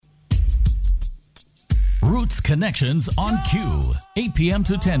Roots Connections on Q, 8 p.m.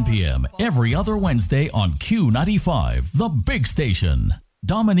 to 10 p.m. every other Wednesday on Q95, the big station.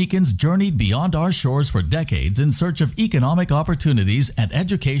 Dominicans journeyed beyond our shores for decades in search of economic opportunities and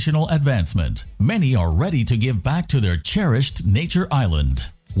educational advancement. Many are ready to give back to their cherished nature island.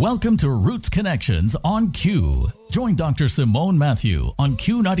 Welcome to Roots Connections on Q. Join Dr. Simone Matthew on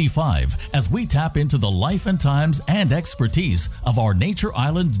Q95 as we tap into the life and times and expertise of our Nature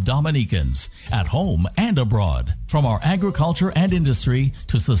Island Dominicans, at home and abroad. From our agriculture and industry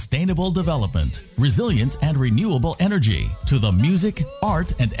to sustainable development, resilient and renewable energy, to the music,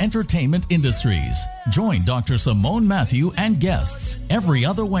 art, and entertainment industries. Join Dr. Simone Matthew and guests every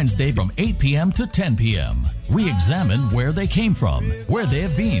other Wednesday from 8 p.m. to 10 p.m. We examine where they came from, where they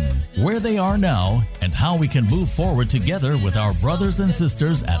have been, where they are now, and how we can move forward together with our brothers and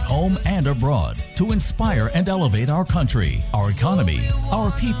sisters at home and abroad to inspire and elevate our country, our economy,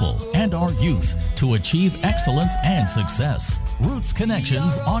 our people, and our youth to achieve excellence and success. Roots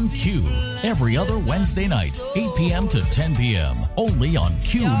Connections on Q, every other Wednesday night, 8 p.m. to 10 p.m. only on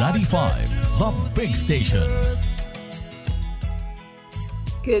Q95, the big station.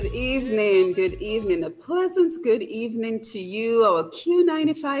 Good evening, a pleasant good evening to you, our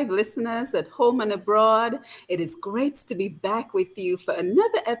Q95 listeners at home and abroad. It is great to be back with you for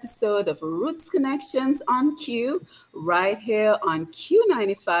another episode of Roots Connections on Q, right here on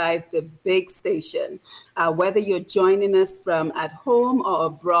Q95, the big station. Whether you're joining us from at home or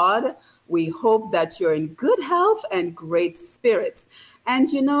abroad, we hope that you're in good health and great spirits. And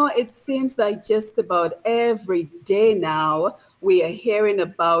you know, it seems like just about every day now, we are hearing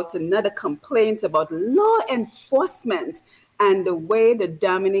about another complaint about law enforcement and the way the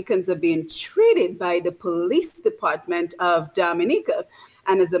Dominicans are being treated by the police department of Dominica.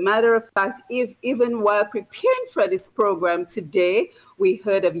 And as a matter of fact, even while preparing for this program today, we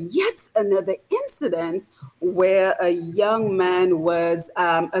heard of yet another incident where a young man was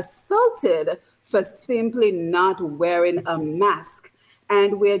assaulted for simply not wearing a mask.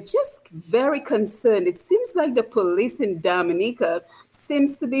 And we're just very concerned. It seems like the police in Dominica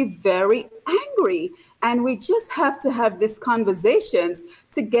seems to be very angry. And we just have to have these conversations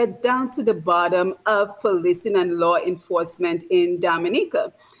to get down to the bottom of policing and law enforcement in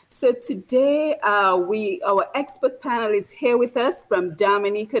Dominica. So today, our expert panel is here with us from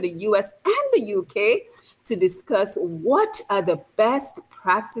Dominica, the US, and the UK to discuss what are the best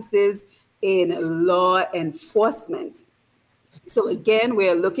practices in law enforcement. So again,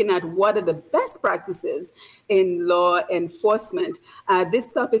 we're looking at what are the best practices in law enforcement.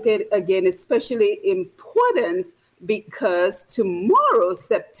 This topic, again, is especially important because tomorrow,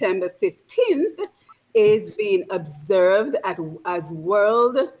 September 15th, is being observed as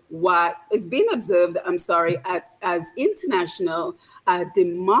International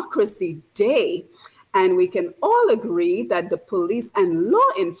Democracy Day. And we can all agree that the police and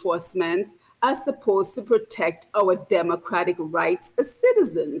law enforcement are supposed to protect our democratic rights as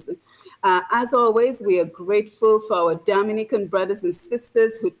citizens. As always, we are grateful for our Dominican brothers and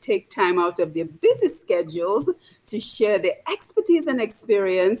sisters who take time out of their busy schedules to share their expertise and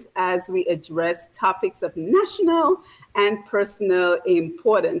experience as we address topics of national and personal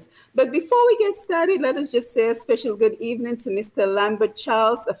importance. But before we get started, let us just say a special good evening to Mr. Lambert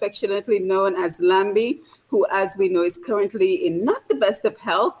Charles, affectionately known as Lamby, who, as we know, is currently in not the best of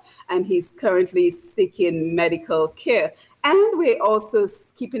health, and he's currently seeking medical care. And we're also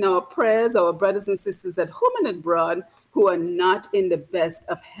keeping our prayers, our brothers and sisters at home and abroad who are not in the best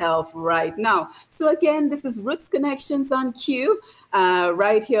of health right now. So again, this is Roots Connections on Q,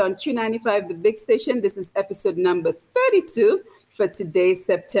 right here on Q95, the big station. This is episode number 32 for today,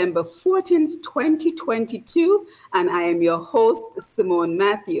 September 14th, 2022. And I am your host, Simone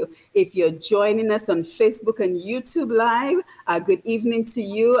Matthew. If you're joining us on Facebook and YouTube Live, good evening to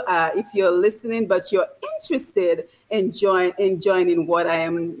you. If you're listening, but you're interested in joining what I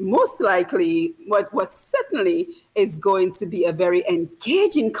am most likely, what certainly is going to be a very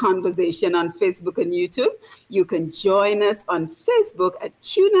engaging conversation on Facebook and YouTube, you can join us on Facebook at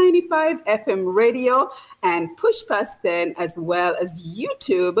Q95 FM Radio and Push Past 10, as well as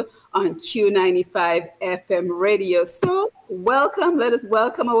YouTube on Q95 FM Radio. So welcome, let us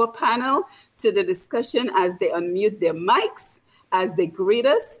welcome our panel to the discussion as they unmute their mics, as they greet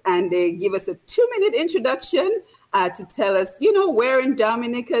us, and they give us a 2-minute introduction to tell us, where in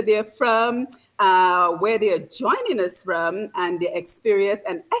Dominica they're from, where they are joining us from, and their experience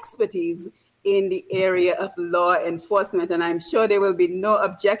and expertise in the area of law enforcement. And I'm sure there will be no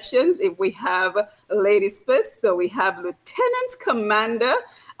objections if we have ladies first. So we have Lieutenant Commander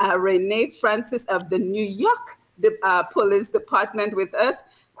Renee Francis of the New York Police Department with us.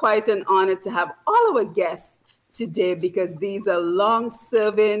 quite an honor to have all our guests today because these are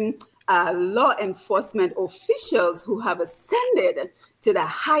long-serving law enforcement officials who have ascended to the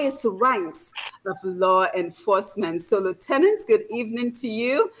highest ranks of law enforcement. So, Lieutenant, good evening to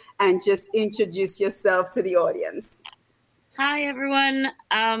you, and just introduce yourself to the audience. Hi, everyone.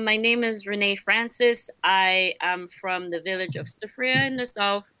 My name is Renee Francis. I am from the village of Soufriere in the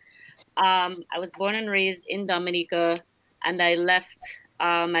south. I was born and raised in Dominica, and I left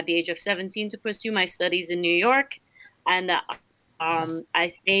at the age of 17 to pursue my studies in New York. And I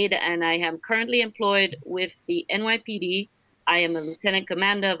stayed, and I am currently employed with the NYPD. I am a lieutenant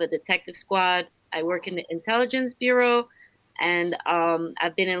commander of a detective squad. I work in the Intelligence Bureau, and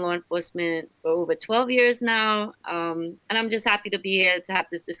I've been in law enforcement for over 12 years now. And I'm just happy to be here to have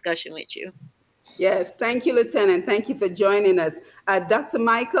this discussion with you. Yes, thank you, Lieutenant. Thank you for joining us. Dr.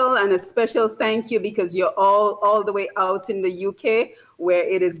 Michael, and a special thank you because you're all the way out in the UK where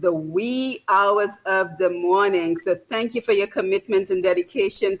it is the wee hours of the morning. So thank you for your commitment and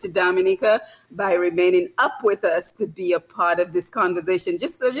dedication to Dominica by remaining up with us to be a part of this conversation.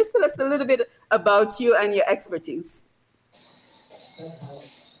 Just tell us a little bit about you and your expertise.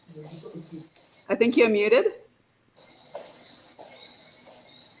 I think you're muted.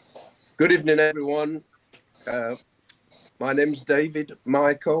 Good evening, everyone. My name's David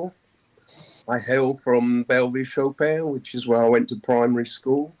Michael. I hail from Bellevue-Chopin, which is where I went to primary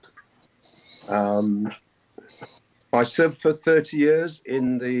school. I served for 30 years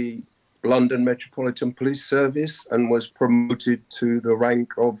in the London Metropolitan Police Service and was promoted to the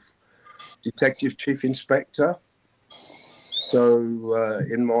rank of Detective Chief Inspector. So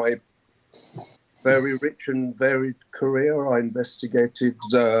in my very rich and varied career, I investigated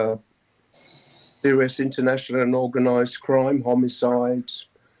serious international and organized crime, homicides,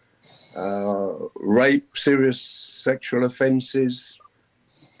 rape, serious sexual offenses,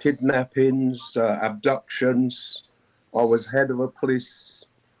 kidnappings, abductions. I was head of a police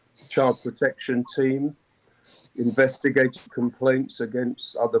child protection team, investigated complaints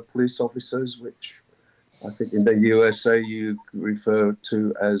against other police officers, which I think in the USA you refer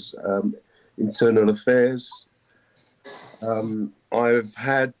to as internal affairs. I've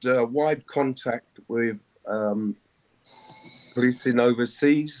had wide contact with policing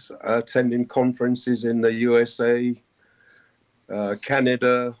overseas, attending conferences in the USA,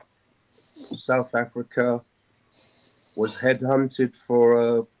 Canada, South Africa, was headhunted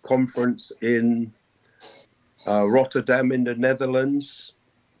for a conference in Rotterdam in the Netherlands,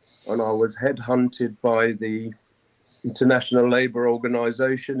 and I was headhunted by the International Labour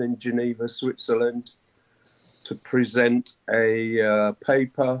Organization in Geneva, Switzerland, to present a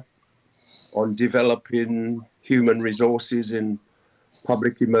paper on developing human resources in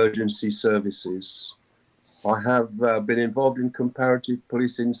public emergency services. I have been involved in comparative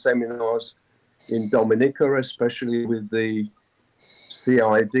policing seminars in Dominica, especially with the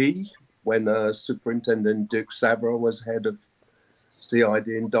CID, when Superintendent Duke Savra was head of CID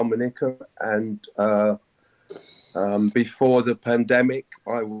in Dominica. And before the pandemic,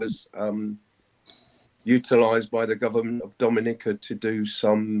 I was utilized by the government of Dominica to do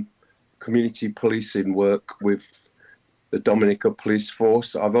some community policing work with the Dominica Police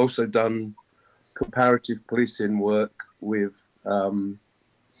Force. I've also done comparative policing work with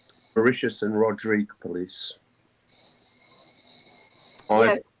Mauritius and Rodrigue Police.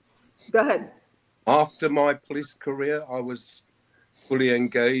 Yes, go ahead. After my police career, I was fully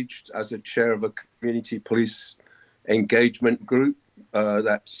engaged as a chair of a community police engagement group.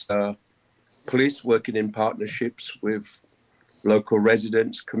 That's police working in partnerships with local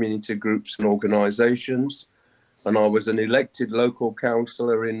residents, community groups and organisations. And I was an elected local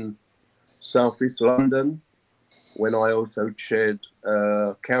councillor in South East London when I also chaired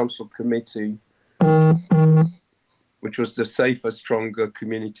a council committee, which was the Safer, Stronger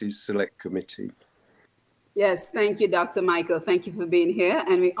Communities Select Committee. Yes, thank you, Dr. Michael. Thank you for being here.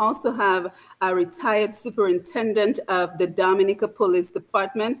 And we also have a retired superintendent of the Dominica Police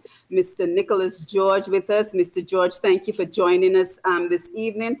Department, Mr. Nicholas George, with us. Mr. George, thank you for joining us this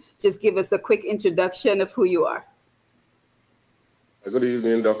evening. Just give us a quick introduction of who you are. Good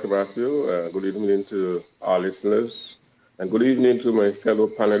evening, Dr. Matthew. Good evening to our listeners. And good evening to my fellow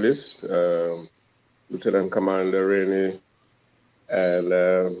panelists, Lieutenant Commander Renee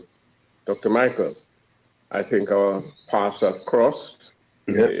and Dr. Michael. I think our paths have crossed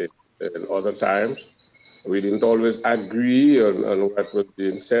in other times. We didn't always agree on what was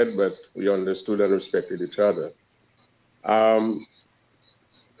being said, but we understood and respected each other. I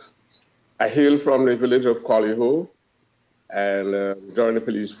hail from the village of Collyho and joined the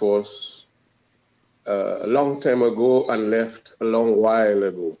police force a long time ago and left a long while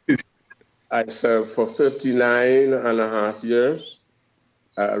ago. I served for 39 and a half years.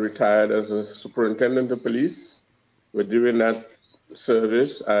 I retired as a superintendent of police. But during that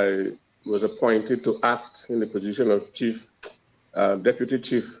service, I was appointed to act in the position of deputy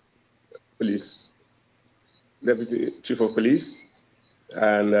chief of police.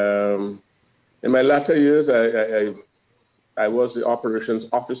 And in my latter years, I was the operations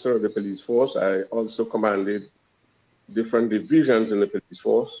officer of the police force. I also commanded different divisions in the police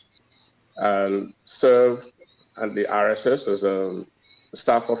force and served at the RSS as a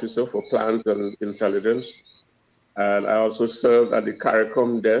staff officer for plans and intelligence. And I also served at the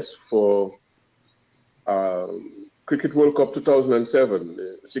CARICOM desk for Cricket World Cup 2007,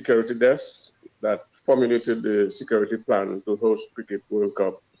 the security desk that formulated the security plan to host Cricket World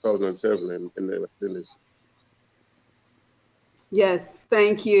Cup 2007 in the West Indies. Yes,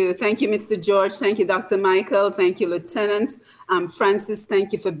 thank you. Thank you, Mr. George. Thank you, Dr. Michael. Thank you, Lieutenant. Francis,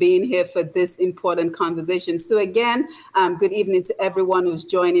 thank you for being here for this important conversation. So again, good evening to everyone who's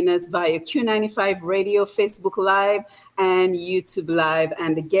joining us via Q95 Radio, Facebook Live, and YouTube Live.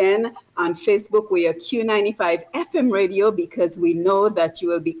 And again, on Facebook, we are Q95 FM Radio because we know that you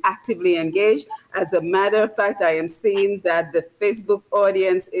will be actively engaged. As a matter of fact, I am seeing that the Facebook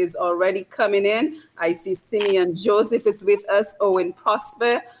audience is already coming in. I see Simeon Joseph is with us, Owen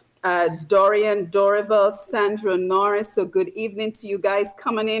Prosper, Dorian Dorival, Sandra Norris. So good evening to you guys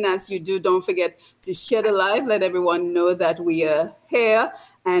coming in. As you do, don't forget to share the live. Let everyone know that we are here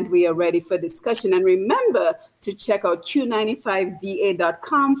and we are ready for discussion. And remember to check out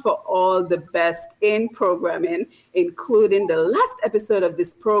Q95DA.com for all the best in programming, including the last episode of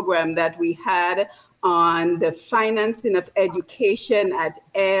this program that we had on the financing of education at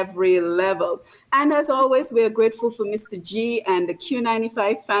every level. And as always, we are grateful for Mr. G and the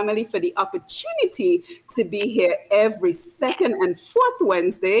Q95 family for the opportunity to be here every second and fourth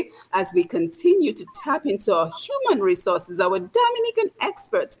Wednesday as we continue to tap into our human resources, our Dominican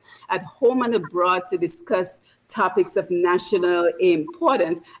experts at home and abroad to discuss topics of national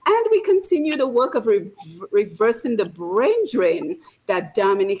importance. And we continue the work of reversing the brain drain that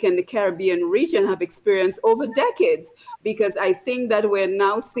Dominican and the Caribbean region have experienced over decades, because I think that we're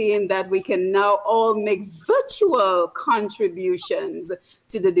now seeing that we can now all make virtual contributions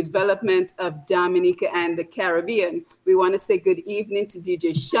to the development of Dominica and the Caribbean. We want to say good evening to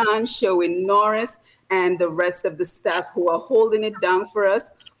DJ Sean, Sherwin Norris, and the rest of the staff who are holding it down for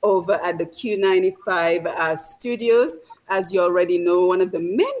us over at the Q95 studios. As you already know, one of the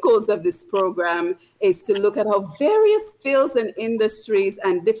main goals of this program is to look at how various fields and industries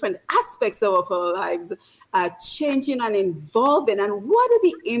and different aspects of our lives are changing and evolving, and what are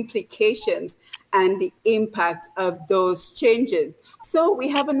the implications and the impact of those changes. So we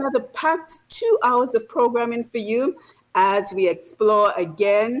have another packed 2 hours of programming for you as we explore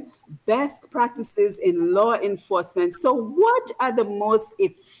again best practices in law enforcement. So what are the most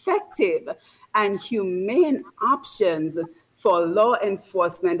effective and humane options for law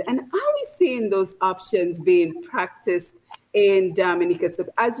enforcement, and are we seeing those options being practiced in Dominica? So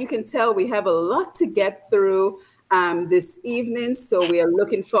as you can tell, we have a lot to get through this evening, so we are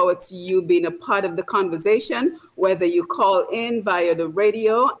looking forward to you being a part of the conversation, whether you call in via the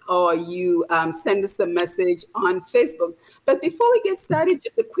radio or you send us a message on Facebook. But before we get started,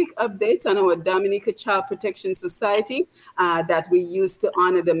 just a quick update on our Dominica Child Protection Society that we use to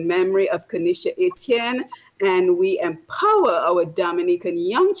honor the memory of Kanisha Etienne, and we empower our Dominican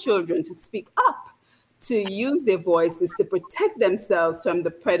young children to speak up, to use their voices to protect themselves from the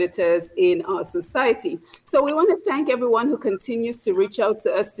predators in our society. So we want to thank everyone who continues to reach out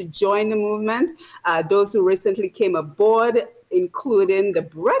to us to join the movement. Those who recently came aboard, including the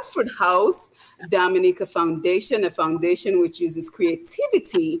Bradford House Dominica Foundation, a foundation which uses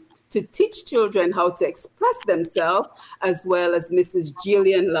creativity to teach children how to express themselves, as well as Mrs.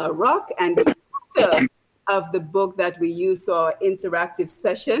 Jillian LaRock and the author of the book that we use for our interactive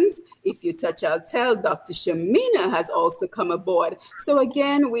sessions, If You Touch, I'll Tell. Dr. Shamina has also come aboard. So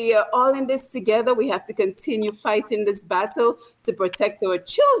again, we are all in this together. We have to continue fighting this battle to protect our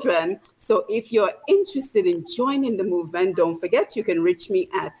children. So if you're interested in joining the movement, don't forget you can reach me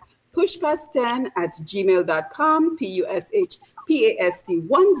at pushpast10@gmail.com,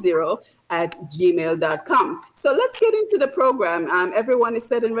 pushpast10 @gmail.com. So let's get into the program. Everyone is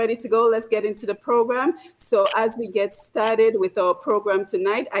set and ready to go. Let's get into the program. So as we get started with our program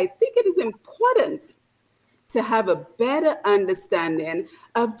tonight, I think it is important to have a better understanding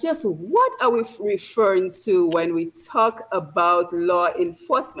of just what are we referring to when we talk about law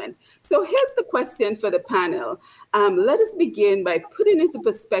enforcement. So here's the question for the panel. Let us begin by putting into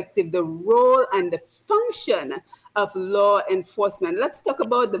perspective the role and the function of law enforcement. Let's talk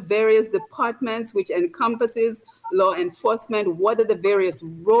about the various departments which encompasses law enforcement. What are the various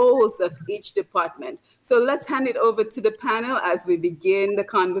roles of each department? So let's hand it over to the panel as we begin the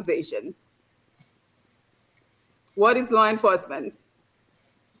conversation. What is law enforcement?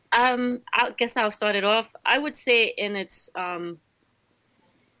 I guess I'll start it off. I would say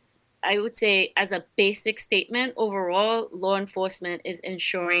as a basic statement, overall, law enforcement is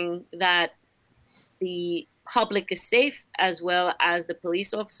ensuring that the public is safe as well as the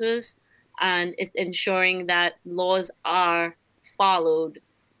police officers, and it's ensuring that laws are followed.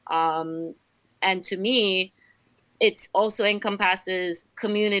 And to me, it also encompasses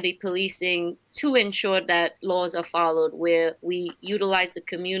community policing to ensure that laws are followed, where we utilize the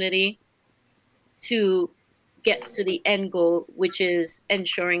community to get to the end goal, which is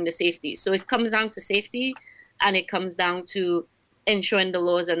ensuring the safety. So it comes down to safety, and it comes down to ensuring the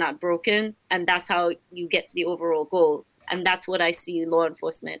laws are not broken, and that's how you get the overall goal. And that's what I see law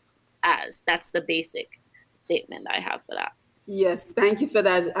enforcement as. That's the basic statement I have for that. Yes, thank you for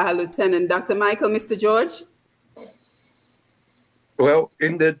that, Lieutenant. Dr. Michael, Mr. George? Well,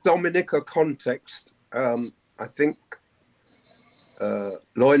 in the Dominica context, I think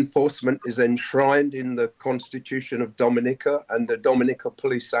law enforcement is enshrined in the Constitution of Dominica and the Dominica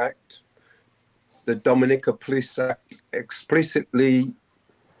Police Act. The Dominica Police Act explicitly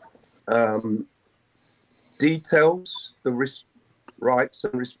details the rights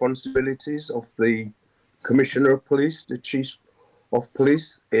and responsibilities of the Commissioner of Police, the Chief of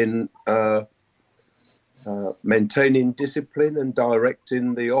Police, in maintaining discipline and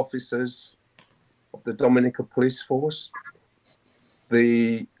directing the officers of the Dominica Police Force.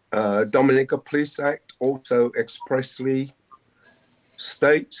 The Dominica Police Act also expressly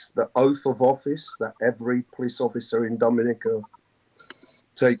states the oath of office that every police officer in Dominica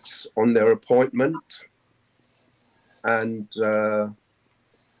takes on their appointment. And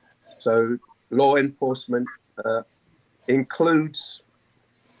so law enforcement includes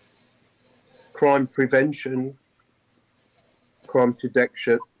crime prevention, crime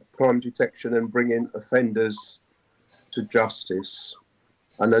detection, and bringing offenders to justice.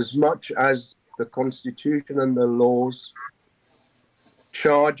 And as much as the Constitution and the laws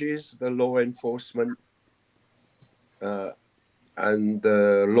charges the law enforcement and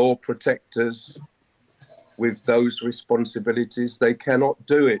the law protectors with those responsibilities, they cannot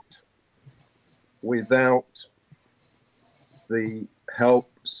do it without the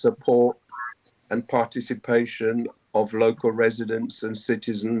help, support, and participation of local residents and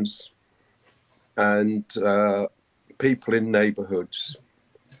citizens and people in neighborhoods.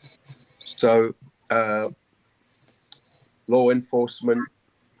 So law enforcement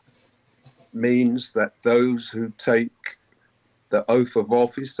means that those who take the oath of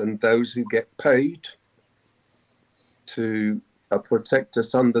office and those who get paid to protect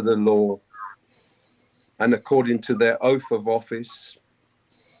us under the law, and according to their oath of office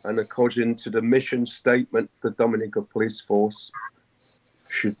and according to the mission statement, the Dominica Police Force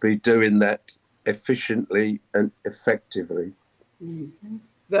should be doing that efficiently and effectively. Mm-hmm.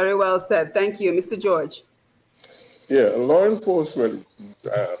 Very well said. Thank you. Mr. George. Yeah, law enforcement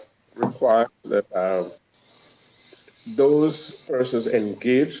requires that those persons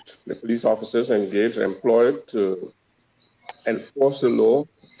engaged, the police officers engaged, employed to enforce the law,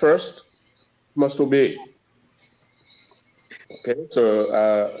 first must obey. Okay, so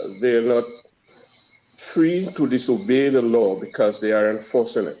they're not free to disobey the law because they are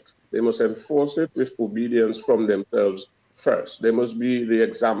enforcing it. They must enforce it with obedience from themselves first. They must be the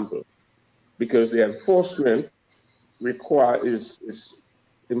example, because the enforcement is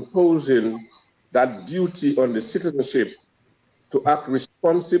imposing that duty on the citizenship to act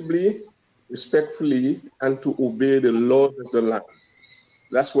responsibly, respectfully, and to obey the laws of the land.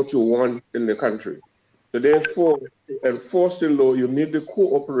 That's what you want in the country. So therefore, to enforce the law, you need the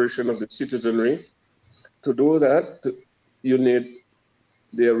cooperation of the citizenry. To do that, you need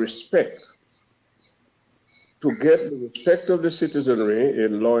their respect. To get the respect of the citizenry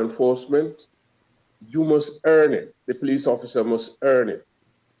in law enforcement, you must earn it. The police officer must earn it.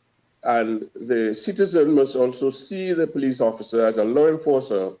 And the citizen must also see the police officer as a law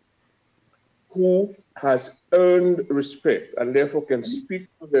enforcer who has earned respect and therefore can speak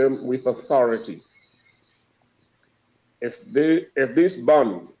to them with authority. If this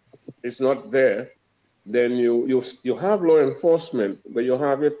bond is not there, then you have law enforcement, but you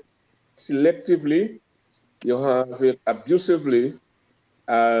have it selectively you have it abusively,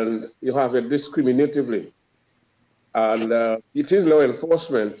 and you have it discriminatively. And it is law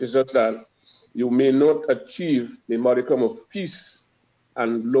enforcement. It's just that you may not achieve the modicum of peace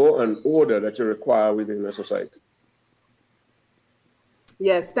and law and order that you require within a society.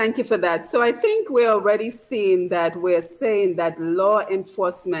 Yes, thank you for that. So I think we're already seeing that we're saying that law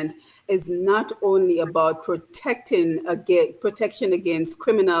enforcement is not only about protection against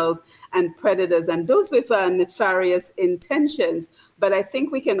criminals and predators and those with nefarious intentions, but I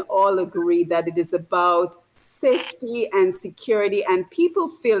think we can all agree that it is about safety and security and people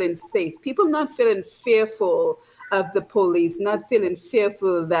feeling safe, people not feeling fearful of the police, not feeling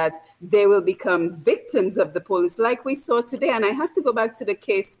fearful that they will become victims of the police like we saw today. And I have to go back to the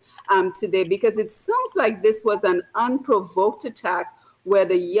case today because it sounds like this was an unprovoked attack where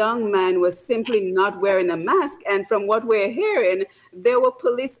the young man was simply not wearing a mask. And from what we're hearing, there were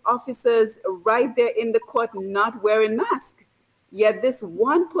police officers right there in the court not wearing masks. Yet this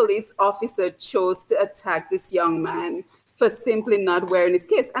one police officer chose to attack this young man for simply not wearing his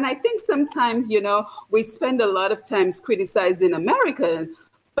case. And I think sometimes, we spend a lot of times criticizing America,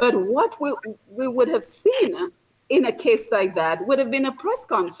 but what we would have seen in a case like that would have been a press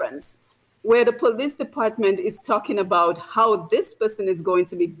conference where the police department is talking about how this person is going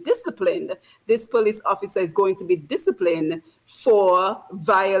to be disciplined. This police officer is going to be disciplined for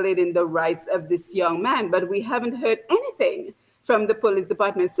violating the rights of this young man. But we haven't heard anything from the police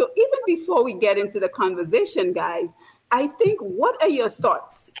department. So even before we get into the conversation, guys, I think, what are your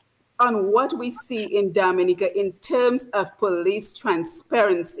thoughts on what we see in Dominica in terms of police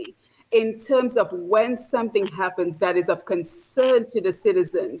transparency, in terms of when something happens that is of concern to the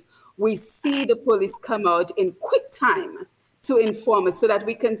citizens? We see the police come out in quick time to inform us so that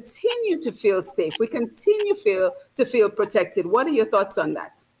we continue to feel safe. We continue to feel protected. What are your thoughts on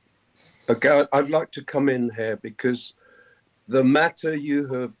that? Okay, I'd like to come in here because the matter you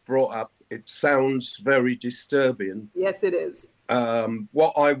have brought up, it sounds very disturbing. Yes, it is.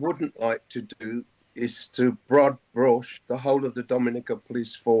 What I wouldn't like to do is to broad brush the whole of the Dominica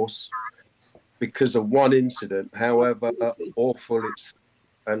police force because of one incident, however awful it's,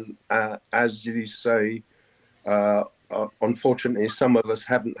 and as you say, unfortunately, some of us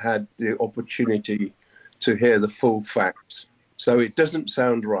haven't had the opportunity to hear the full facts. So it doesn't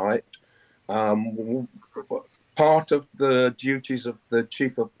sound right. Part of the duties of the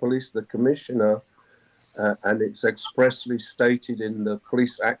chief of police, the commissioner, and it's expressly stated in the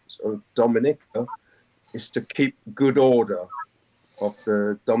Police Act of Dominica, is to keep good order of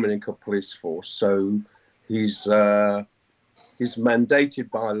the Dominica police force. So he's mandated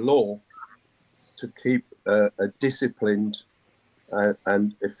by law to keep a disciplined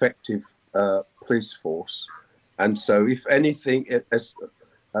and effective police force. And so if anything,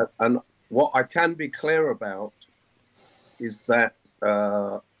 and what I can be clear about is that,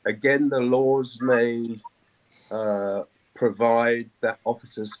 again, the laws may provide that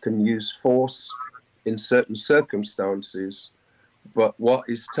officers can use force in certain circumstances, but what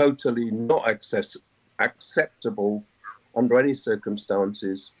is totally not acceptable under any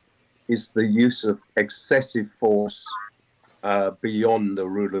circumstances is the use of excessive force beyond the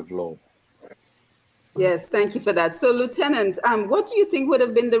rule of law. Yes, thank you for that. So, Lieutenant, what do you think would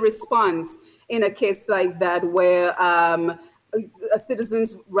have been the response in a case like that where a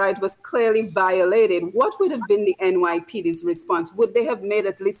citizen's right was clearly violated? What would have been the NYPD's response? Would they have made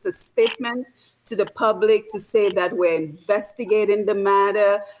at least a statement to the public to say that we're investigating the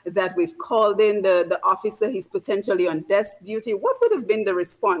matter, that we've called in the officer, he's potentially on desk duty? What would have been the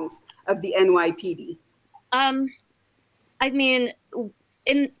response of the NYPD? I mean,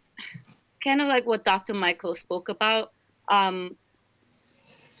 in kind of like what Dr. Michael spoke about,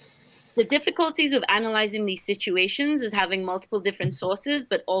 the difficulties with analyzing these situations is having multiple different sources,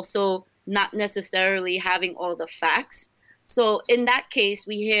 but also not necessarily having all the facts. So in that case,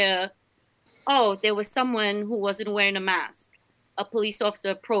 we hear, oh, there was someone who wasn't wearing a mask. A police officer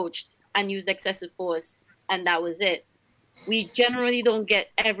approached and used excessive force, and that was it. We generally don't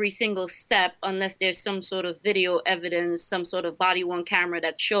get every single step unless there's some sort of video evidence, some sort of body-worn camera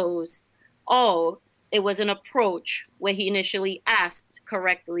that shows, oh, it was an approach where he initially asked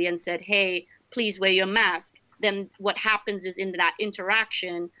correctly and said, hey, please wear your mask. Then what happens is in that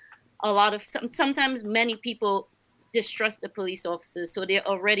interaction, sometimes many people distrust the police officers. So they're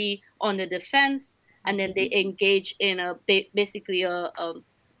already on the defense, and then they engage in basically a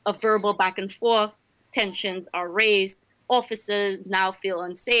verbal back and forth. Tensions are raised. Officers now feel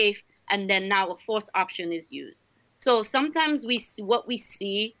unsafe, and then now a force option is used. So sometimes what we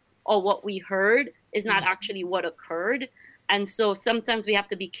see or what we heard is not actually what occurred. And so sometimes we have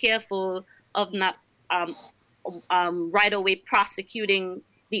to be careful of not right away prosecuting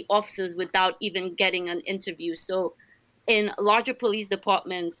the officers without even getting an interview. So in larger police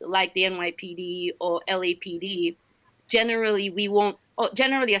departments like the NYPD or LAPD, generally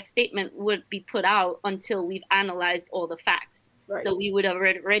generally a statement would be put out until we've analyzed all the facts. Right. So we would have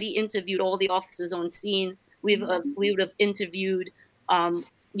already interviewed all the officers on scene. We would have interviewed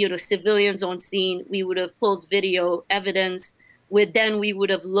civilians on scene. We would have pulled video evidence. Then we would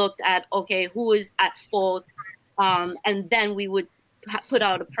have looked at, okay, who is at fault, and then we would put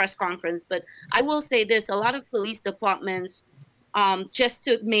out a press conference. But I will say this: a lot of police departments, just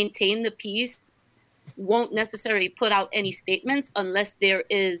to maintain the peace, won't necessarily put out any statements unless there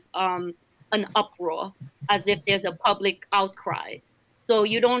is an uproar, as if there's a public outcry. So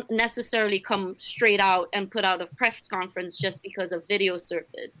you don't necessarily come straight out and put out a press conference just because a video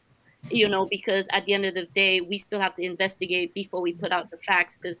surfaced, because at the end of the day, we still have to investigate before we put out the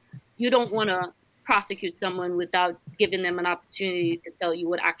facts, because you don't want to prosecute someone without giving them an opportunity to tell you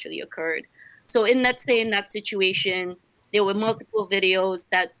what actually occurred. So in that situation, there were multiple videos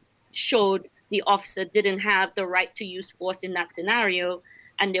that showed the officer didn't have the right to use force in that scenario,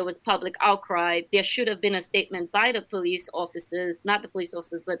 and there was public outcry. There should have been a statement by the police officers, not the police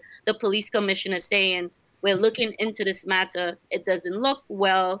officers, but the police commissioner saying, we're looking into this matter. It doesn't look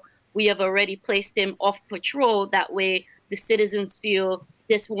well. We have already placed him off patrol. That way the citizens feel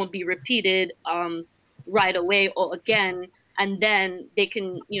this won't be repeated right away or again, and then they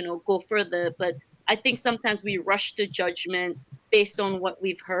can, go further. But I think sometimes we rush to judgment based on what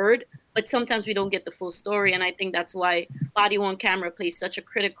we've heard, but sometimes we don't get the full story. And I think that's why body-worn camera plays such a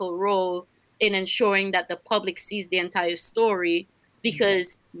critical role in ensuring that the public sees the entire story,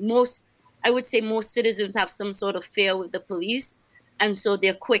 because I would say most citizens have some sort of fear with the police. And so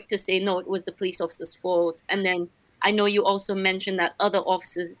they're quick to say, no, it was the police officer's fault. And then I know you also mentioned that other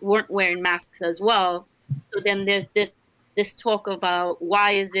officers weren't wearing masks as well. So then there's this talk about,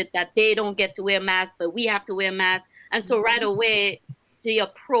 why is it that they don't get to wear masks, but we have to wear masks? And so right away, the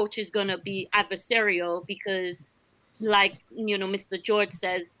approach is going to be adversarial, because like, Mr. George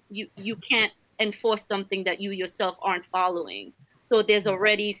says, you can't enforce something that you yourself aren't following. So there's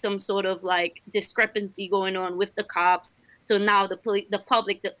already some sort of like discrepancy going on with the cops. So now the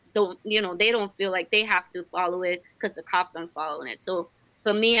public don't, they don't feel like they have to follow it because the cops aren't following it. So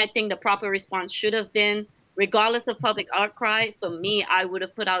for me, I think the proper response should have been, regardless of public outcry, for me, I would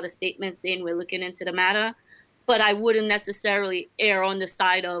have put out a statement saying we're looking into the matter, but I wouldn't necessarily err on the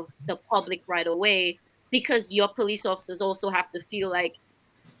side of the public right away, because your police officers also have to feel like,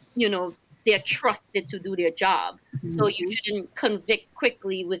 they're trusted to do their job. Mm-hmm. So you shouldn't convict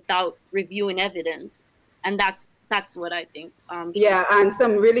quickly without reviewing evidence. And that's what I think. Yeah, and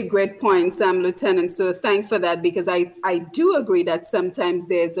some really great points, Lieutenant. So thanks for that, because I do agree that sometimes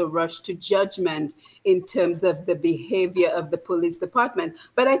there's a rush to judgment in terms of the behavior of the police department.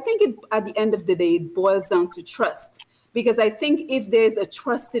 But I think at the end of the day, it boils down to trust. Because I think if there's a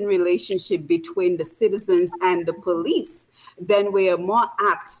trusting relationship between the citizens and the police, then we are more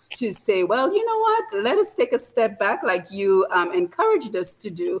apt to say, well, you know what, let us take a step back, like you encouraged us to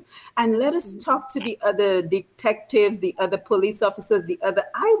do, and let us talk to the other detectives, the other police officers, the other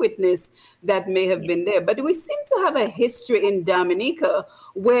eyewitness that may have been there. But we seem to have a history in Dominica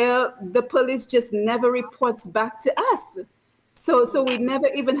where the police just never reports back to us. So we never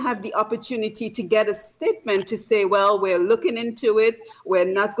even have the opportunity to get a statement to say, well, we're looking into it. We're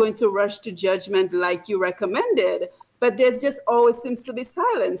not going to rush to judgment like you recommended. But there's just always seems to be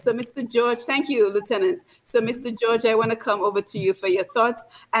silence. So Mr. George, thank you, Lieutenant. So Mr. George, I want to come over to you for your thoughts.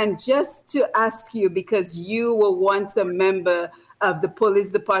 And just to ask you, because you were once a member of the police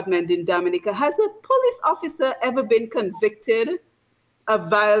department in Dominica, has a police officer ever been convicted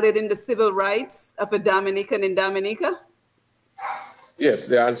of violating the civil rights of a Dominican in Dominica? Yes,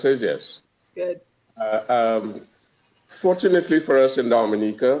 the answer is yes. Good. Fortunately for us in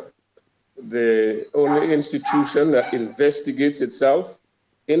Dominica, the only institution that investigates itself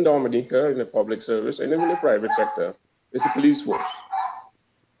in Dominica in the public service and even the private sector is the police force.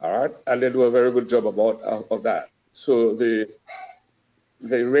 All right, and they do a very good job of that. So the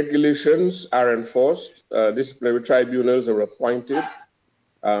regulations are enforced. Disciplinary tribunals are appointed.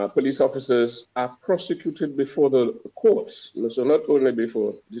 Police officers are prosecuted before the courts. So not only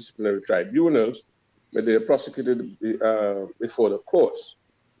before disciplinary tribunals, but they are prosecuted before the courts,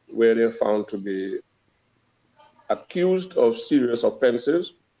 where they're found to be accused of serious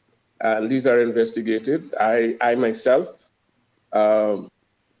offenses, and these are investigated. I myself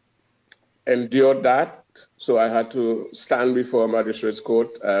endured that, so I had to stand before a magistrate's court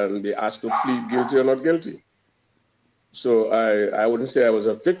and be asked to plead guilty or not guilty. So I wouldn't say I was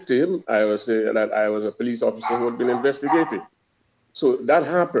a victim. I would say that I was a police officer who had been investigated. So that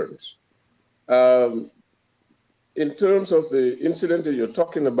happens. In terms of the incident that you're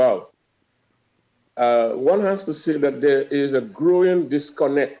talking about, one has to say that there is a growing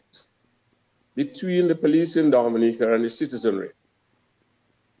disconnect between the police in Dominica and the citizenry.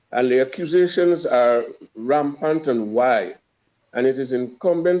 And the accusations are rampant and wide. And it is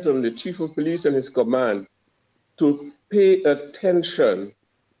incumbent on the chief of police and his command to pay attention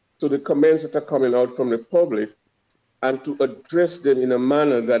to the comments that are coming out from the public and to address them in a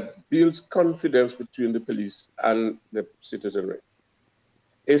manner that builds confidence between the police and the citizenry.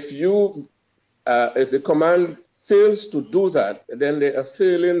 If the command fails to do that, then they are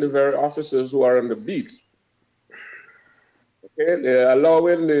failing the very officers who are on the beat. Okay? They are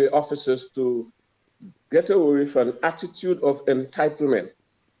allowing the officers to get away with an attitude of entitlement,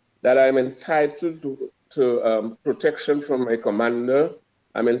 that I'm entitled to protection from my commander,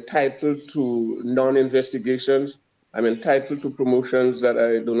 I'm entitled to non-investigations, I'm entitled to promotions that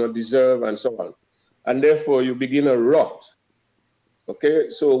I do not deserve, and so on. And therefore, you begin a rot. Okay,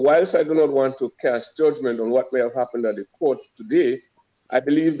 so whilst I do not want to cast judgment on what may have happened at the court today, I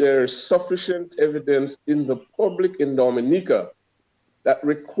believe there is sufficient evidence in the public in Dominica that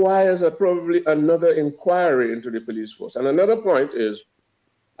requires probably another inquiry into the police force. And another point is,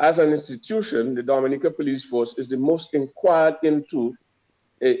 as an institution, the Dominica Police Force is the most inquired into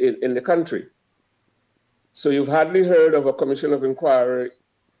in the country. So you've hardly heard of a commission of inquiry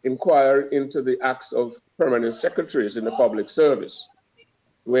into the acts of permanent secretaries in the public service,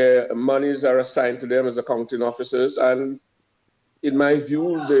 where monies are assigned to them as accounting officers. And in my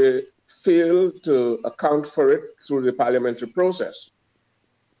view, they fail to account for it through the parliamentary process.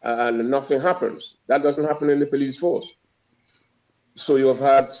 And nothing happens. That doesn't happen in the police force. So you have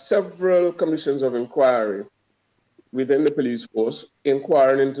had several commissions of inquiry within the police force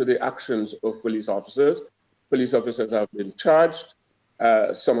inquiring into the actions of police officers. Police officers have been charged,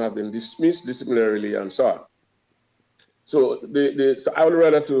 some have been dismissed disciplinarily, and so on. So, so I would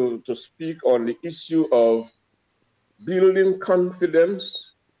rather to speak on the issue of building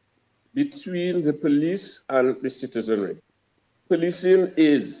confidence between the police and the citizenry. Policing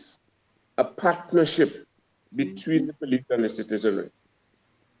is a partnership between the police and the citizenry.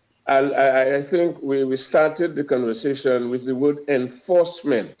 And I think we started the conversation with the word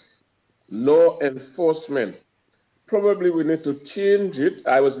enforcement, law enforcement. Probably we need to change it.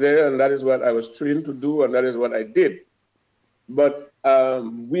 I was there, and that is what I was trained to do, and that is what I did. But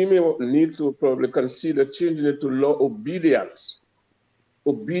we may need to probably consider changing it to law obedience,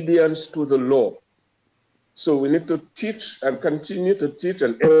 obedience to the law. So we need to teach and continue to teach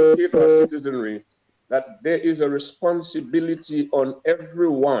and educate our citizenry that there is a responsibility on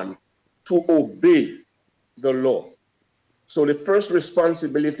everyone to obey the law. So the first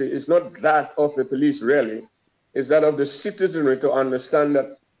responsibility is not that of the police, really, it's that of the citizenry to understand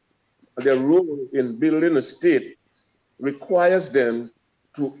that their role in building a state requires them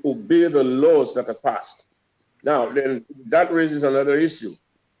to obey the laws that are passed. Now, then that raises another issue.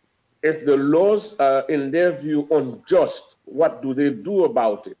 If the laws are, in their view, unjust, what do they do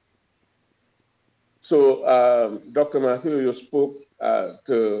about it? So, Dr. Matthew, you spoke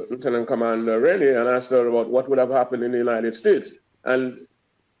to Lieutenant Commander Rennie and asked her about what would have happened in the United States. And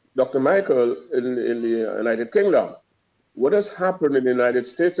Dr. Michael, in the United Kingdom, what has happened in the United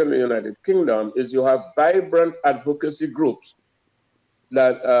States and the United Kingdom is you have vibrant advocacy groups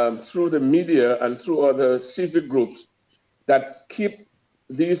that through the media and through other civic groups that keep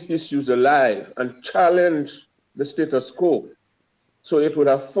these issues alive and challenge the status quo. So it would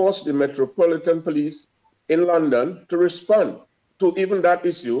have forced the Metropolitan Police in London to respond to even that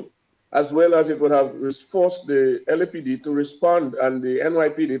issue, as well as it would have forced the LAPD to respond and the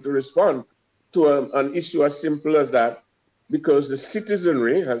NYPD to respond to an issue as simple as that, because the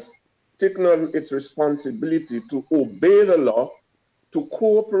citizenry has taken on its responsibility to obey the law, to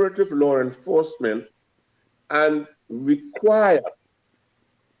cooperative law enforcement, and require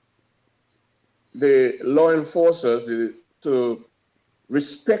the law enforcers to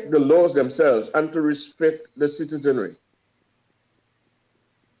respect the laws themselves and to respect the citizenry.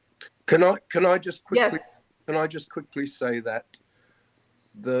 Can I just quickly Yes. Can I just quickly say that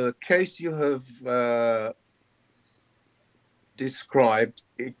the case you have described,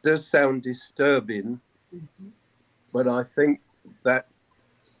 it does sound disturbing, but I think that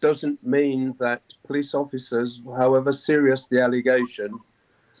doesn't mean that police officers, however serious the allegation,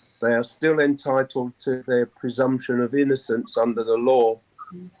 they are still entitled to their presumption of innocence under the law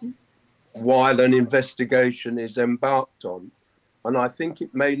while an investigation is embarked on. And I think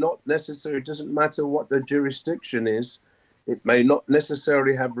it may not necessarily, it doesn't matter what the jurisdiction is, it may not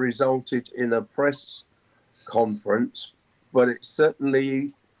necessarily have resulted in a press conference, but it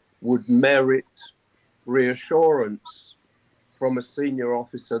certainly would merit reassurance from a senior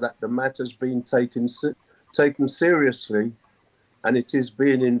officer that the matter's been taken seriously and it is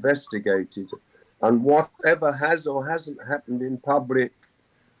being investigated. And whatever has or hasn't happened in public,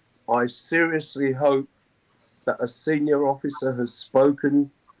 I seriously hope that a senior officer has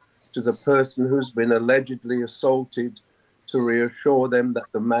spoken to the person who's been allegedly assaulted to reassure them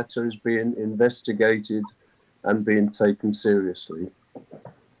that the matter is being investigated and being taken seriously.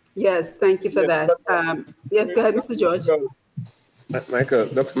 Yes, thank you for that. Yes, go ahead, Mr. George.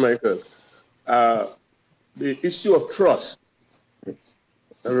 Dr. Michael, the issue of trust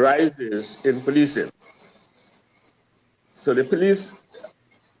arises in policing. So the police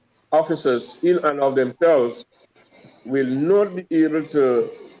officers in and of themselves will not be able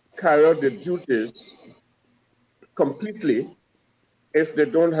to carry out their duties completely if they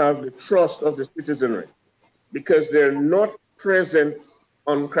don't have the trust of the citizenry, because they're not present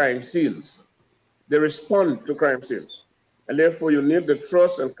on crime scenes. They respond to crime scenes. And therefore you need the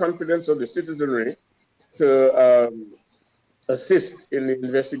trust and confidence of the citizenry to assist in the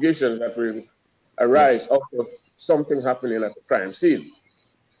investigations that will arise out of something happening at the crime scene.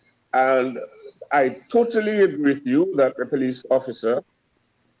 And I totally agree with you that the police officer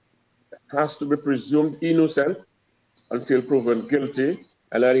has to be presumed innocent until proven guilty,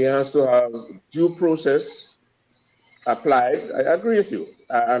 and that he has to have due process applied. I agree with you,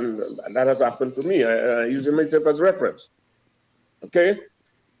 and that has happened to me. I use myself as reference. Okay,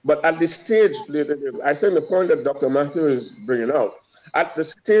 but at this stage, I think the point that Dr. Matthew is bringing out, at the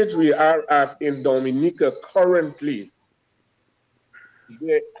stage we are at in Dominica currently,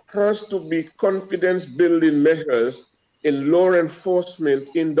 there has to be confidence-building measures in law enforcement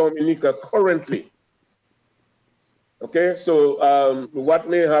in Dominica currently. Okay, so what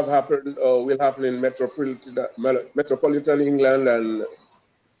may have happened or will happen in metropolitan England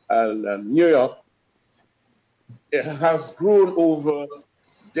and New York, it has grown over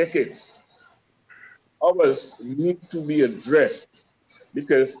decades. Ours need to be addressed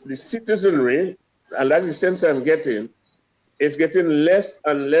because the citizenry, and that's the sense I'm getting, is getting less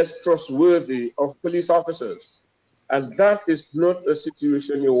and less trustworthy of police officers. And that is not a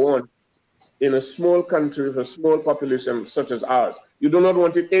situation you want in a small country with a small population such as ours. You do not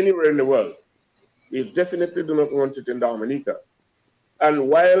want it anywhere in the world. We definitely do not want it in Dominica. And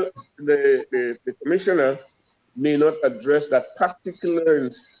while the commissioner may not address that particular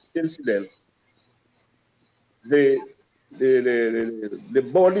incident, the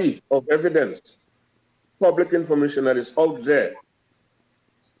body of evidence, public information that is out there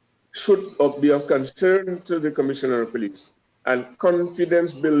should be of concern to the Commissioner of Police, and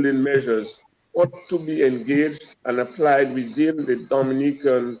confidence-building measures ought to be engaged and applied within the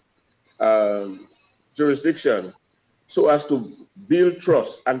Dominican jurisdiction so as to build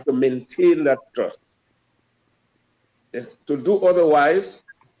trust and to maintain that trust. To do otherwise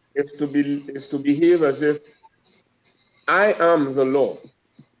is to behave as if I am the law.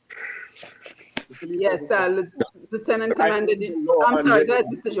 Yes, Lieutenant Commander. I'm sorry, go ahead,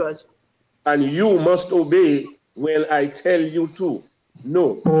 Mr. George. And you must obey when I tell you to.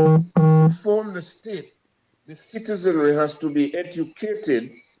 No. To form the state, the citizenry has to be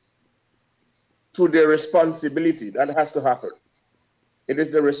educated to their responsibility. That has to happen. It is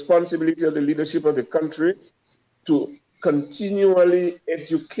the responsibility of the leadership of the country to continually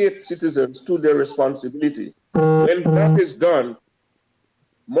educate citizens to their responsibility. When that is done,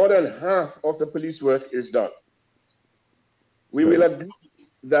 more than half of the police work is done. We will agree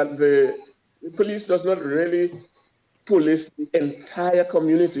that the police does not really police the entire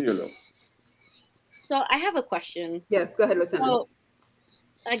community, you know. So I have a question. Yes, go ahead, Lieutenant. So,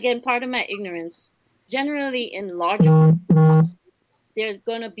 again, part of my ignorance, generally in larger, there's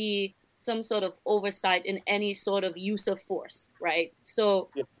going to be some sort of oversight in any sort of use of force, right? So,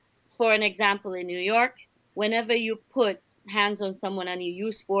 for an example, in New York, whenever you put hands on someone and you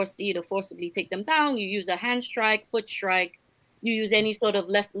use force to either forcibly take them down, you use a hand strike, foot strike, you use any sort of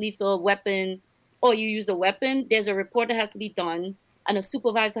less lethal weapon, or you use a weapon, there's a report that has to be done, and a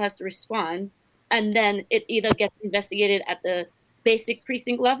supervisor has to respond, and then it either gets investigated at the basic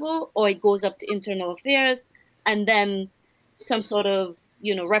precinct level, or it goes up to internal affairs, and then some sort of,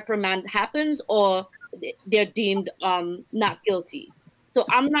 reprimand happens, or they're deemed not guilty. So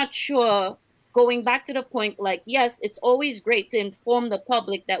I'm not sure, going back to the point, like, yes, it's always great to inform the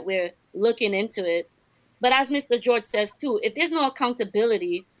public that we're looking into it. But as Mr. George says, too, if there's no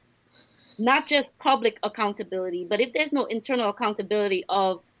accountability, not just public accountability, but if there's no internal accountability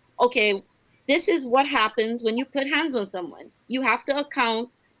of, okay, this is what happens when you put hands on someone. You have to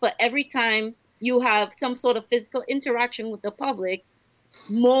account for every time you have some sort of physical interaction with the public.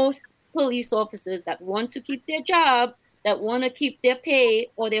 Most police officers that want to keep their job, that want to keep their pay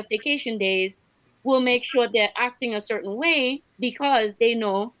or their vacation days, will make sure they're acting a certain way because they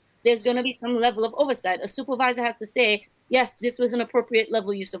know there's going to be some level of oversight. A supervisor has to say, yes, this was an appropriate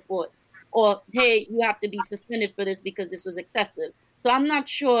level use of force, or hey, you have to be suspended for this because this was excessive. So I'm not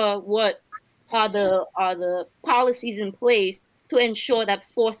sure what are the policies in place to ensure that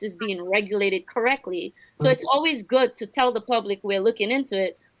force is being regulated correctly. So it's always good to tell the public we're looking into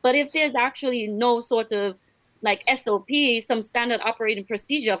it. But if there's actually no sort of like SOP, some standard operating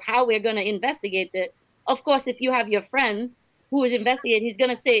procedure of how we're going to investigate it, of course, if you have your friend who is investigating, he's going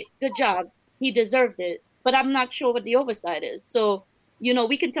to say, good job, he deserved it. But I'm not sure what the oversight is. So, you know,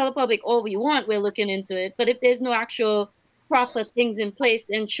 we can tell the public all we want, we're looking into it. But if there's no actual proper things in place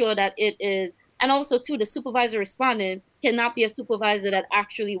to ensure that it is, and also too, the supervisor responding cannot be a supervisor that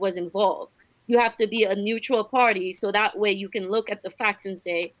actually was involved. You have to be a neutral party, so that way you can look at the facts and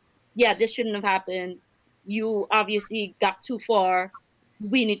say, yeah, this shouldn't have happened. You obviously got too far.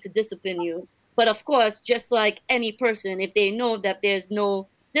 We need to discipline you. But of course, just like any person, if they know that there's no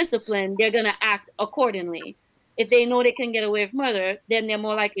discipline, they're going to act accordingly. If they know they can get away with murder, then they're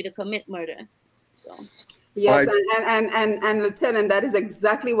more likely to commit murder. So. Yes, and Lieutenant, that is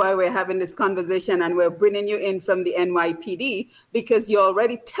exactly why we're having this conversation, and we're bringing you in from the NYPD, because you're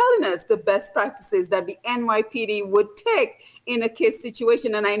already telling us the best practices that the NYPD would take in a case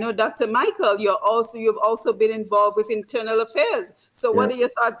situation. And I know, Dr. Michael, you've also been involved with internal affairs. So what are your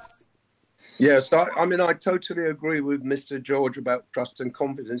thoughts? Yes, I mean, I totally agree with Mr. George about trust and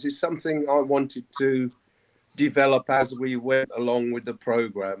confidence. It's something I wanted to develop as we went along with the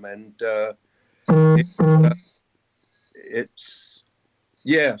program, and so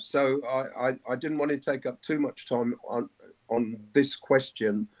I didn't want to take up too much time on this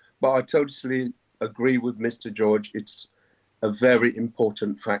question, but I totally agree with Mr. George. It's a very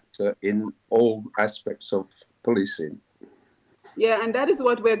important factor in all aspects of policing. Yeah, and that is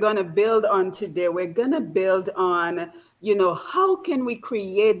what we're going to build on today. We're going to build on, you know, how can we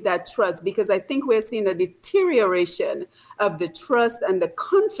create that trust? Because I think we're seeing a deterioration of the trust and the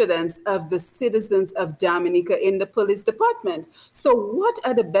confidence of the citizens of Dominica in the police department. So what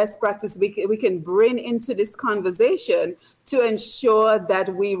are the best practices we can bring into this conversation to ensure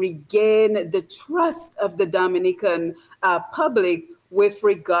that we regain the trust of the Dominican public with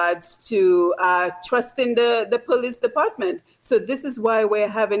regards to trusting the police department? So this is why we're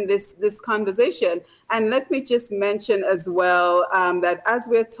having this conversation. And let me just mention as well that as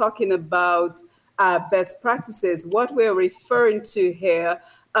we're talking about best practices, what we're referring to here,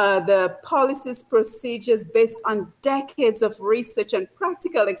 the policies, procedures based on decades of research and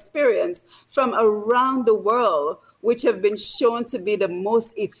practical experience from around the world, which have been shown to be the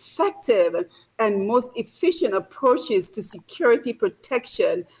most effective and most efficient approaches to security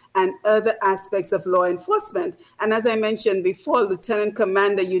protection and other aspects of law enforcement. And as I mentioned before, Lieutenant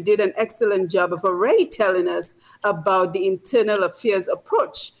Commander, you did an excellent job of already telling us about the internal affairs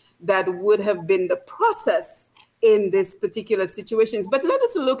approach that would have been the process in this particular situations. But let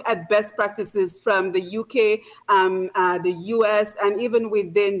us look at best practices from the UK, the US, and even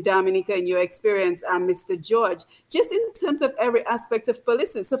within Dominica in your experience, Mr. George, just in terms of every aspect of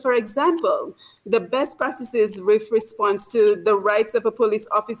policing. So for example, the best practices with response to the rights of a police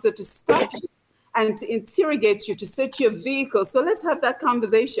officer to stop you and to interrogate you, to search your vehicle. So let's have that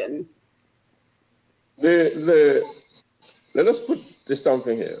conversation. Let us put this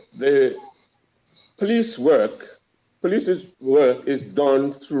something here. The police's work is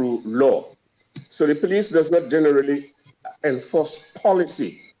done through law. So the police does not generally enforce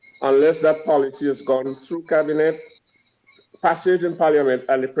policy unless that policy has gone through cabinet, passage in parliament,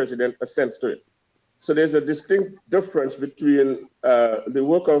 and the president assents to it. So there's a distinct difference between the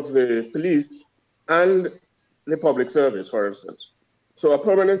work of the police and the public service, for instance. So a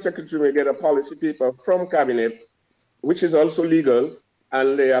permanent secretary may get a policy paper from cabinet, which is also legal,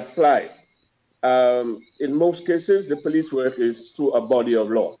 and they apply. In most cases, the police work is through a body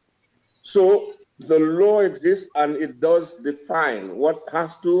of law. So the law exists, and it does define what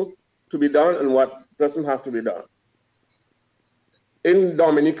has to be done and what doesn't have to be done. In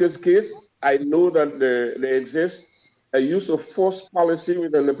Dominica's case, I know that there exists a use of force policy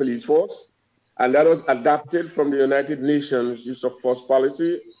within the police force, and that was adapted from the United Nations use of force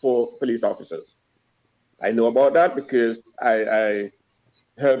policy for police officers. I know about that because I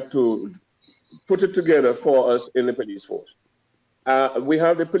helped to put it together for us in the police force. We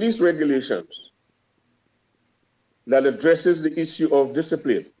have the police regulations that addresses the issue of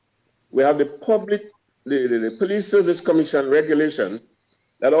discipline. We have the Police Service Commission regulation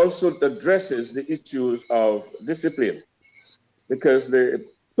that also addresses the issues of discipline, because the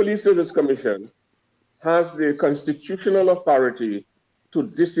Police Service Commission has the constitutional authority to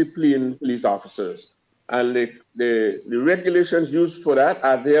discipline police officers. And the regulations used for that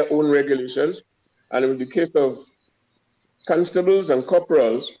are their own regulations. And in the case of constables and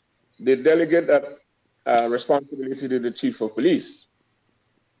corporals, they delegate that responsibility to the chief of police.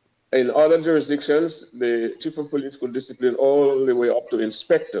 In other jurisdictions, the chief of police could discipline all the way up to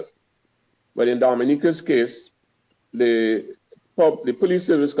inspector. But in Dominica's case, the Police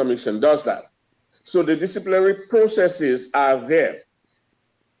Service Commission does that. So the disciplinary processes are there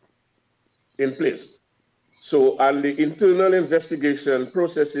in place. So, and the internal investigation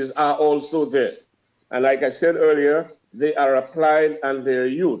processes are also there. And like I said earlier, they are applied and they're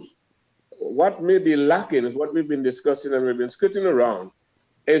used. What may be lacking is what we've been discussing and we've been skirting around,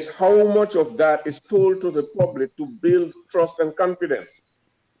 is how much of that is told to the public to build trust and confidence.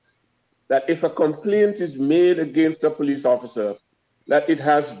 That if a complaint is made against a police officer, that it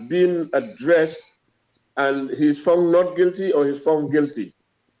has been addressed and he's found not guilty or he's found guilty.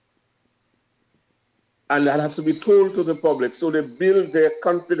 And that has to be told to the public so they build their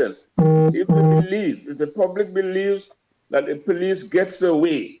confidence. If the public believes that the police gets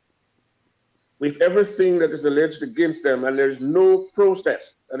away with everything that is alleged against them and there is no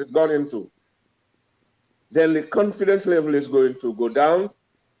process that it's gone into, then the confidence level is going to go down.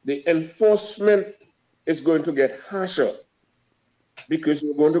 The enforcement is going to get harsher because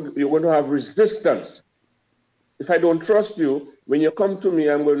you're going to have resistance. If I don't trust you, when you come to me,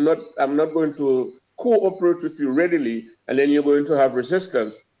 I'm not going to cooperate with you readily, and then you're going to have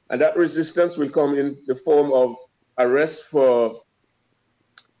resistance. And that resistance will come in the form of arrest for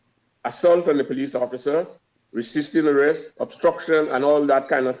assault on the police officer, resisting arrest, obstruction, and all that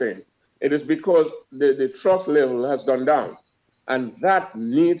kind of thing. It is because the trust level has gone down, and that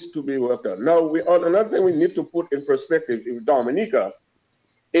needs to be worked on. Now, another thing we need to put in perspective in Dominica,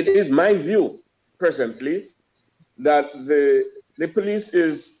 it is my view presently that the police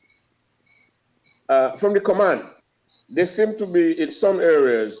is, from the command, they seem to be in some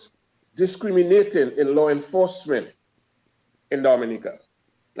areas discriminating in law enforcement in Dominica.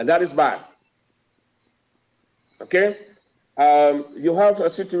 And that is bad. Okay? You have a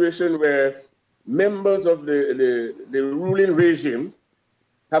situation where members of the ruling regime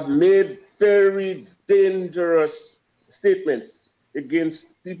have made very dangerous statements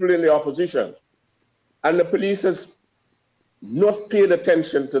against people in the opposition. And the police has not paid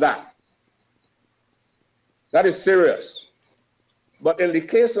attention to that. That is serious. But in the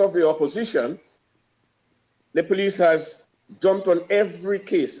case of the opposition, the police has jumped on every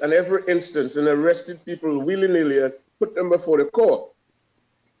case and every instance and arrested people willy-nilly and put them before the court.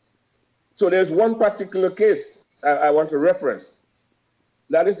 So there's one particular case I want to reference.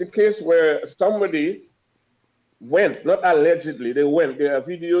 That is the case where somebody went, not allegedly, they went. There are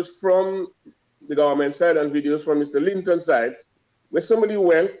videos from the government side and videos from Mr. Linton's side, where somebody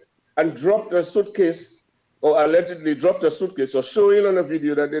went and dropped a suitcase, or allegedly dropped a suitcase, or showing on a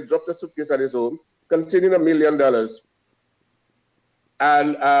video that they dropped a suitcase at his home containing $1 million,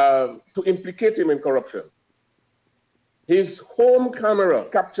 and to implicate him in corruption. His home camera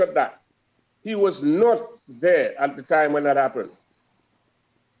captured that. He was not there at the time when that happened.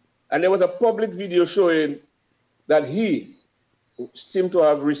 And there was a public video showing that he seemed to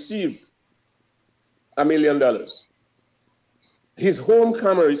have received $1 million. His home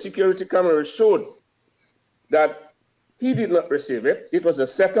camera, his security camera showed that he did not receive it. It was a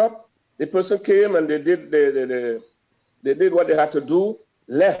setup. The person came and they did what they had to do,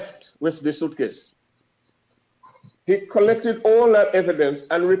 left with the suitcase. He collected all that evidence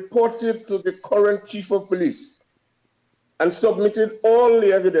and reported to the current chief of police and submitted all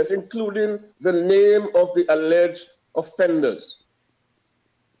the evidence, including the name of the alleged offenders.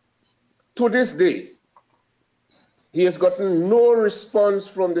 To this day, he has gotten no response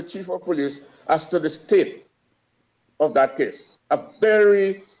from the chief of police as to the state of that case. A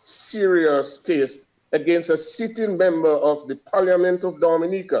very serious case against a sitting member of the Parliament of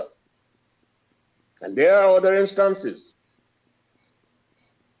Dominica. And there are other instances.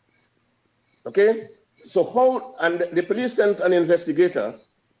 Okay? So how, and the police sent an investigator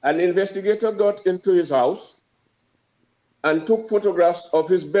got into his house and took photographs of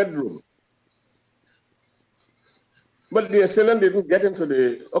his bedroom. But the assailant didn't get into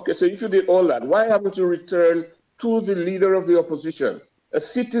the, okay, so if you did all that, why haven't you returned to the leader of the opposition a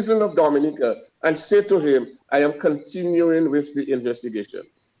citizen of Dominica, and say to him, I am continuing with the investigation.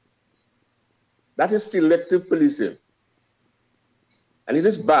 That is selective policing. And it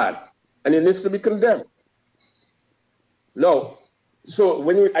is bad, and it needs to be condemned. No. So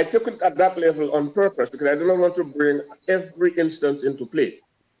I took it at that level on purpose because I do not want to bring every instance into play.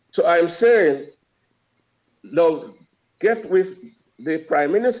 So I'm saying, now get with the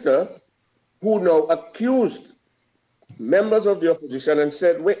Prime Minister, who now accused members of the opposition and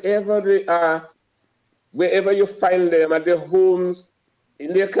said, wherever they are, wherever you find them, at their homes,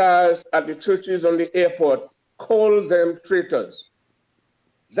 in their cars, at the churches, on the airport, call them traitors.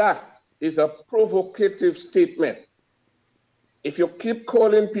 That is a provocative statement. If you keep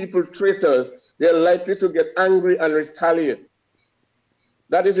calling people traitors, they're likely to get angry and retaliate.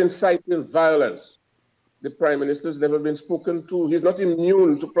 That is inciting violence. The Prime Minister's never been spoken to. He's not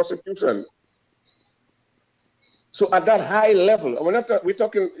immune to prosecution. So at that high level, we're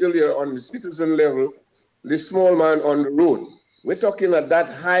talking earlier on the citizen level, the small man on the road. We're talking at that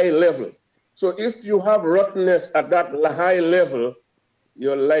high level. So if you have rottenness at that high level,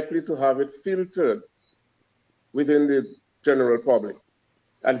 you're likely to have it filtered within the general public.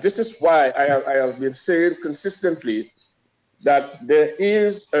 And this is why I have been saying consistently that there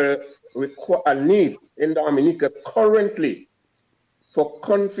is a need in Dominica currently for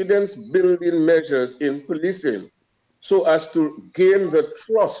confidence building measures in policing so as to gain the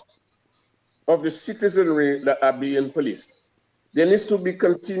trust of the citizenry that are being policed. There needs to be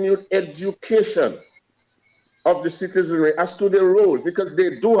continued education of the citizenry as to their roles, because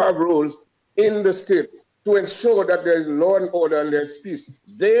they do have roles in the state to ensure that there is law and order and there's peace.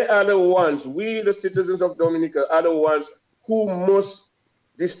 They are the ones, we the citizens of Dominica are the ones who must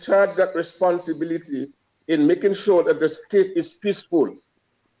discharge that responsibility in making sure that the state is peaceful.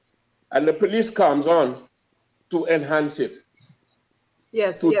 And the police comes on to enhance it.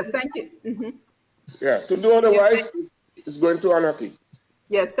 Yes, thank you. Mm-hmm. Yeah, to do otherwise, it's going to anarchy.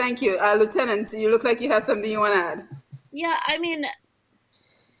 Yes, thank you. Lieutenant, you look like you have something you want to add. Yeah, I mean,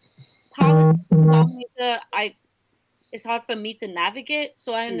 politics in Dominica, it's hard for me to navigate,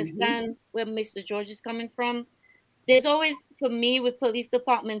 so I understand where Mr. George is coming from. There's always, for me, with police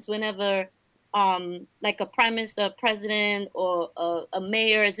departments, whenever like a prime minister, a president, or a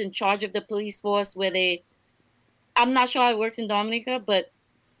mayor is in charge of the police force, I'm not sure how it works in Dominica, but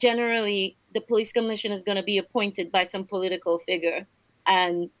generally the police commission is going to be appointed by some political figure.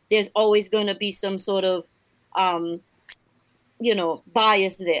 And there's always going to be some sort of,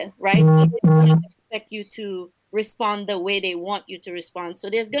 bias there, right? They don't expect you to respond the way they want you to respond. So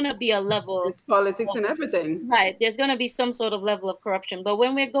there's going to be a level. It's politics and everything. Right. There's going to be some sort of level of corruption. But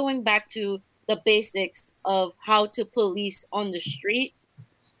when we're going back to the basics of how to police on the street,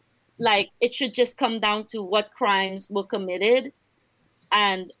 like it should just come down to what crimes were committed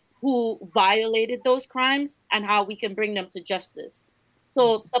and who violated those crimes and how we can bring them to justice.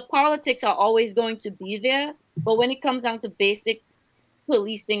 So the politics are always going to be there. But when it comes down to basic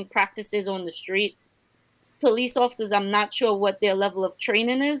policing practices on the street, police officers, I'm not sure what their level of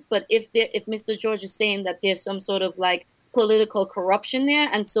training is. But if Mr. George is saying that there's some sort of like political corruption there,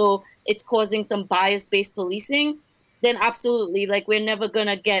 and so it's causing some bias-based policing, then absolutely, like we're never going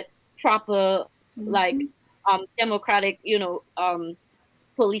to get proper like democratic,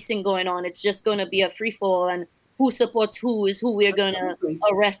 policing going on. It's just going to be a free fall, and who supports who is who we're going to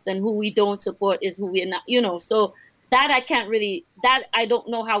arrest, and who we don't support is who we're not, So that I don't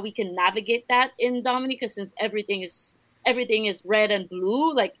know how we can navigate that in Dominica, since everything is red and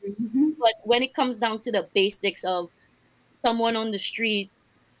blue. Like, but when it comes down to the basics of someone on the street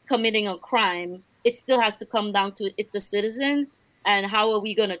committing a crime, it still has to come down to it's a citizen, and how are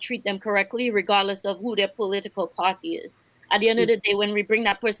we going to treat them correctly, regardless of who their political party is. At the end of the day, when we bring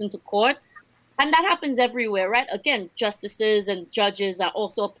that person to court, and that happens everywhere, right? Again, justices and judges are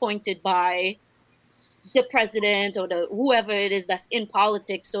also appointed by the president or whoever it is that's in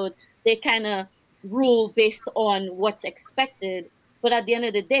politics. So they kind of rule based on what's expected. But at the end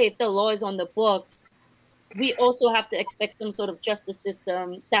of the day, if the law is on the books, we also have to expect some sort of justice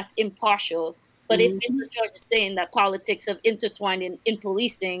system that's impartial. But if Mr. George is saying that politics have intertwined in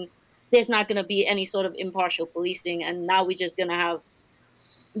policing, there's not going to be any sort of impartial policing. And now we're just going to have,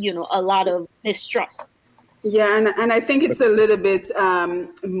 a lot of mistrust. Yeah, and I think it's a little bit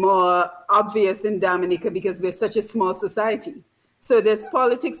more obvious in Dominica because we're such a small society. So there's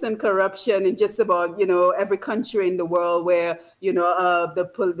politics and corruption in just about, every country in the world where,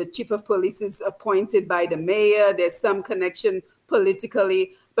 the chief of police is appointed by the mayor. There's some connection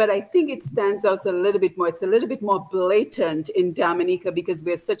politically, but I think it stands out a little bit more. It's a little bit more blatant in Dominica because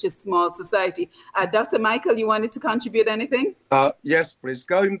we're such a small society. Dr. Michael, you wanted to contribute anything? Yes, please.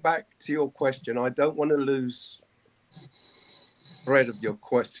 Going back to your question, I don't want to lose thread of your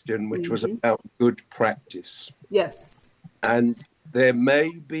question, which was about good practice. Yes. And there may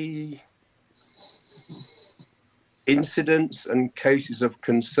be incidents and cases of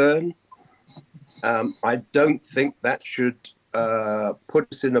concern. I don't think that should put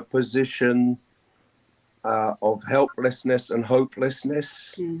us in a position of helplessness and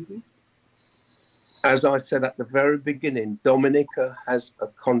hopelessness. As I said at the very beginning, Dominica has a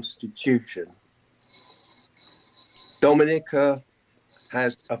constitution. Dominica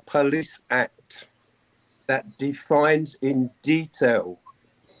has a police act that defines in detail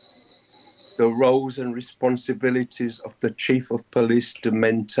the roles and responsibilities of the chief of police to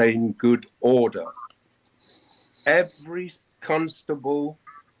maintain good order. Every constable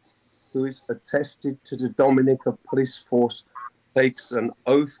who is attested to the Dominica Police Force takes an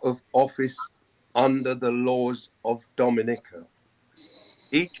oath of office under the laws of Dominica.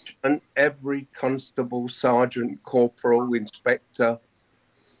 Each and every constable, sergeant, corporal, inspector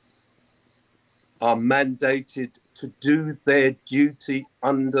are mandated to do their duty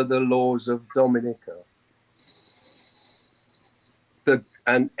under the laws of Dominica.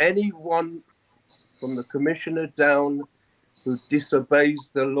 And anyone from the commissioner down who disobeys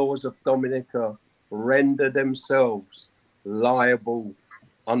the laws of Dominica render themselves liable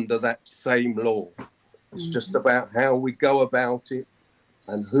under that same law. It's just about how we go about it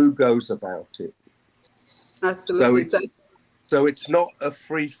and who goes about it. Absolutely. So it's not a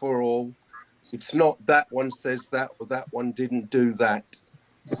free-for-all. It's not that one says that or that one didn't do that.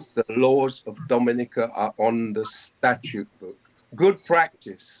 The laws of Dominica are on the statute book. Good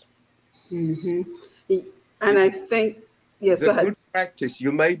practice. And I think, yes, go ahead. Good practice.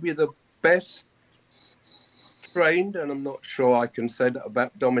 You may be the best trained, and I'm not sure I can say that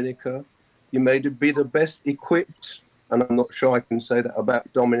about Dominica. You may be the best equipped, and I'm not sure I can say that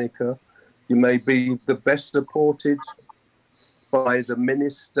about Dominica. You may be the best supported by the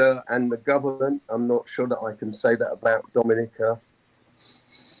minister and the government. I'm not sure that I can say that about Dominica.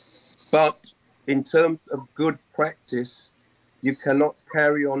 But in terms of good practice, you cannot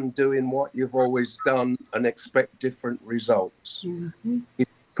carry on doing what you've always done and expect different results.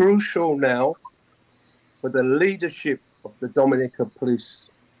 It's crucial now for the leadership of the Dominica Police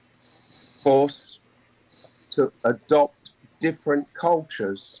Force to adopt different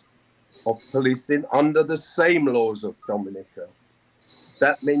cultures of policing under the same laws of Dominica.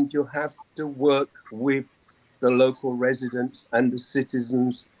 That means you have to work with the local residents and the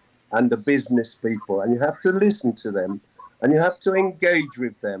citizens and the business people, and you have to listen to them, and you have to engage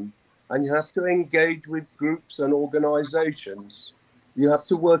with them, and you have to engage with groups and organizations. You have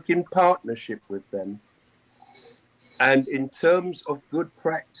to work in partnership with them. And in terms of good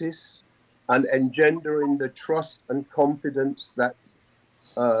practice and engendering the trust and confidence that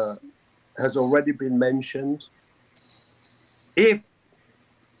has already been mentioned, I've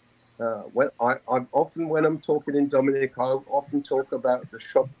often, when I'm talking in Dominica, I often talk about the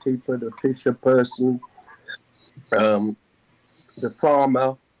shopkeeper, the fisher person, the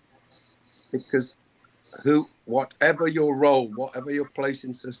farmer, because whatever your role, whatever your place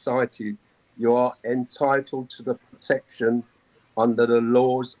in society, you are entitled to the protection under the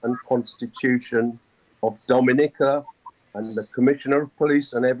laws and constitution of Dominica and the Commissioner of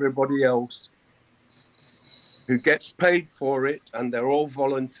Police and everybody else who gets paid for it, and they're all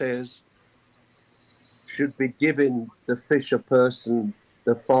volunteers, should be giving the fisher person,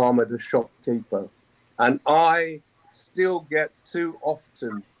 the farmer, the shopkeeper. And I still get too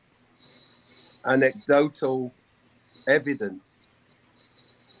often anecdotal evidence.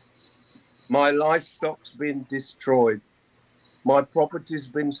 My livestock's been destroyed. My property's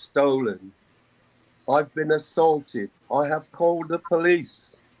been stolen. I've been assaulted. I have called the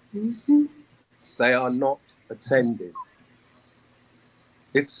police. They are not attending.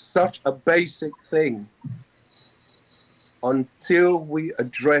 It's such a basic thing. Until we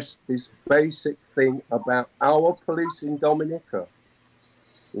address this basic thing about our police in Dominica,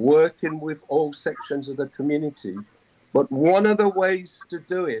 working with all sections of the community, but one of the ways to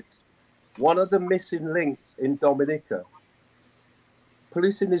do it, one of the missing links in Dominica,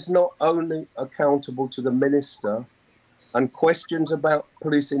 policing is not only accountable to the minister, and questions about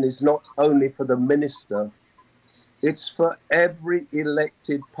policing is not only for the minister, it's for every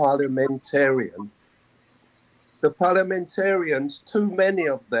elected parliamentarian The parliamentarians, too many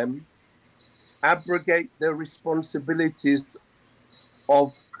of them, abrogate their responsibilities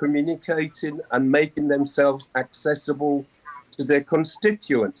of communicating and making themselves accessible to their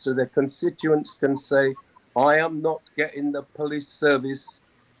constituents, so their constituents can say, I am not getting the police service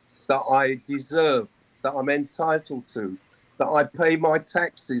that I deserve, that I'm entitled to, that I pay my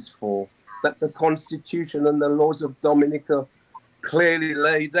taxes for, that the Constitution and the laws of Dominica clearly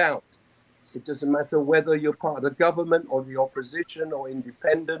laid out. It doesn't matter whether you're part of the government or the opposition or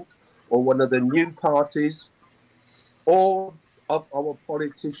independent or one of the new parties. All of our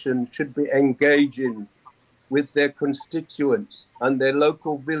politicians should be engaging with their constituents and their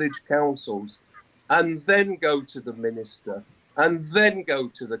local village councils, and then go to the minister, and then go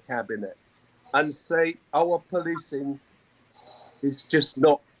to the cabinet and say our policing is just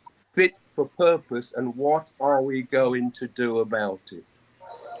not fit for purpose, and what are we going to do about it?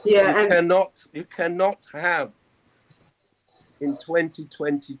 Yeah, you cannot have in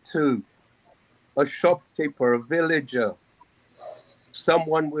 2022 a shopkeeper, a villager,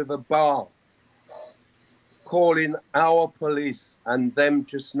 someone with a bar calling our police and them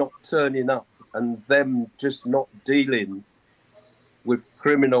just not turning up and them just not dealing with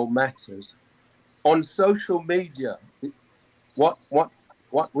criminal matters. On social media, what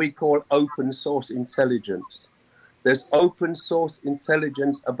we call open source intelligence. There's open source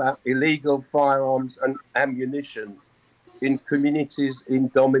intelligence about illegal firearms and ammunition in communities in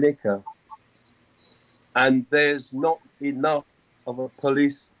Dominica. And there's not enough of a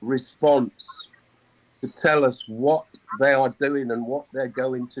police response to tell us what they are doing and what they're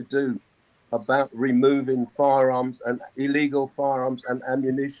going to do about removing firearms and illegal firearms and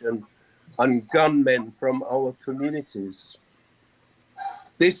ammunition and gunmen from our communities.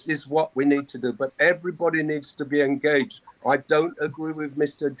 This is what we need to do, but everybody needs to be engaged. I don't agree with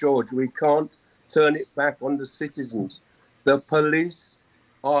Mr. George. We can't turn it back on the citizens. The police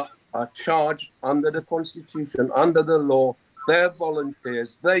are charged under the Constitution, under the law. They're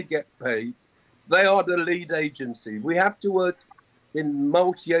volunteers. They get paid. They are the lead agency. We have to work in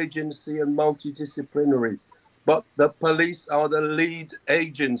multi-agency and multidisciplinary, but the police are the lead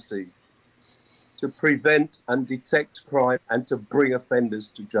agency to prevent and detect crime and to bring offenders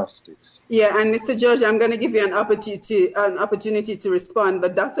to justice. Yeah, and Mr. George, I'm going to give you an opportunity to respond,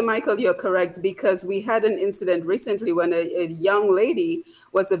 but Dr. Michael, you're correct, because we had an incident recently when a young lady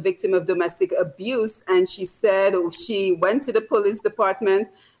was a victim of domestic abuse, and she said she went to the police department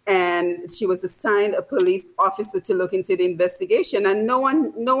and she was assigned a police officer to look into the investigation, and no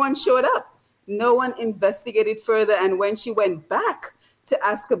one showed up. No one investigated further, and when she went back to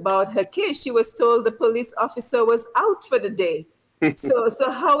ask about her case, she was told the police officer was out for the day. So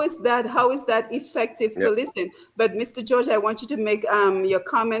how is that effective policing? But Mr. George, I want you to make your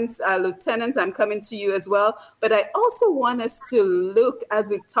comments. Lieutenant, I'm coming to you as well. But I also want us to look, as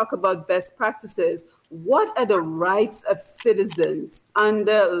we talk about best practices, what are the rights of citizens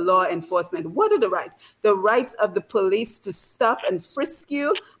under law enforcement? What are the rights? The rights of the police to stop and frisk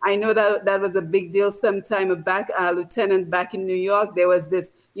you. I know that was a big deal some time back, Lieutenant, back in New York. There was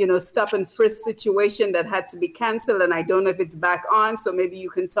this, stop and frisk situation that had to be canceled, and I don't know if it's back on, so maybe you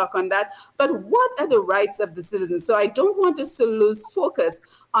can talk on that. But what are the rights of the citizens? So I don't want us to lose focus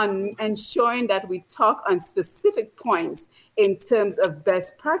on ensuring that we talk on specific points in terms of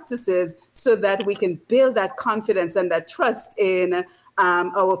best practices so that we can build that confidence and that trust in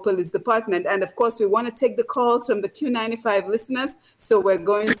our police department. And of course, we want to take the calls from the Q95 listeners. So we're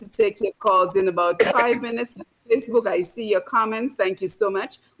going to take your calls in about 5 minutes. Facebook, I see your comments. Thank you so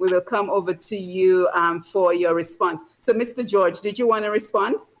much. We will come over to you for your response. So Mr. George, did you want to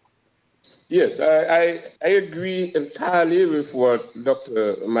respond? Yes, I agree entirely with what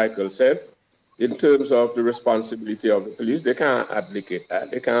Dr. Michael said in terms of the responsibility of the police. They can't abdicate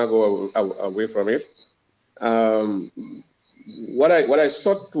that. They can't go away from it. What I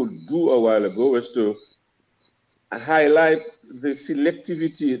sought to do a while ago was to highlight the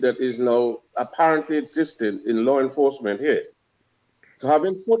selectivity that is now apparently existing in law enforcement here. So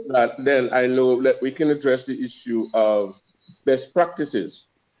having put that, then I know that we can address the issue of best practices.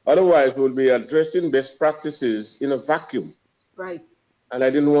 Otherwise, we'll be addressing best practices in a vacuum. Right. And I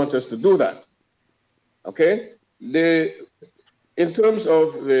didn't want us to do that. Okay? In terms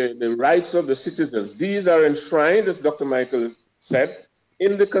of the rights of the citizens, these are enshrined, as Dr. Michael said,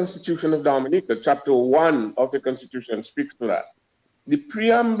 in the Constitution of Dominica. Chapter 1 of the Constitution speaks to that. The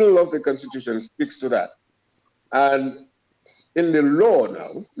preamble of the Constitution speaks to that. And in the law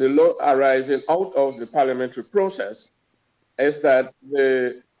now, the law arising out of the parliamentary process, is that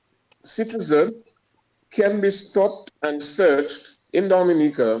the citizen can be stopped and searched in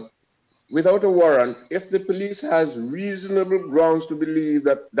Dominica without a warrant if the police has reasonable grounds to believe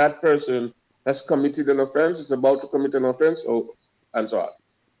that that person has committed an offense, is about to commit an offense, and so on.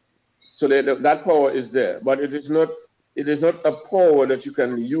 So that power is there, but it is not a power that you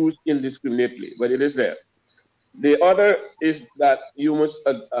can use indiscriminately, but it is there. The other is that you must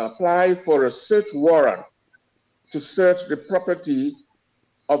apply for a search warrant to search the property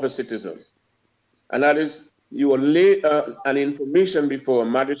of a citizen. And that is, you will lay an information before a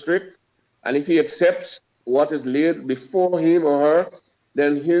magistrate, and if he accepts what is laid before him or her,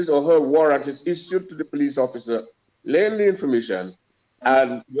 then his or her warrant is issued to the police officer, laying the information,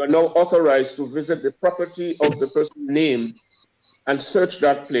 and you are now authorized to visit the property of the person named and search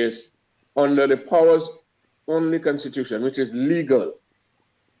that place under the powers only constitution, which is legal.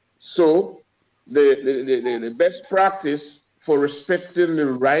 So the best practice for respecting the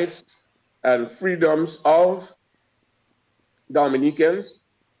rights and freedoms of Dominicans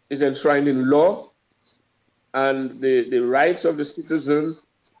is enshrined in law, and the rights of the citizen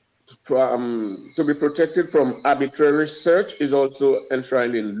to be protected from arbitrary search is also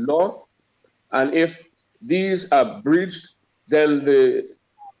enshrined in law. And if these are breached, then the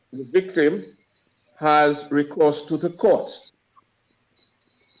victim has recourse to the courts.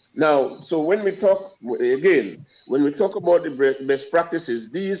 Now, so when we talk, again, when we talk about the best practices,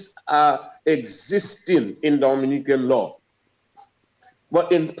 these are existing in Dominican law.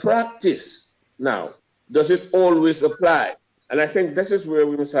 But in practice now, does it always apply? And I think this is where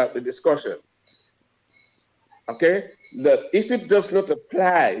we must have the discussion. Okay? That if it does not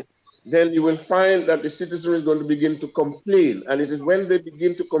apply, then you will find that the citizen is going to begin to complain. And it is when they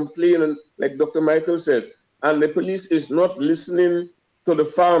begin to complain, and like Dr. Michael says, and the police is not listening to the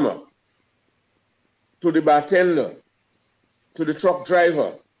farmer, to the bartender, to the truck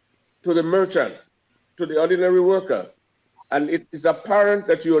driver, to the merchant, to the ordinary worker, and it is apparent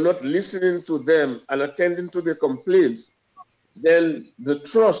that you are not listening to them and attending to their complaints, then the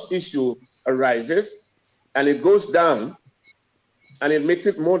trust issue arises and it goes down, and it makes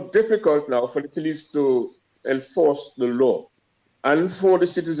it more difficult now for the police to enforce the law and for the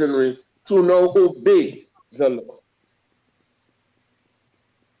citizenry to now obey the law.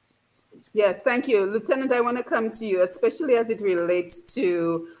 Yes, thank you. Lieutenant, I want to come to you, especially as it relates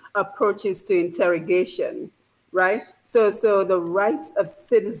to approaches to interrogation, right? So the rights of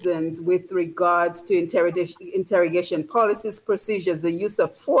citizens with regards to interrogation policies, procedures, the use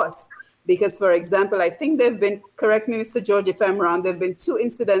of force. Because, for example, I think there have been, correct me, Mr. George, if I'm wrong, there have been 2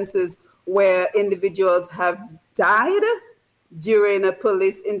 incidences where individuals have died during a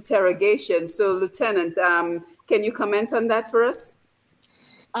police interrogation. So, Lieutenant, can you comment on that for us?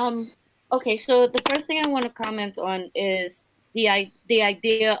 Okay, so the first thing I want to comment on is the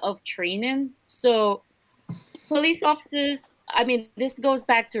idea of training. So police officers, I mean, this goes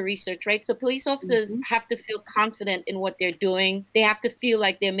back to research, right? So police officers have to feel confident in what they're doing. They have to feel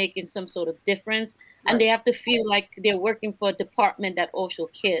like they're making some sort of difference, and they have to feel like they're working for a department that also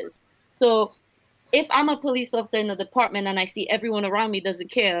cares. So if I'm a police officer in a department and I see everyone around me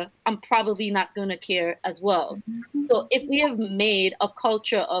doesn't care, I'm probably not going to care as well. So if we have made a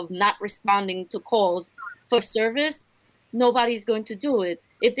culture of not responding to calls for service, nobody's going to do it.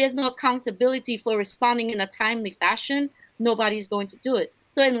 If there's no accountability for responding in a timely fashion, nobody's going to do it.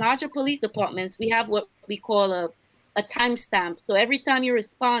 So in larger police departments, we have what we call a timestamp. So every time you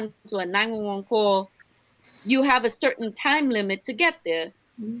respond to a 911 call, you have a certain time limit to get there.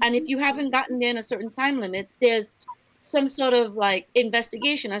 And if you haven't gotten there in a certain time limit, there's some sort of like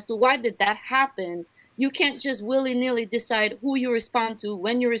investigation as to why did that happen. You can't just willy-nilly decide who you respond to,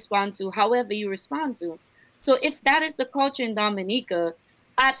 when you respond to, however you respond to. So if that is the culture in Dominica,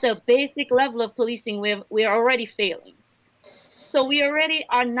 at the basic level of policing, we're already failing. So we already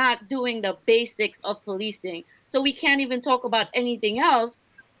are not doing the basics of policing. So we can't even talk about anything else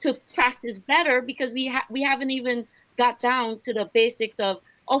to practice better, because we haven't even got down to the basics of,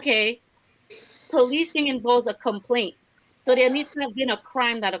 okay, policing involves a complaint. So there needs to have been a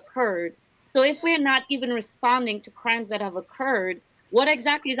crime that occurred. So if we're not even responding to crimes that have occurred, what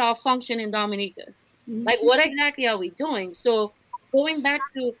exactly is our function in Dominica? Like, what exactly are we doing? So going back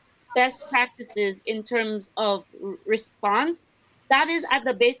to best practices in terms of response, that is at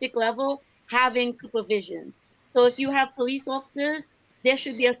the basic level, having supervision. So if you have police officers, there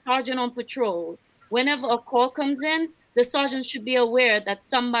should be a sergeant on patrol. Whenever a call comes in, the sergeant should be aware that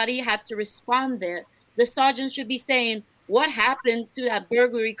somebody had to respond there. The sergeant should be saying, what happened to that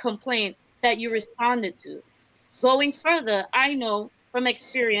burglary complaint that you responded to? Going further, I know from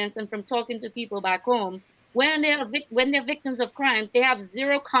experience and from talking to people back home, when they're victims of crimes, they have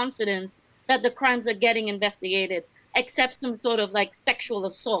zero confidence that the crimes are getting investigated. except some sort of like sexual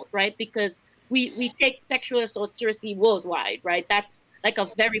assault, right? Because we take sexual assault seriously worldwide, right? That's like a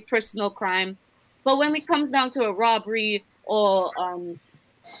very personal crime. But when it comes down to a robbery or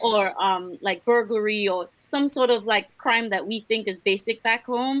like burglary or some sort of like crime that we think is basic back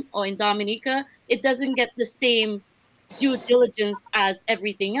home or in Dominica, it doesn't get the same due diligence as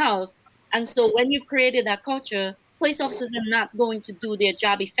everything else. And so when you've created that culture, police officers are not going to do their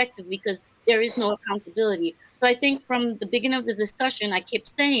job effectively because there is no accountability. So I think from the beginning of this discussion, I keep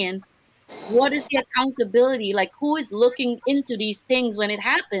saying, what is the accountability? Like, who is looking into these things when it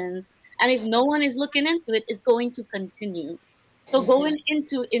happens? And if no one is looking into it, it's going to continue. So going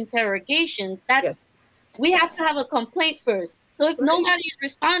into interrogations, Yes. we have to have a complaint first. So if nobody is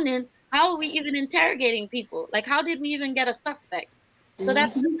responding, how are we even interrogating people? Like, how did we even get a suspect? So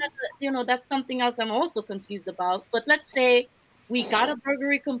that's that's something else I'm also confused about. But let's say we got a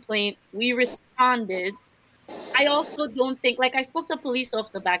burglary complaint, we responded. I also don't think, like, I spoke to a police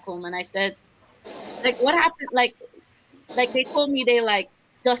officer back home and I said, like, what happened? Like they told me they like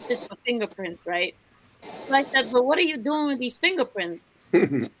dusted for fingerprints, right? So I said, but what are you doing with these fingerprints?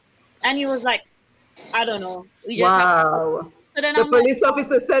 And he was like, I don't know. We just Wow. So then The I'm like, police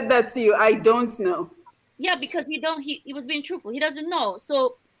officer said that to you. I don't know. yeah, because he was being truthful. He doesn't know.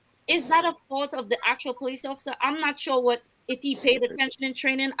 So is that a fault of the actual police officer? I'm not sure if he paid attention in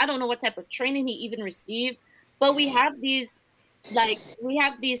training. I don't know what type of training he even received. But we have these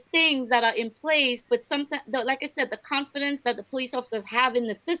things that are in place, but like I said, the confidence that the police officers have in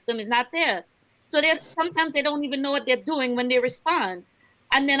the system is not there. So sometimes they don't even know what they're doing when they respond.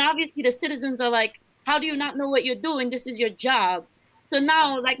 And then obviously the citizens are like, how do you not know what you're doing? This is your job. So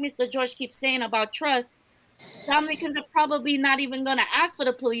now, like Mr. George keeps saying about trust, Dominicans are probably not even going to ask for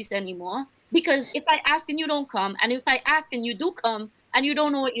the police anymore, because if I ask and you don't come, and if I ask and you do come and you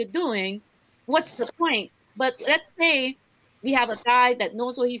don't know what you're doing, what's the point? But let's say we have a guy that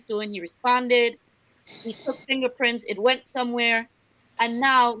knows what he's doing. He responded. He took fingerprints. It went somewhere. And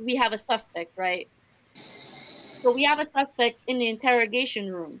now we have a suspect, right? So we have a suspect in the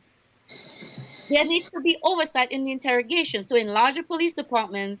interrogation room. There needs to be oversight in the interrogation. So in larger police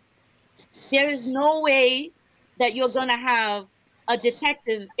departments, there is no way that you're going to have a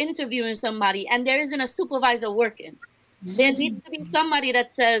detective interviewing somebody and there isn't a supervisor working. There needs to be somebody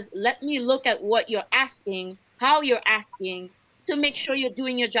that says, let me look at what you're asking, how you're asking, to make sure you're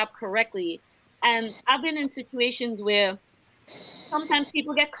doing your job correctly. And I've been in situations where sometimes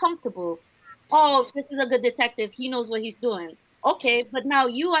people get comfortable. Oh, this is a good detective. He knows what he's doing. Okay, but now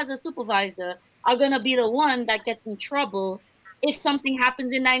you as a supervisor are going to be the one that gets in trouble if something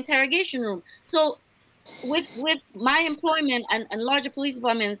happens in that interrogation room. So with my employment and larger police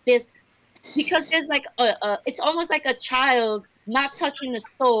departments, because there's like it's almost like a child not touching the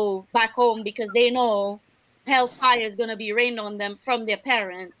stove back home because they know hellfire is going to be rained on them from their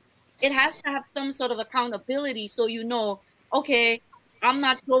parent. It has to have some sort of accountability, so okay, I'm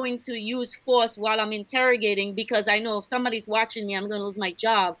not going to use force while I'm interrogating because I know if somebody's watching me, I'm going to lose my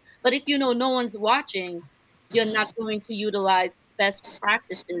job. But if you know no one's watching, you're not going to utilize best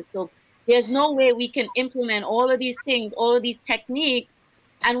practices. So there's no way we can implement all of these things, all of these techniques,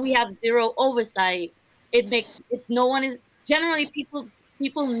 and we have zero oversight. Generally people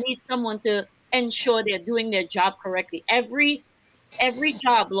need someone to ensure they're doing their job correctly. Every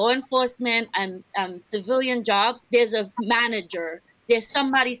job, law enforcement and civilian jobs, there's a manager. There's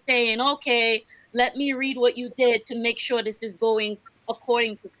somebody saying, okay, let me read what you did to make sure this is going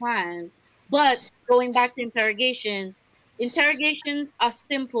according to plan. But going back to interrogations are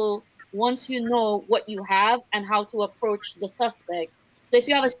simple once you know what you have and how to approach the suspect. So if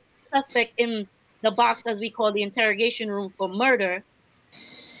you have a suspect in the box, as we call the interrogation room for murder,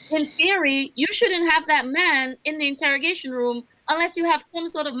 in theory, you shouldn't have that man in the interrogation room unless you have some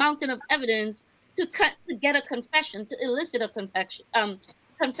sort of mountain of evidence to get a confession, to elicit a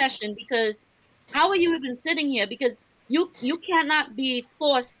confession. Because how are you even sitting here? Because you cannot be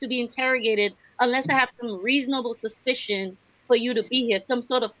forced to be interrogated unless I have some reasonable suspicion for you to be here, some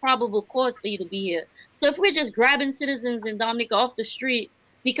sort of probable cause for you to be here. So if we're just grabbing citizens in Dominica off the street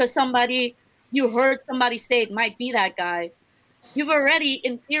because you heard somebody say it might be that guy, you've already,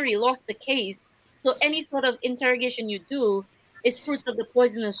 in theory, lost the case. So any sort of interrogation you do is fruits of the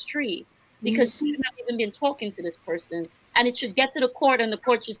poisonous tree, because you should not even been talking to this person. And it should get to the court, and the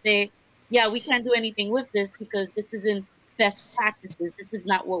court should say, yeah, we can't do anything with this because this isn't best practices. This is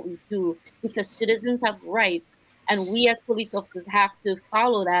not what we do, because citizens have rights, and we as police officers have to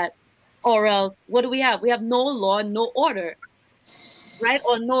follow that, or else what do we have? We have no law, no order, right?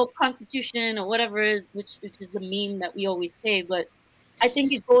 Or no constitution or whatever it is, which is the meme that we always say. But I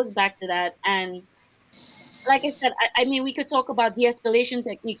think it goes back to that. And like I said, I mean, we could talk about de-escalation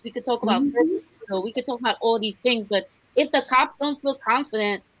techniques. We could talk about, we could talk about all these things. But if the cops don't feel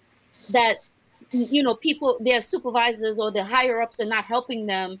confident that, people, their supervisors or the higher ups are not helping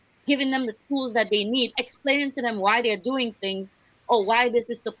them, giving them the tools that they need, explaining to them why they're doing things or why this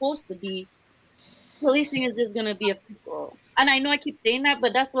is supposed to be, policing is just going to be a free-for-all. And I know I keep saying that,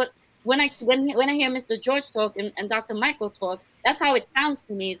 but that's what, when I hear Mr. George talk and Dr. Michael talk, that's how it sounds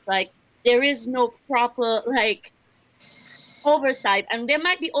to me. It's like there is no proper oversight, and there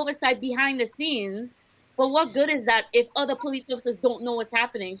might be oversight behind the scenes, but what good is that if other police officers don't know what's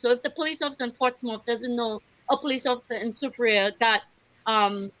happening? So if the police officer in Portsmouth doesn't know a police officer in Soufriere got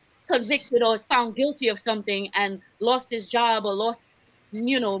convicted or is found guilty of something and lost his job or lost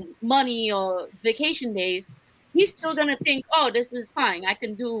money or vacation days, he's still gonna think, oh, this is fine, I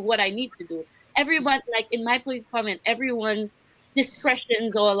can do what I need to do. Everyone, like in my police department, everyone's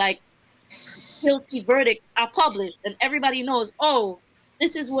discretions or guilty verdicts are published, and everybody knows, oh,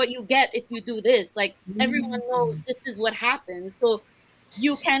 this is what you get if you do this. Like everyone knows this is what happens. So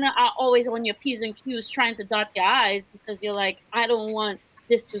you kind of are always on your P's and Q's trying to dot your I's because you're like, I don't want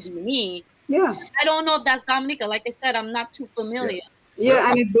this to be me. Yeah. I don't know if that's Dominica. Like I said, I'm not too familiar.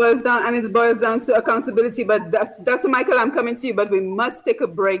 Yeah, and it boils down to accountability. But Dr. Michael, I'm coming to you, but we must take a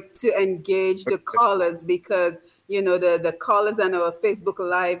break to engage the callers because the callers on our Facebook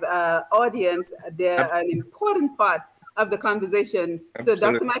Live audience, they're an important part of the conversation. Absolutely.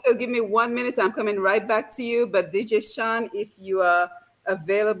 So Dr. Michael, give me 1 minute. I'm coming right back to you. But DJ Sean, if you are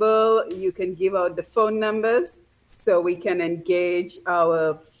available, you can give out the phone numbers so we can engage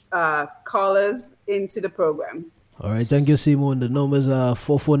our callers into the program. All right, thank you, Simon. The numbers are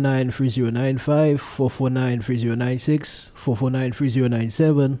 449-3095, 449-3096,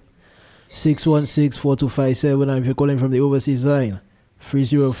 449-3097, 616-4257, and if you're calling from the overseas line,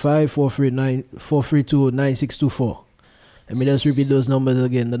 305-432-9624. Let me just repeat those numbers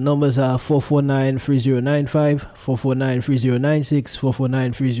again. The numbers are 449-3095, 449-3096,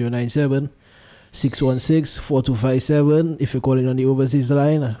 449-3097, 616-4257. If you're calling on the overseas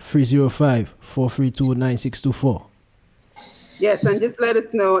line, 305-432-9624. Yes, and just let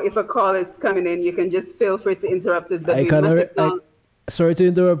us know if a call is coming in. You can just feel free to interrupt us. But sorry to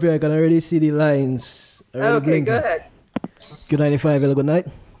interrupt you. I can already see the lines. Okay, blinking. Go ahead. Good 95. Hello, good night.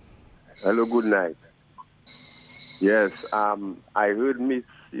 Hello, good night. Yes, I heard Miss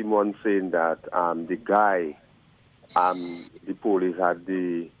Simon saying that the guy, the police had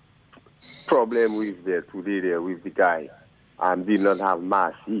the problem with with the guy, did not have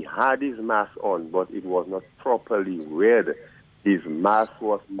mask. He had his mask on, but it was not properly read. His mask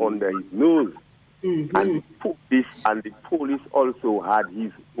was under his nose, and the police also had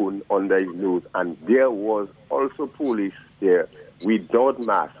his own under his nose, and there was also police there without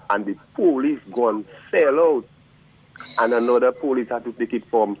mask, and the police gun fell out, and another police had to take it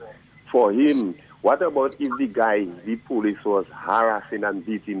for him. What about if the police was harassing and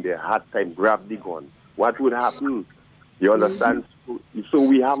beating the hard time, grab the gun? What would happen? You understand? So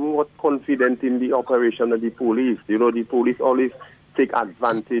we have more confidence in the operation of the police. The police always take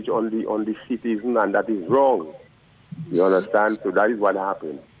advantage on the citizen, and that is wrong. You understand? So that is what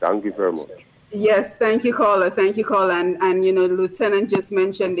happened. Thank you very much. Yes, thank you, caller. Thank you, caller. And Lieutenant just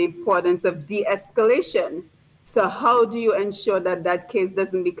mentioned the importance of de-escalation. So how do you ensure that case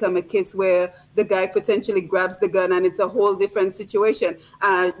doesn't become a case where the guy potentially grabs the gun and it's a whole different situation?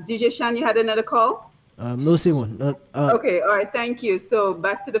 DJ Shan, you had another call? No, Simon. Okay, all right, thank you. So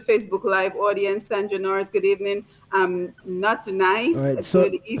back to the Facebook Live audience. Sandra Norris, good evening. Not nice. All right,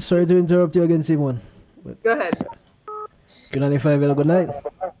 sorry to interrupt you again, Simon. Go ahead. Good 95, hello, good night.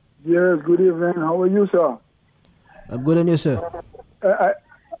 Yes, good evening. How are you, sir? I'm good, and you, sir?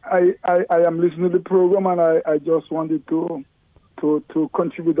 I am listening to the program, and I just wanted to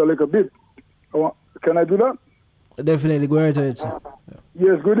contribute a little bit. Can I do that? Definitely, go right ahead, sir.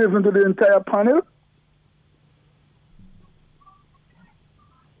 Yes, good evening to the entire panel.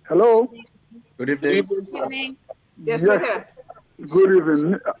 Hello? Good evening. Good evening. Yes, good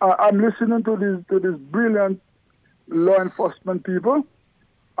evening. I'm listening to this brilliant law enforcement people,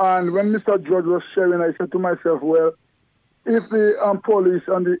 and when Mr. George was sharing, I said to myself, well, if the police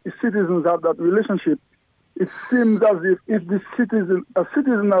and the citizens have that relationship, it seems as if a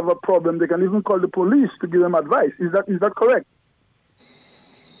citizen have a problem, they can even call the police to give them advice. Is that correct?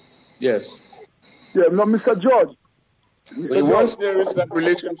 Yes. Yeah, no, Mr. George. Once there is that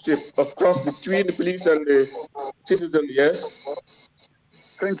relationship, of course, between the police and the citizen, yes.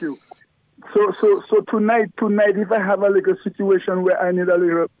 Thank you. So tonight, if I have a little situation where I need a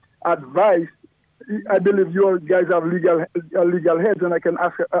little advice, I believe you guys have legal heads, and I can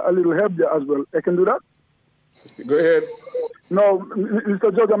ask a little help there as well. I can do that? Go ahead. No,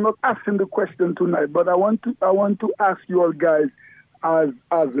 Mr. Judge, I'm not asking the question tonight, but I want to ask you all guys as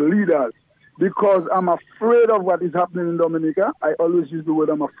leaders, because I'm afraid of what is happening in Dominica. I always use the word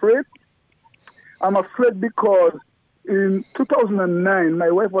I'm afraid. I'm afraid because in 2009, my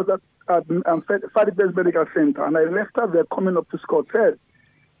wife was at Fadipes Medical Center, and I left her there coming up to Scott's Head.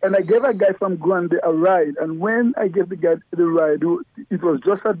 And I gave a guy from Grande a ride. And when I gave the guy the ride, it was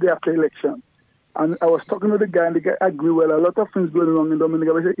just a day after election. And I was talking to the guy, and the guy agreed, well, a lot of things going wrong in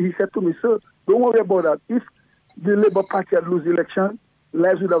Dominica. But he said to me, sir, don't worry about that. If the Labour Party had lost the election,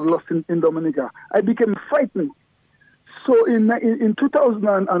 lives would have lost in Dominica. I became frightened. So in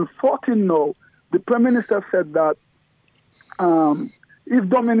 2014 now, the Prime Minister said that if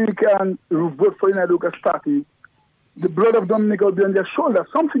Dominican vote for United Lucas Party, the blood of Dominica will be on their shoulders,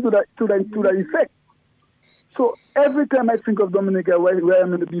 something to that effect. So every time I think of Dominica, where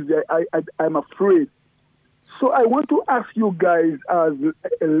I'm in the BVI, I'm afraid. So I want to ask you guys as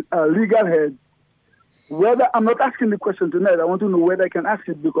a legal head, whether, I'm not asking the question tonight, I want to know whether I can ask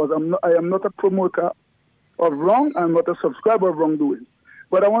it, because I am not a promoter of wrong, I'm not a subscriber of wrongdoing.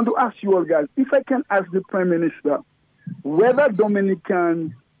 But I want to ask you all guys, if I can ask the Prime Minister whether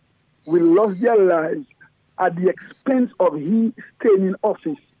Dominicans will lose their lives at the expense of he staying in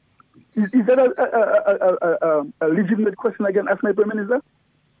office. Is that a legitimate question I can ask my Prime Minister?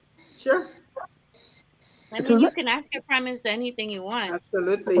 Sure. I mean, you can ask your Prime Minister anything you want.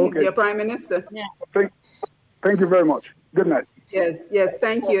 Absolutely. Okay. He's your Prime Minister. Yeah. Thank you very much. Good night. Yes,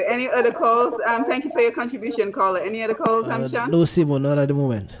 thank you. Any other calls? Thank you for your contribution, caller. Any other calls, Hamshan? No, Simon, not at the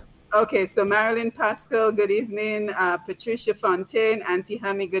moment. Okay, so Marilyn Pascal, good evening. Patricia Fontaine, Auntie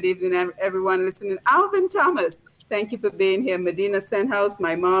Hammy, good evening, everyone listening. Alvin Thomas, thank you for being here. Medina Senhouse,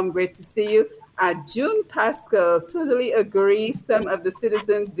 my mom, great to see you. June Pascal, totally agree. Some of the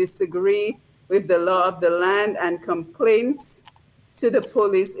citizens disagree with the law of the land, and complaints to the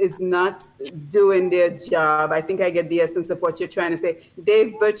police is not doing their job. I think I get the essence of what you're trying to say.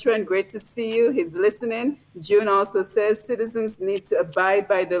 Dave Bertrand, great to see you. He's listening. June also says citizens need to abide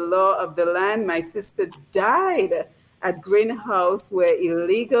by the law of the land. My sister died at Greenhouse where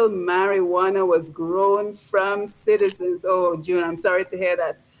illegal marijuana was grown from citizens. Oh, June, I'm sorry to hear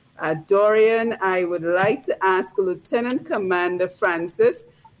that. Dorian, I would like to ask Lieutenant Commander Francis,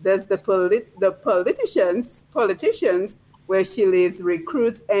 does the politicians where she lives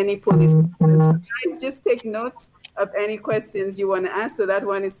recruit any police officers? Guys, just take notes of any questions you want to ask. So that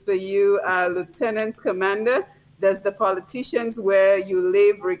one is for you, Lieutenant Commander. Does the politicians where you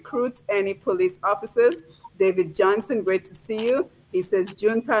live recruit any police officers? David Johnson, great to see you. He says,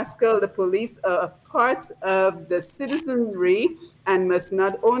 June Pascal, the police are a part of the citizenry and must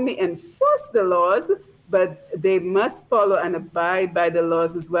not only enforce the laws, but they must follow and abide by the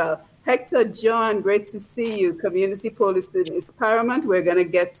laws as well. Hector John, great to see you. Community policing is paramount. We're going to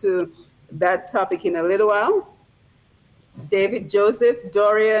get to that topic in a little while. David Joseph,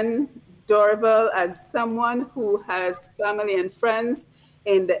 Dorian Dorval, as someone who has family and friends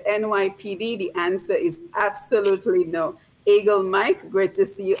in the NYPD, the answer is absolutely no. Eagle Mike, great to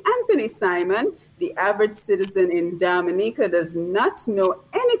see you. Anthony Simon, the average citizen in Dominica does not know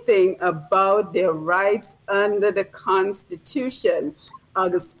anything about their rights under the Constitution.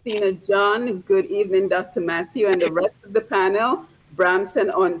 Augustina John, good evening, Dr. Matthew and the rest of the panel. Brampton,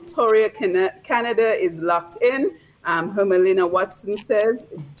 Ontario, Canada is locked in. Hermelina Watson says,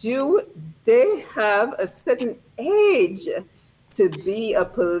 do they have a certain age to be a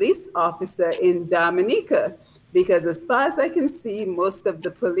police officer in Dominica? Because as far as I can see, most of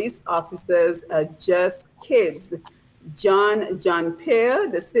the police officers are just kids. John Pierre,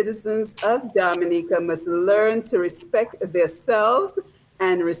 the citizens of Dominica must learn to respect themselves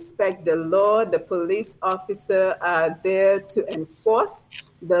and respect the law. The police officers are there to enforce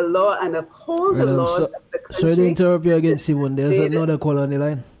the law and uphold the laws of the country. Sorry to interrupt you again, Simon. There's another call on the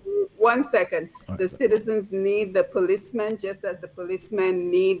line. 1 second. The citizens need the policemen just as the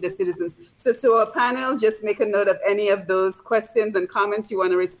policemen need the citizens. So to our panel, just make a note of any of those questions and comments you want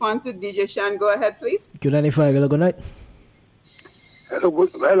to respond to. DJ Shan, go ahead, please. Q95, hello, good night.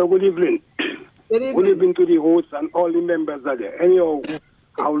 Hello, good evening. Good evening. Good evening to the hosts and all the members are there. Anyhow,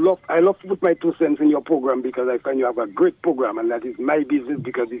 I love to put my 2 cents in your program because I find you have a great program, and that is my business,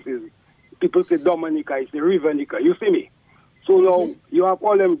 because this is, people say Dominica, it's the Rivernica. You see me? So now you have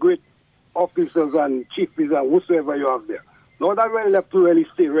all them great officers and chiefs and whosoever you have there. Now that really left to really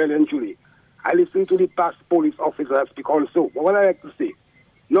say, really and truly, I listen to the past police officers speak also. But what I like to say,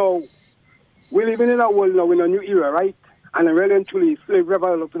 now, we're living in a world now in a new era, right? And really and truly, slavery have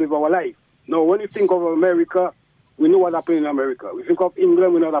allowed to live our life. Now, when you think of America, we know what happened in America. We think of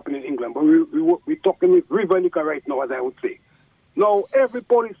England, we know what happened in England. But we're talking with Rivernica right now, as I would say. Now, every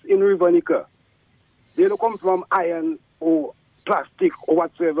police in Rivernica, they don't come from iron or plastic or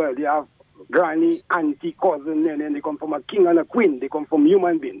whatsoever. They have granny, auntie, cousin, and then they come from a king and a queen. They come from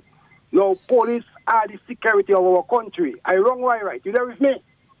human beings. Now, police are the security of our country. I wrong or I right? You there with me?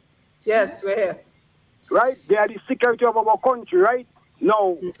 Yes, we're here. Right? They are the security of our country, right?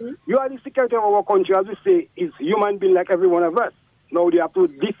 Now, you are the security of our country, as we say, is human being like every one of us. Now, they have to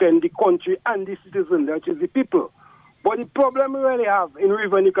defend the country and the citizen, that is the people. But the problem we really have in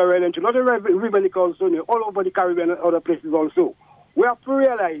Rivernica, not in Rivernica also, all over the Caribbean and other places also, we have to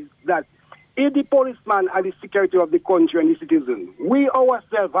realize that if the policeman are the security of the country and the citizen, we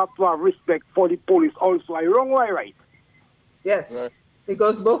ourselves have to have respect for the police also. I wrong or I right? Yes, right. It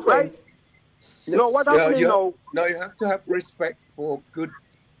goes both ways. No, what happening now? No, you have to have respect for good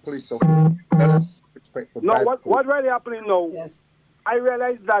police officers. Respect for bad what really happening now? Yes. I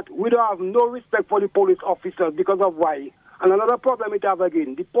realize that we don't have no respect for the police officers because of why. And another problem it have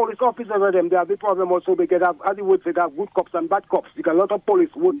again, the police officers of them, they have the problem also because as you would say, they have good cops and bad cops. Because a lot of police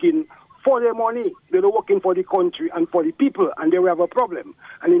working for their money, they're working for the country and for the people, and they will have a problem.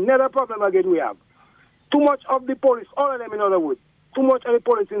 And another problem again we have, too much of the police, all of them in other words, too much of the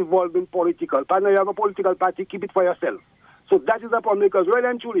police involved in political. But now you have a political party, keep it for yourself. So that is the problem because really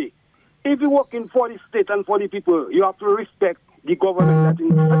and truly, if you're working for the state and for the people, you have to respect the government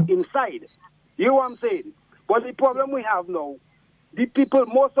that's inside. You know what I'm saying? But the problem we have now, the people,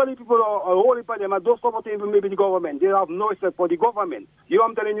 most of the people are holding for them, and those supporting even maybe the government, they have no respect for the government. You know what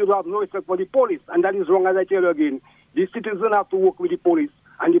I'm telling you, they have no respect for the police, and that is wrong, as I tell you again. The citizen have to work with the police,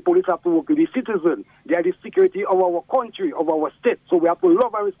 and the police have to work with the citizen. They are the security of our country, of our state, so we have to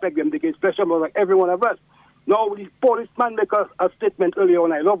love and respect them, because especially like every one of us. Now, the policeman make a statement earlier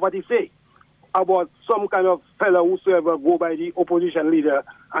on, I love what he say, about some kind of fellow whosoever go by the opposition leader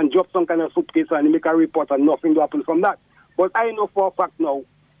and drop some kind of suitcase and make a report and nothing to happen from that. But I know for a fact now,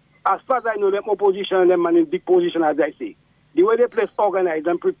 as far as I know, them opposition and them man in big position, as I say, the way they place organized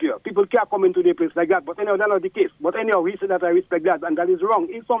and prepare, people can't come into their place like that. But anyhow, that's not the case. But anyhow, he said that I respect that, and that is wrong.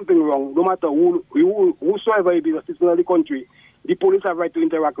 If something wrong, no matter whosoever it is, a citizen of the country, the police have right to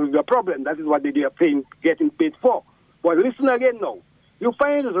interact with the problem. That is what they are paying, getting paid for. But listen again now. You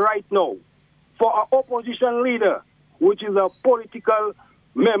find it right now, for an opposition leader, which is a political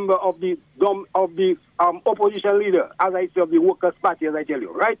member of the opposition leader, as I say, of the Workers' Party, as I tell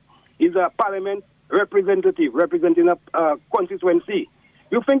you, right? He's a parliament representative representing a constituency.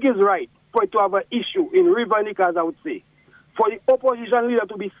 You think it's right for it to have an issue in Rivernica, as I would say, for the opposition leader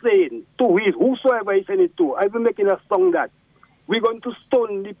to be saying to whosoever he's saying it to, I've been making a song that we're going to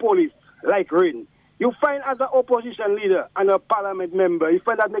stone the police like rain. You find as an opposition leader and a parliament member, you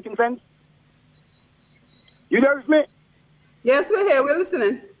find that making sense? You there with me? Yes, we're here. We're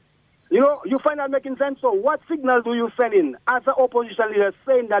listening. You know, you find that making sense. So what signal do you send in as an opposition leader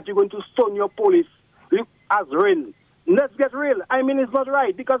saying that you're going to stone your police as rain? Let's get real. I mean, it's not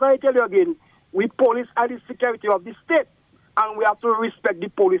right, because I tell you again, we police are the security of the state, and we have to respect the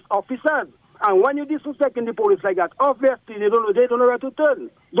police officers. And when you disrespect the police like that, obviously they don't know where to turn.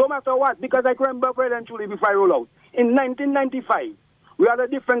 No matter what, because I can remember very truly before I roll out. In 1995, we had a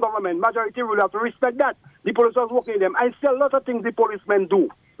different government. Majority rule, have to respect that. The police was working them. I see a lot of things the policemen do,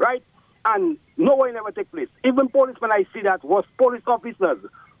 right? And no one ever take place. Even policemen, I see that was police officers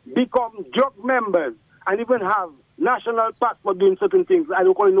become drug members and even have national passport doing certain things. I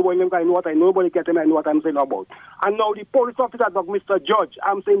don't call it nobody, I know what I know, nobody can tell me I know what I'm saying about. And now the police officer of Mr. George,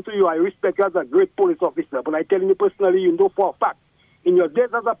 I'm saying to you, I respect you as a great police officer, but I tell you personally, you know for a fact, in your days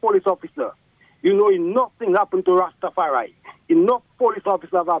as a police officer, you know nothing happened to Rastafari. Enough police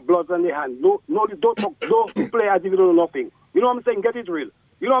officers have blood on their hands. No, don't play as if you don't know nothing. You know what I'm saying? Get it real.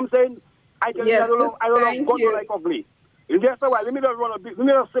 You know what I'm saying? I tell you, I don't know God don't like ugly. Just a while, let me just run a bit. Let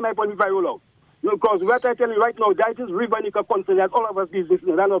me just say my point before I roll out. Because what I tell you right now, that is Rivernica concern, that all of us business,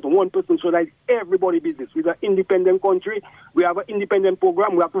 that's not one person, so that everybody business. We're an independent country, we have an independent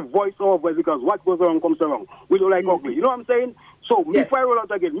program, we have to voice our voice, because what goes around comes around. We don't like ugly. You know what I'm saying? So, before I roll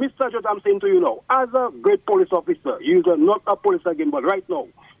out again, Mr. Judge, I'm saying to you now, as a great police officer, you're not a police again, but right now,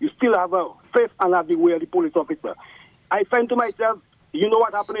 you still have a faith and have the way of the police officer. I find to myself, you know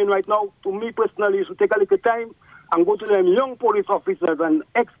what's happening right now? To me personally, is to take a little time and go to them young police officers and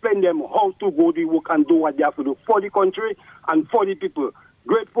explain them how to go to work and do what they have to do for the country and for the people.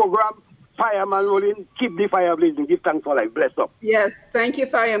 Great program. Fireman rolling. Keep the fire blazing. Give thanks for life. Bless up. Yes. Thank you,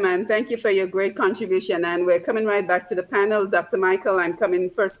 Fireman. Thank you for your great contribution. And we're coming right back to the panel. Dr. Michael, I'm coming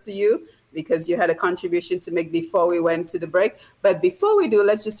first to you. because you had a contribution to make before we went to the break. But before we do,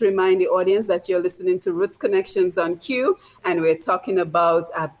 let's just remind the audience that you're listening to Roots Connections on Q, and we're talking about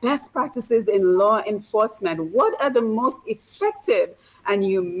best practices in law enforcement. What are the most effective and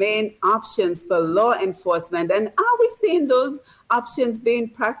humane options for law enforcement? And are we seeing those options being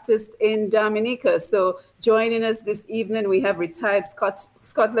practiced in Dominica? So joining us this evening, we have retired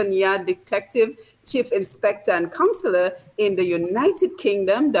Scotland Yard Detective, Chief Inspector and Counselor in the United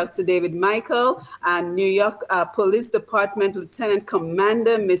Kingdom, Dr. David Michael, and New York Police Department Lieutenant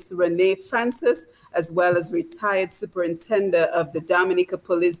Commander Miss Renee Francis, as well as retired Superintendent of the Dominica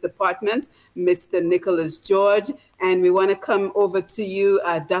Police Department, Mr. Nicholas George. And we want to come over to you,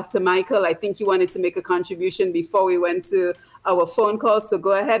 Dr. Michael. I think you wanted to make a contribution before we went to our phone call, so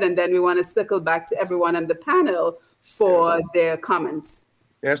go ahead, and then we want to circle back to everyone on the panel for their comments.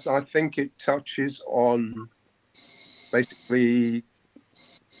 Yes, I think it touches on basically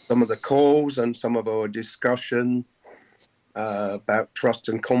some of the calls and some of our discussion about trust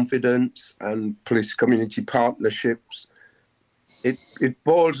and confidence and police community partnerships. It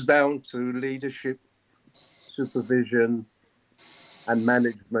boils down to leadership, supervision and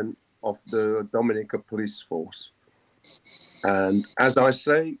management of the Dominica Police Force. And as I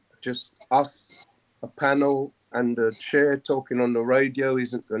say, just us, a panel and the chair talking on the radio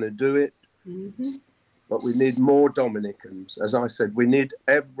isn't going to do it. Mm-hmm. But we need more Dominicans. As I said, we need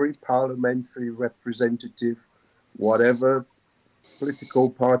every parliamentary representative, whatever political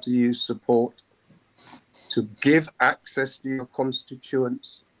party you support, to give access to your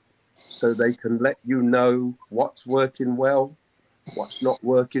constituents so they can let you know what's working well, what's not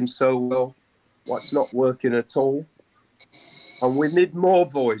working so well, what's not working at all. And we need more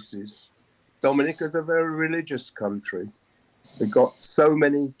voices. Dominica's a very religious country. We've got so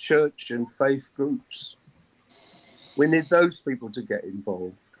many church and faith groups. We need those people to get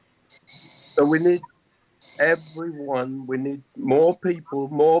involved. So we need everyone, we need more people,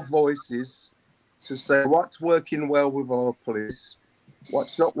 more voices to say what's working well with our police,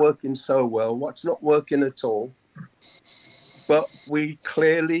 what's not working so well, what's not working at all. But we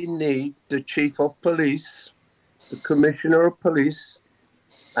clearly need the Chief of Police, the Commissioner of Police,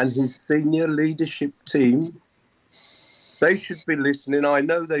 and his senior leadership team. They should be listening. I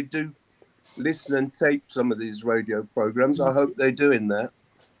know they do listen and tape some of these radio programs. I hope they're doing that.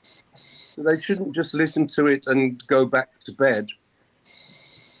 So they shouldn't just listen to it and go back to bed.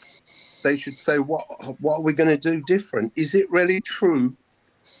 They should say, what are we going to do different? Is it really true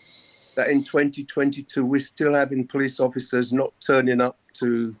that in 2022 we're still having police officers not turning up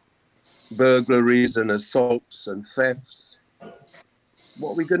to burglaries and assaults and thefts?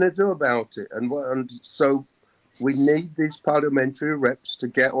 What are we going to do about it? And so we need these parliamentary reps to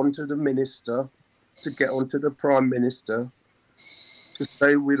get onto the minister, to get onto the prime minister, to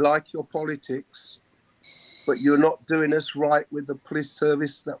say, we like your politics, but you're not doing us right with the police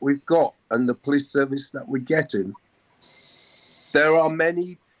service that we've got and the police service that we're getting. There are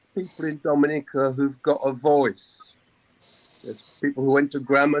many people in Dominica who've got a voice. There's people who went to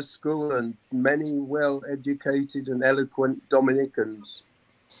grammar school and many well-educated and eloquent Dominicans.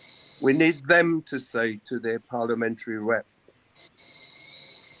 We need them to say to their parliamentary rep,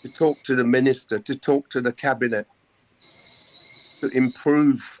 to talk to the minister, to talk to the cabinet, to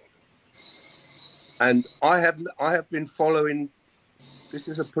improve. And I have been following, this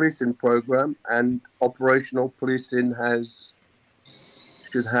is a policing program, and operational policing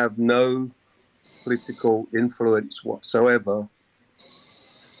should have no political influence whatsoever.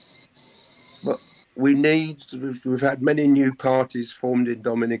 But we've had many new parties formed in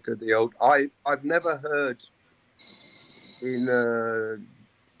Dominica. I've never heard in a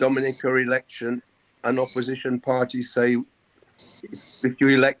Dominica election an opposition party say, if you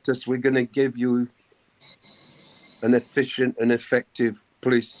elect us, we're going to give you an efficient and effective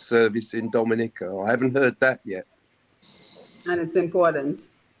police service in Dominica. I haven't heard that yet. And it's important.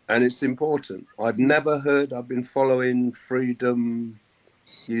 And it's important. I've never heard, I've been following Freedom,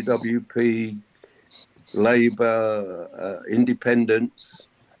 UWP, Labour, Independence.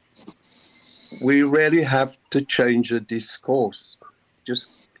 We really have to change the discourse. Just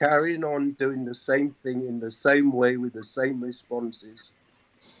carrying on doing the same thing in the same way with the same responses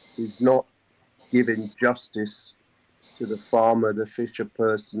is not giving justice to the farmer, the fisher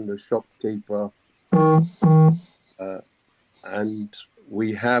person, the shopkeeper. And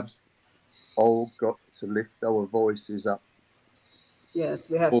we have all got to lift our voices up. Yes,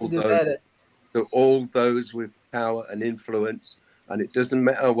 we have to do better. To all those with power and influence. And it doesn't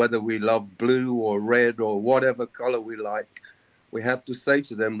matter whether we love blue or red or whatever color we like. We have to say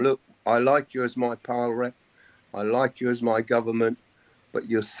to them, look, I like you as my power rep. I like you as my government. but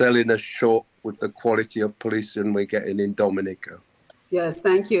you're selling us short with the quality of policing we're getting in Dominica. Yes,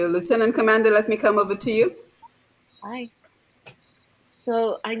 thank you. Lieutenant Commander, let me come over to you. Hi.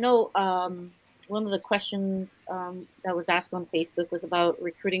 So I know one of the questions that was asked on Facebook was about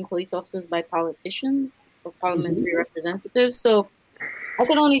recruiting police officers by politicians or parliamentary representatives. So I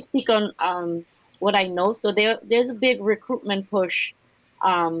can only speak on what I know. So there's a big recruitment push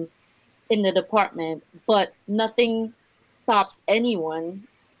in the department, but nothing stops anyone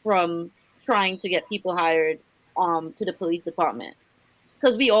from trying to get people hired to the police department.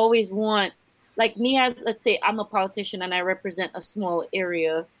 Because we always want, like me as, let's say I'm a politician and I represent a small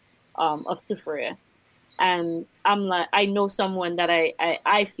area of Soufriere. And I'm like, I know someone that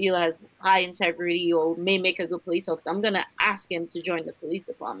I feel has high integrity or may make a good police officer. I'm gonna ask him to join the police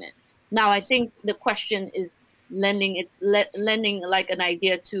department. Now, I think the question is lending like an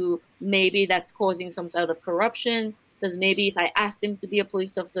idea to maybe that's causing some sort of corruption. Because maybe if I asked him to be a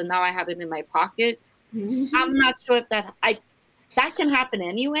police officer, now I have him in my pocket. I'm not sure if that can happen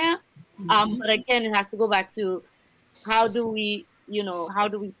anywhere. But again, it has to go back to how do we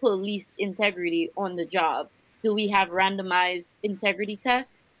police integrity on the job? Do we have randomized integrity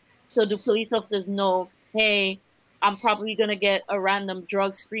tests? So do police officers know, hey, I'm probably gonna get a random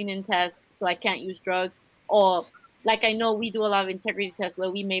drug screening test, so I can't use drugs? Or like I know we do a lot of integrity tests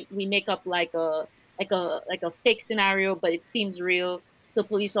where we make up like a fake scenario, but it seems real. So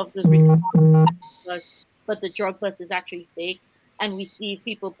police officers respond to us, but the drug bust is actually fake, and we see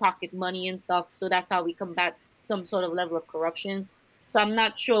people pocket money and stuff. So that's how we combat some sort of level of corruption. So I'm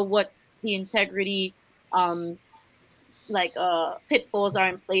not sure what the integrity pitfalls are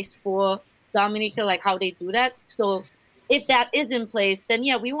in place for Dominica, like how they do that. So if that is in place, then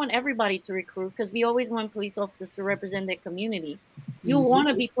yeah, we want everybody to recruit, because we always want police officers to represent their community. You want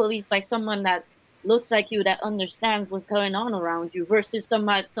to be policed by someone that looks like you, that understands what's going on around you, versus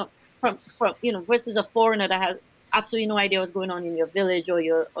versus a foreigner that has absolutely no idea what's going on in your village or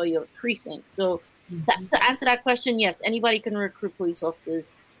your precinct. So to answer that question, yes, anybody can recruit police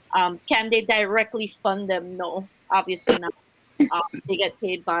officers. Can they directly fund them? No, obviously not. They get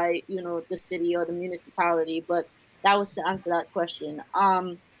paid by the city or the municipality. But that was to answer that question.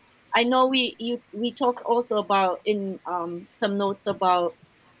 I know we talked also about in some notes about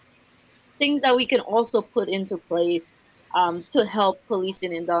things that we can also put into place to help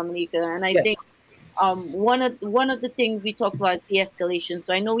policing in Dominica, and I think one of the things we talked about is de-escalation.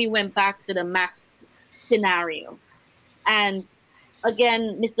 So I know we went back to the mask scenario, and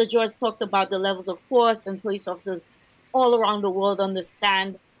again, Mr. George talked about the levels of force, and police officers all around the world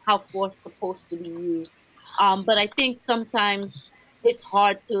understand how force is supposed to be used. But I think sometimes it's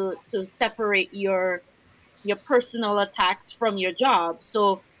hard to separate your personal attacks from your job.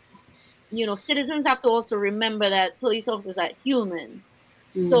 So citizens have to also remember that police officers are human.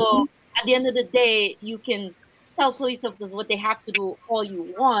 So at the end of the day, you can tell police officers what they have to do all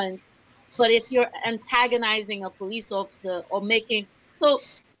you want, but if you're antagonizing a police officer or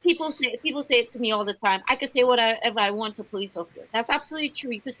people say it to me all the time, I could say whatever I want to a police officer. That's absolutely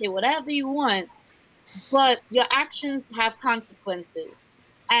true. You could say whatever you want, but your actions have consequences.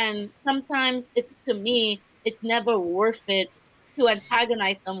 And sometimes to me, it's never worth it to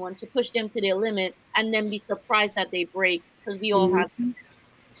antagonize someone, to push them to their limit, and then be surprised that they break, because we all have.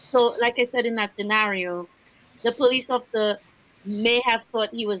 So, like I said in that scenario, the police officer may have thought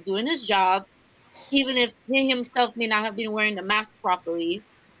he was doing his job, even if he himself may not have been wearing the mask properly.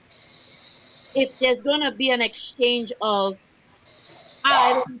 If there's going to be an exchange of,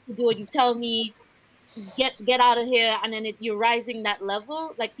 I don't need to do what you tell me, get out of here, and then you're rising that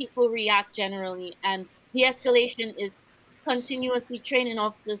level, like people react generally. And de-escalation is continuously training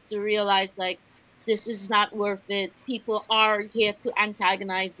officers to realize, like, this is not worth it. People are here to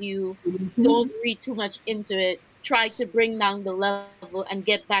antagonize you. Don't read too much into it. Try to bring down the level and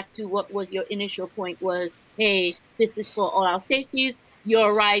get back to what was your initial point was, hey, this is for all our safeties.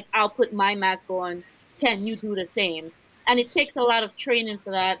 You're right. I'll put my mask on. Can you do the same? And it takes a lot of training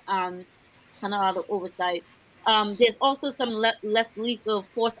for that and a lot of oversight. There's also some less lethal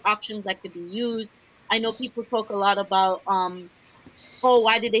force options that could be used. I know people talk a lot about,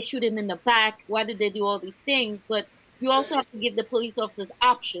 why did they shoot him in the back? Why did they do all these things? But you also have to give the police officers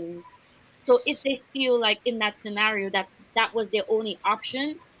options. So if they feel like in that scenario that was their only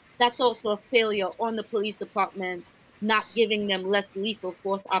option, that's also a failure on the police department, not giving them less lethal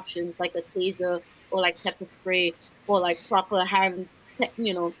force options like a taser or like pepper spray or like proper hands,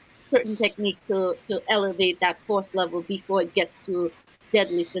 certain techniques to elevate that force level before it gets to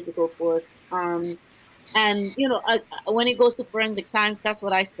deadly physical force. And when it goes to forensic science, that's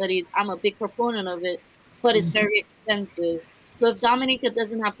what I studied. I'm a big proponent of it, but it's very expensive. So if Dominica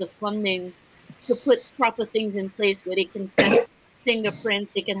doesn't have the funding to put proper things in place where they can test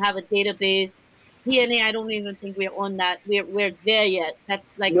fingerprints, they can have a database. DNA, I don't even think we're on that. We're there yet. That's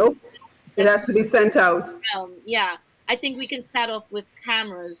like Nope. It has to be sent out. Yeah. I think we can start off with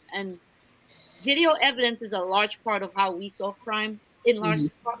cameras, and video evidence is a large part of how we solve crime in large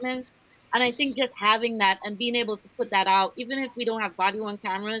departments. And I think just having that and being able to put that out, even if we don't have body-worn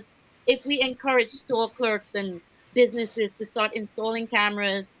cameras, if we encourage store clerks and businesses to start installing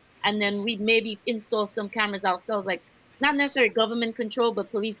cameras, and then we maybe install some cameras ourselves, like not necessarily government control,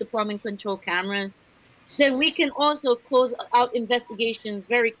 but police department control cameras, then we can also close out investigations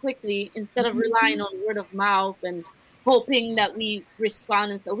very quickly instead of relying on word of mouth and hoping that we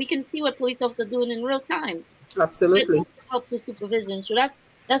respond. And so we can see what police officers are doing in real time. Absolutely. It also helps with supervision. So that's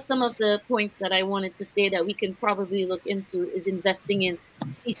some of the points that I wanted to say that we can probably look into, is investing in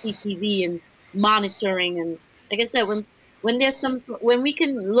CCTV and monitoring. And like I said, when we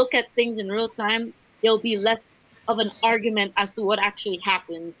can look at things in real time, there'll be less of an argument as to what actually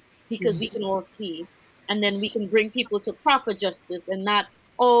happened, because we can all see. And then we can bring people to proper justice and not,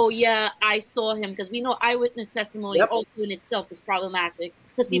 oh yeah, I saw him, because we know eyewitness testimony also in itself is problematic,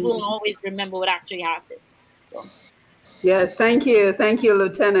 because people don't always remember what actually happened. So. Yes, thank you,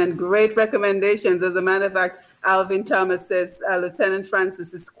 Lieutenant. Great recommendations. As a matter of fact, Alvin Thomas says Lieutenant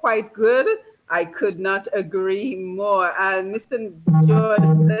Francis is quite good. I could not agree more. And Mr. George,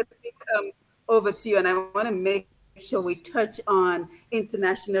 let me come over to you, and I want to make sure we touch on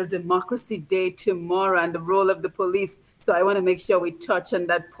International Democracy Day tomorrow and the role of the police. So I want to make sure we touch on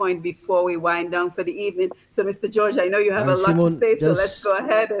that point before we wind down for the evening. So, Mr. George, I know you have a lot to say, so let's go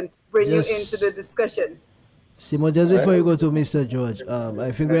ahead and bring you into the discussion. Simon, just before you go to Mr. George,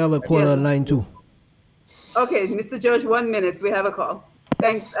 I think we have a call on line 2. Okay, Mr. George, 1 minute. We have a call.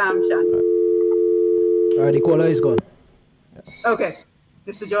 Thanks, Sean. All right, the caller is gone. Okay,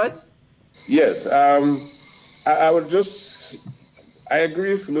 Mr. George? Yes, I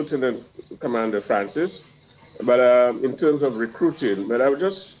agree with Lieutenant Commander Francis, but in terms of recruiting, but I would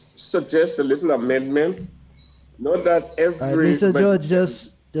just suggest a little amendment. Not that every... Mr. George,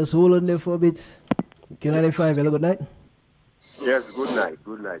 just hold on there for a bit. Q95, hello, good night. Yes, good night.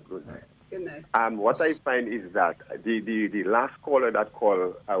 Good night. What I find is that the last caller that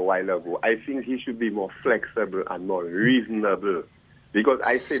called a while ago, I think he should be more flexible and more reasonable. Because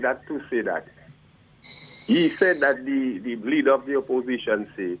I say that to say that he said that the leader of the opposition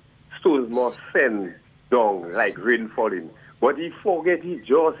say stones must send down like rain falling. But he forget, he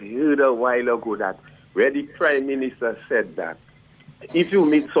just heard a while ago that where the Prime Minister said that if you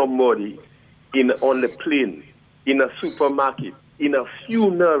meet somebody on the plane, in a supermarket, in a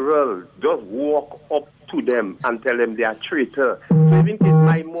funeral, just walk up to them and tell them they are traitor. So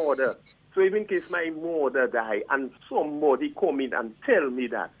even in case my mother die and somebody come in and tell me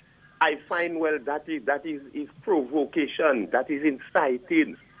that, I find, well, that is provocation, that is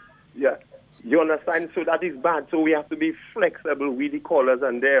inciting. Yeah, you understand? So that is bad. So we have to be flexible with the callers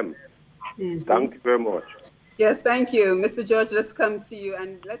and them. Thank you very much. Yes, thank you. Mr. George, let's come to you.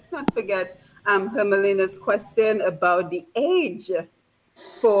 And let's not forget Hermelina's question about the age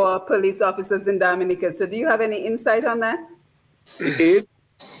for police officers in Dominica. So do you have any insight on that? Age?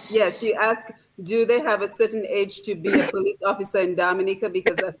 Yes, she asked, do they have a certain age to be a police officer in Dominica?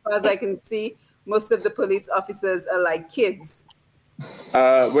 Because as far as I can see, most of the police officers are like kids.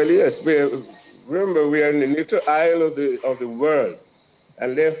 Well, yes. Remember, we are in the neutral isle of the world.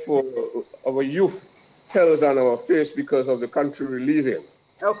 And therefore, our youth tells on our face because of the country we live in.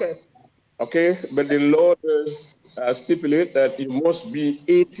 Okay, but the law does stipulate that you must be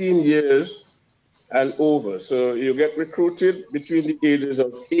 18 years and over. So you get recruited between the ages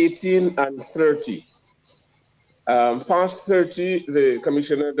of 18 and 30. Past 30, the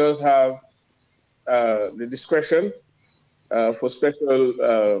commissioner does have the discretion for special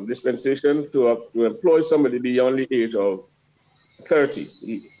dispensation to employ somebody beyond the age of 30.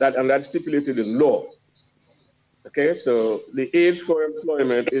 That's stipulated in law. Okay, so the age for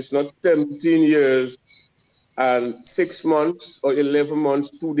employment is not 17 years and 6 months or 11 months,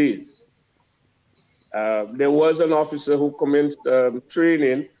 2 days. There was an officer who commenced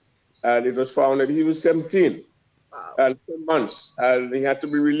training, and it was found that he was 17 and 2 months, and he had to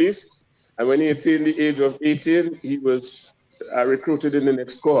be released. And when he attained the age of 18, he was recruited in the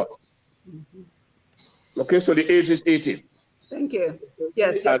next cohort. Okay, so the age is 18. Thank you.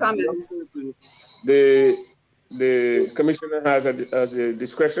 Yes, your comments. The commissioner has a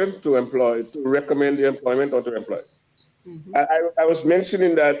discretion to recommend the employment or to employ. I was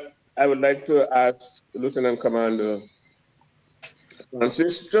mentioning that I would like to ask Lieutenant Commander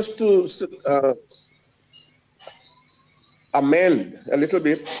Francis just to amend a little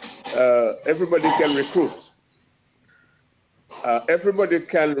bit, everybody can recruit. Everybody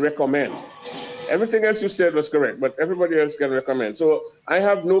can recommend. Everything else you said was correct, but everybody else can recommend. So I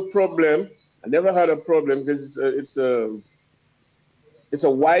have no problem. I never had a problem because it's a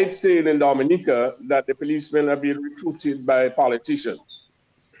wide saying in Dominica that the policemen are being recruited by politicians.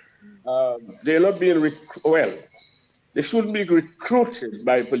 They're not being, they shouldn't be recruited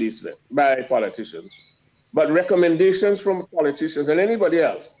by policemen, by politicians, but recommendations from politicians and anybody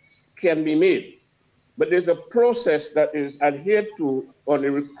else can be made. But there's a process that is adhered to on the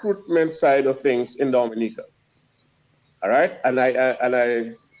recruitment side of things in Dominica. All right, and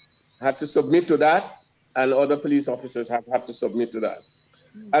I had to submit to that, and other police officers have to submit to that.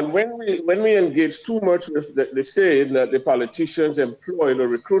 And when we engage too much with the saying that the politicians employed or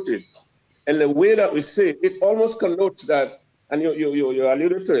recruited, and the way that we say it, it almost connotes that, and you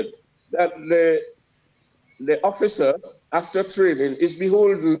alluded to it, that the officer after training is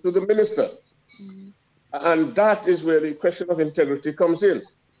beholden to the minister. And that is where the question of integrity comes in.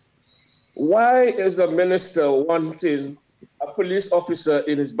 Why is a minister wanting a police officer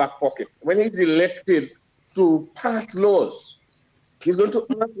in his back pocket? When he's elected to pass laws, he's going to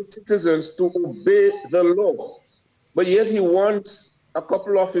ask the citizens to obey the law. But yet he wants a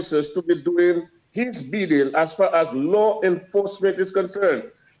couple officers to be doing his bidding as far as law enforcement is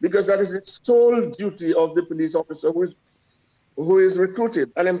concerned, because that is the sole duty of the police officer who is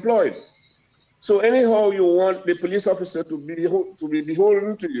recruited and employed. So anyhow you want the police officer to be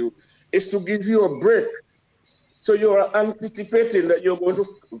beholden to you is to give you a break. So you are anticipating that you're going to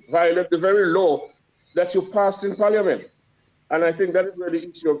violate the very law that you passed in Parliament. And I think that is where the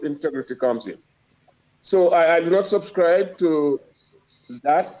issue of integrity comes in. So I do not subscribe to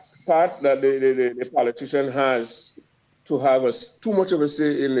that part that the politician has to have too much of a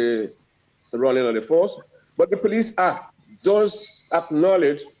say in the running of the force. But the Police Act does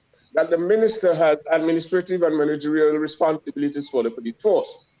acknowledge that the minister has administrative and managerial responsibilities for the police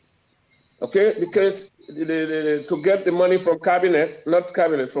force. Okay, because to get the money from cabinet, not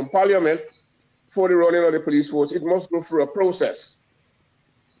cabinet, from Parliament for the running of the police force, it must go through a process.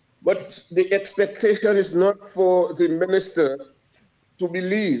 But the expectation is not for the minister to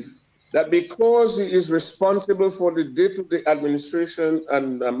believe that because he is responsible for the day-to-day administration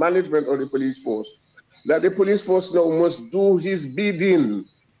and management of the police force, that the police force now must do his bidding.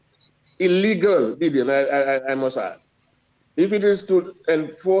 Illegal bidding, I must add. If it is to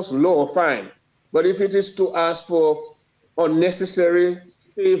enforce law, fine. But if it is to ask for unnecessary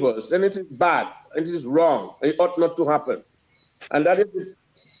favors, then it is bad, it is wrong, it ought not to happen. And that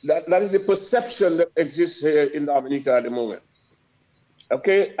is the perception that exists here in Dominica at the moment.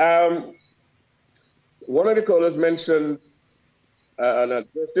 Okay, one of the callers mentioned, and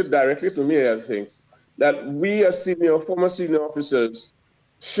addressed it directly to me, I think, that we as former senior officers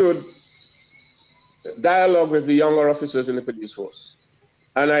should dialogue with the younger officers in the police force.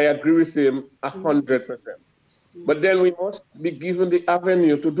 And I agree with him 100%. But then we must be given the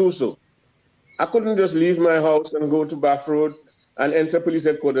avenue to do so. I couldn't just leave my house and go to Bath Road and enter police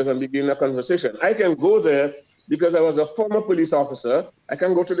headquarters and begin a conversation. I can go there because I was a former police officer. I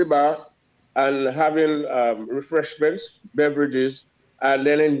can go to the bar and having refreshments, beverages, and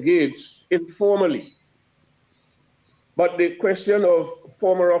then engage informally. But the question of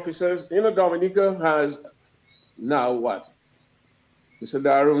former officers, Dominica has now what? Mr.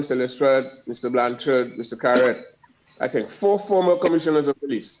 Darrow, Mr. Lestrade, Mr. Blanchard, Mr. Carrett, I think 4 former commissioners of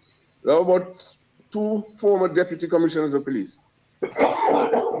police. There are about 2 former deputy commissioners of police.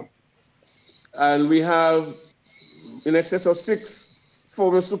 And we have in excess of 6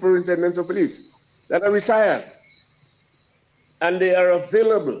 former superintendents of police that are retired. And they are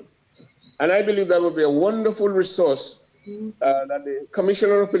available. And I believe that would be a wonderful resource that the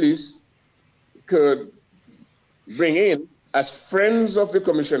Commissioner of Police could bring in as friends of the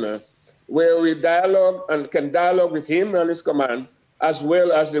Commissioner, where we dialogue and can dialogue with him and his command, as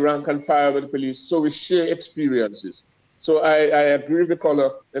well as the rank and file of the police, so we share experiences. So I agree with the caller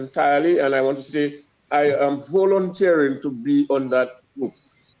entirely, and I want to say I am volunteering to be on that group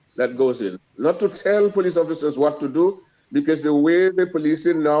that goes in. Not to tell police officers what to do, because the way they police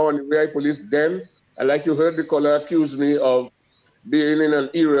it now and the way I police then, and like you heard the caller accuse me of being in an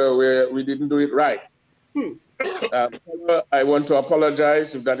era where we didn't do it right. I want to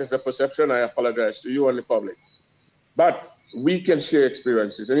apologize if that is a perception. I apologize to you and the public. But we can share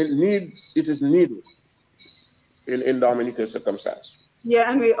experiences, and it is needed in Dominican circumstance.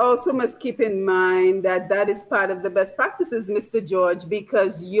 Yeah, and we also must keep in mind that is part of the best practices, Mr. George,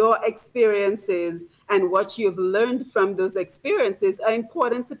 because your experiences and what you've learned from those experiences are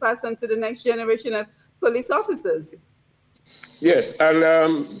important to pass on to the next generation of police officers. Yes, and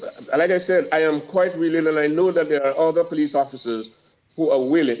like I said, I am quite willing, and I know that there are other police officers who are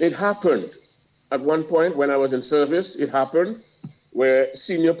willing. It happened at one point when I was in service. It happened where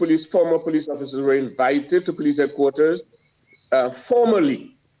former police officers were invited to police headquarters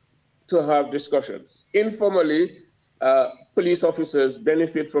formally to have discussions. Informally, police officers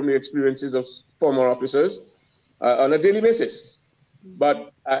benefit from the experiences of former officers on a daily basis.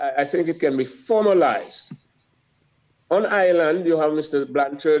 But I think it can be formalized. On island, you have Mr.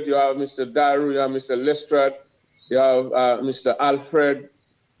 Blanchard, you have Mr. Daru, you have Mr. Lestrade, you have Mr. Alfred,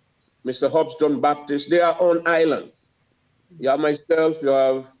 Mr. Hobbs John Baptist. They are on island. You have myself, you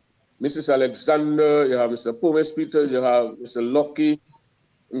have Mrs. Alexander, you have Mr. Pumes Peters, you have Mr. Lockie,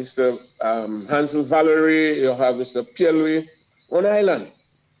 Mr. Hansel Valerie, you have Mr. Pierre-Louis on island.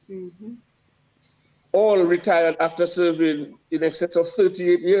 Mm-hmm. All retired after serving in excess of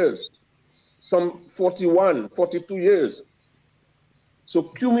 38 years. Some 41, 42 years. So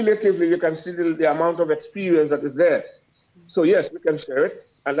cumulatively, you can see the amount of experience that is there. So yes, we can share it.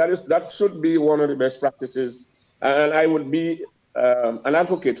 And that should be one of the best practices. And I would be an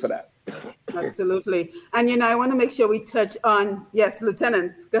advocate for that. Absolutely. And, I want to make sure we touch on, yes,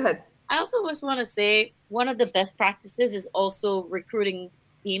 Lieutenant, go ahead. I also just want to say one of the best practices is also recruiting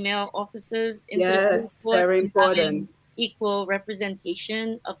female officers. Yes, very important. Equal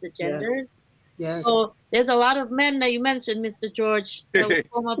representation of the genders. Yes. So there's a lot of men that you mentioned, Mr. George,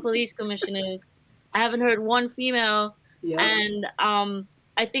 former police commissioners. I haven't heard one female. Yeah. And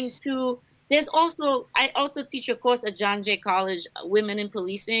I think too, I also teach a course at John Jay College, Women in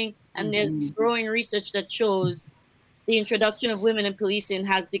Policing, and there's growing research that shows the introduction of women in policing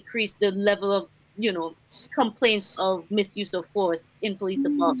has decreased the level of, complaints of misuse of force in police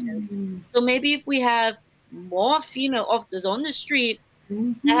departments. So maybe if we have more female officers on the street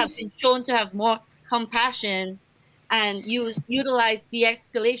that have been shown to have more compassion and utilize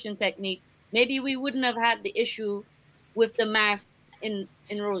de-escalation techniques, maybe we wouldn't have had the issue with the mass in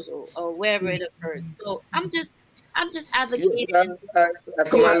Roseau or wherever it occurred. So I'm just advocating.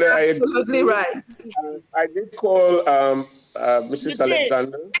 Commander, you're absolutely right. I did call Mrs.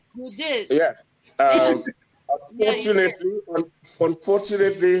 Alexander. You did. Yes.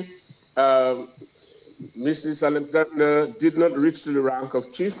 Unfortunately, Mrs. Alexander did not reach to the rank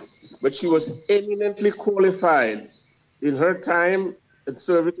of chief, but she was eminently qualified in her time in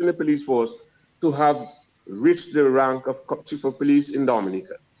service in the police force to have reached the rank of chief of police in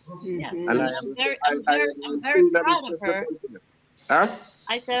Dominica. Yes, and I'm very proud of her. Huh?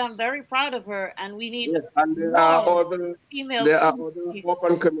 I said I'm very proud of her, and we need. Yes, and there are other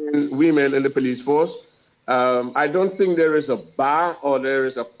up-and-coming women in the police force. I don't think there is a bar or there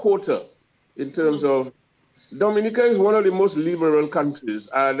is a quota in terms of. Dominica is one of the most liberal countries,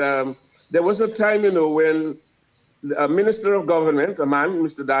 and there was a time, when a minister of government, a man,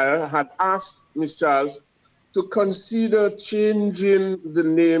 Mr. Dyer, had asked Ms. Charles to consider changing the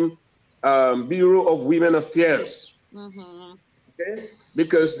name Bureau of Women Affairs. Mm-hmm. Okay?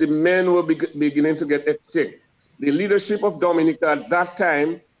 Because the men were beginning to get extinct. The leadership of Dominica at that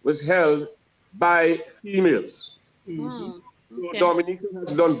time was held by females. Mm-hmm. So Dominica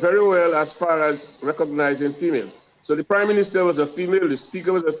has done very well as far as recognizing females. So the Prime Minister was a female, the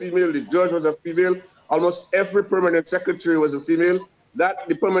Speaker was a female, the Judge was a female, almost every Permanent Secretary was a female.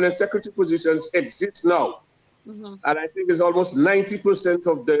 The Permanent Secretary positions exist now. Mm-hmm. And I think it's almost 90%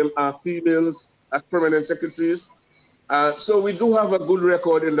 of them are females as Permanent Secretaries. So we do have a good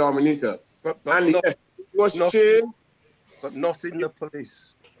record in Dominica. But yes, it was changed. But not in the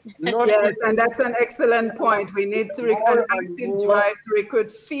police. Yes, and that's an excellent point. We need to an active drive to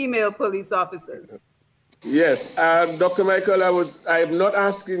recruit female police officers. Yes, Dr. Michael, I'm not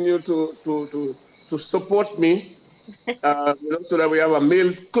asking you to support me, so that we have a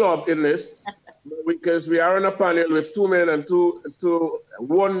males club in this, because we are on a panel with two men and two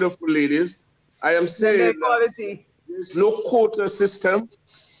wonderful ladies. I am saying there's no quota system.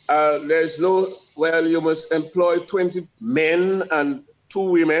 There's no, you must employ 20 men and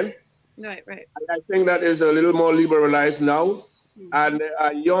 2 women. Right. And I think that is a little more liberalized now. And there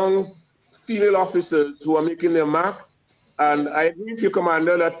are young female officers who are making their mark. And I agree with you,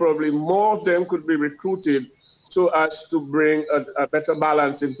 Commander, that probably more of them could be recruited so as to bring a better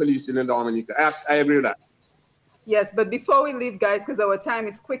balance in policing in Dominica. I agree with that. Yes, but before we leave, guys, because our time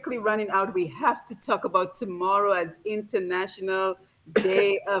is quickly running out, we have to talk about tomorrow as International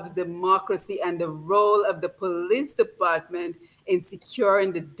Day of Democracy and the role of the police department in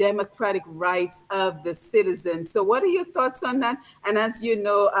securing the democratic rights of the citizens. So what are your thoughts on that? And as you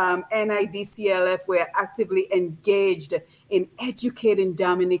know, NIDCLF, we're actively engaged in educating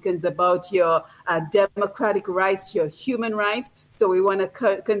Dominicans about your democratic rights, your human rights. So we want to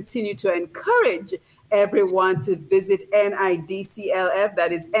continue to encourage everyone to visit NIDCLF.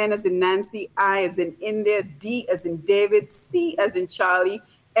 That is N as in Nancy, I as in India, D as in David, C as in Charlie,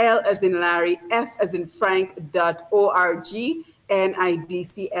 L as in Larry, F as in Frank.org,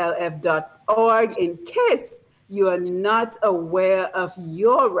 NIDCLF.org. In case you are not aware of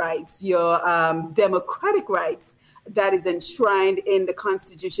your rights, your democratic rights, that is enshrined in the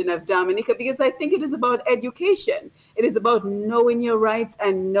Constitution of Dominica, because I think it is about education. It is about knowing your rights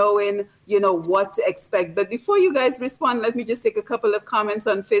and knowing, what to expect. But before you guys respond, let me just take a couple of comments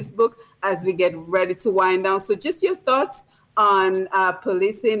on Facebook as we get ready to wind down. So just your thoughts on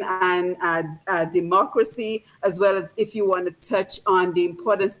policing and democracy, as well as if you want to touch on the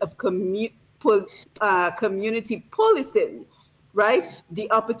importance of community policing. Right?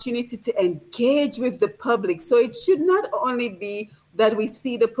 The opportunity to engage with the public. So it should not only be that we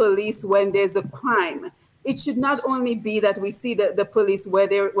see the police when there's a crime. It should not only be that we see the police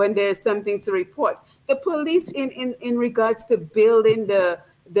when there's something to report. The police in regards to building the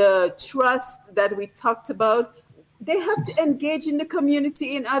trust that we talked about, they have to engage in the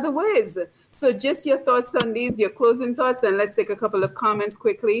community in other ways. So just your thoughts on these, your closing thoughts, and let's take a couple of comments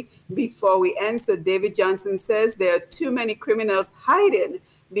quickly before we end. So David Johnson says there are too many criminals hiding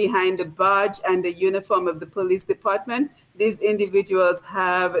behind the badge and the uniform of the police department. These individuals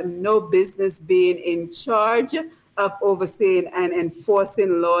have no business being in charge of overseeing and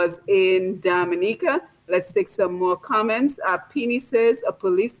enforcing laws in Dominica. Let's take some more comments. Peony says a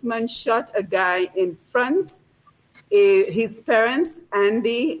policeman shot a guy in front. His parents,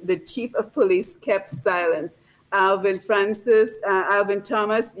 Andy, the chief of police, kept silent. Alvin Thomas,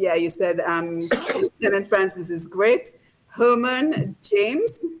 yeah, you said Lieutenant Francis is great. Herman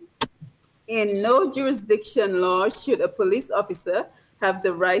James, in no jurisdiction law should a police officer have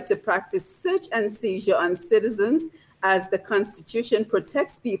the right to practice search and seizure on citizens, as the Constitution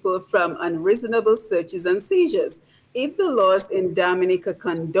protects people from unreasonable searches and seizures. If the laws in Dominica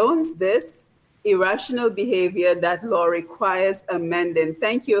condones this irrational behavior, that law requires amending.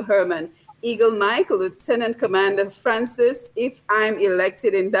 Thank you, Herman. Eagle Mike, Lieutenant Commander Francis, if I'm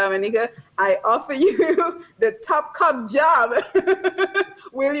elected in Dominica, I offer you the top cop job.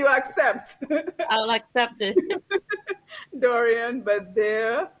 Will you accept? I'll accept it. Dorian, but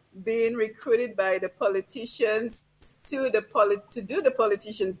they're being recruited by the politicians to do the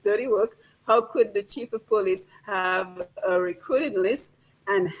politicians' dirty work. How could the chief of police have a recruiting list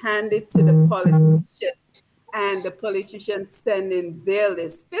and hand it to the politicians, and the politicians send in their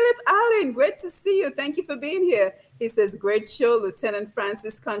list? Philip Allen, great to see you. Thank you for being here. He says, great show, Lieutenant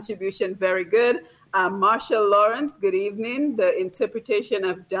Francis, contribution very good. Marshall Lawrence, good evening. The interpretation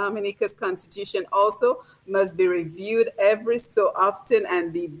of Dominica's Constitution also must be reviewed every so often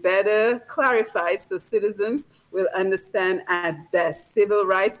and be better clarified so citizens will understand at best. Civil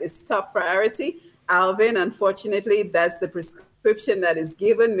rights is top priority. Alvin, unfortunately, that's the prescription that is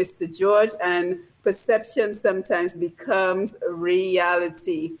given, Mr. George, and perception sometimes becomes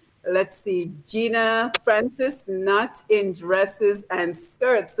reality. Let's see, Gina Francis, not in dresses and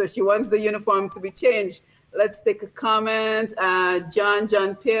skirts, so she wants the uniform to be changed. Let's take a comment.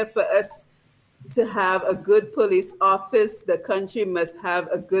 John Pierre, for us to have a good police office, the country must have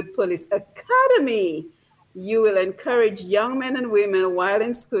a good police academy. You will encourage young men and women while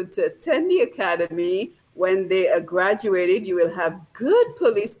in school to attend the academy. When they are graduated, you will have good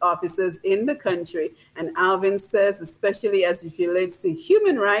police officers in the country. And Alvin says, especially as it relates to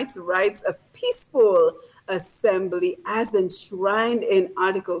human rights, rights of peaceful assembly as enshrined in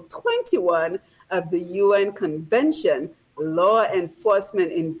Article 21 of the UN Convention, law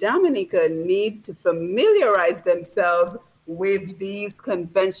enforcement in Dominica need to familiarize themselves with these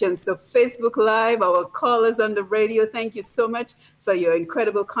conventions. So Facebook Live, our callers on the radio, thank you so much for your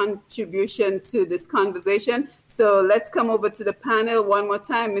incredible contribution to this conversation. So let's come over to the panel one more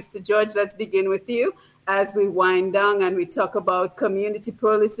time. Mr. George, let's begin with you as we wind down and we talk about community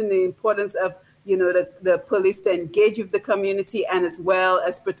policing, the importance of the police to engage with the community and as well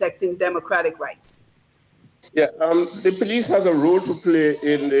as protecting democratic rights. Yeah, the police has a role to play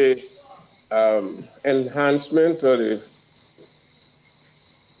in the enhancement or the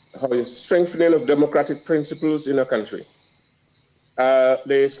strengthening of democratic principles in a country.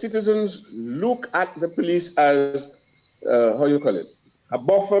 The citizens look at the police as, a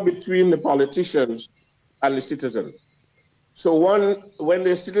buffer between the politicians and the citizen. So when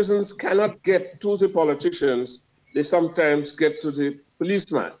the citizens cannot get to the politicians, they sometimes get to the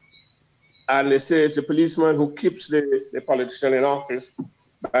policeman. And they say it's the policeman who keeps the politician in office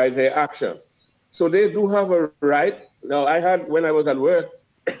by their action. So they do have a right. Now, I had, when I was at work,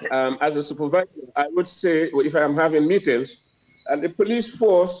 as a supervisor, I would say, if I am having meetings, and the police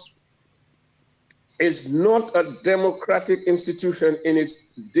force is not a democratic institution in its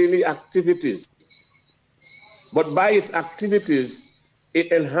daily activities, but by its activities,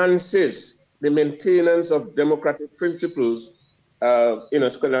 it enhances the maintenance of democratic principles in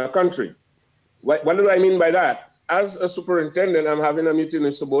a country. What do I mean by that? As a superintendent, I'm having a meeting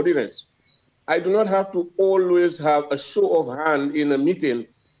with subordinates. I do not have to always have a show of hand in a meeting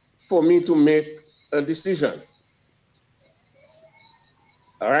for me to make a decision.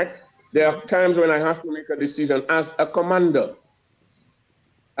 All right? There are times when I have to make a decision as a commander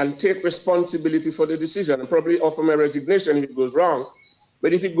and take responsibility for the decision and probably offer my resignation if it goes wrong.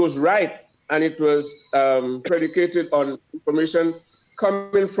 But if it goes right and it was predicated on information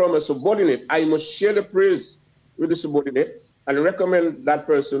coming from a subordinate, I must share the praise with the subordinate and recommend that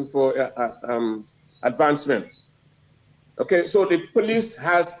person for advancement. Okay, so the police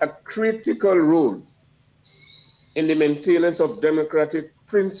has a critical role in the maintenance of democratic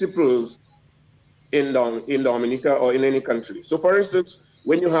principles in Dominica or in any country. So for instance,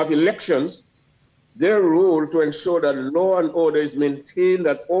 when you have elections, their role to ensure that law and order is maintained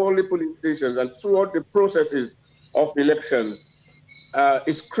at all the police stations and throughout the processes of the election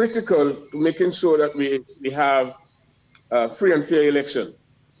is critical to making sure that we have free and fair election.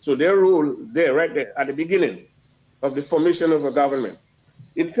 So their role there, right there, at the beginning of the formation of a government.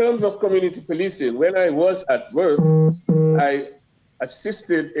 In terms of community policing, when I was at work, I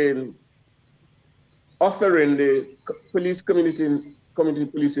assisted in authoring the police community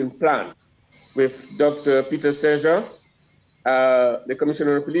policing plan with Dr. Peter Serja, the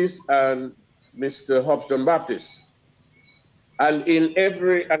Commissioner of Police, and Mr. Hobbs John Baptist. And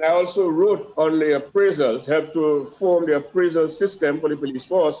I also wrote on the appraisals, helped to form the appraisal system for the police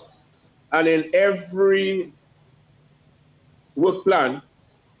force. And in every work plan,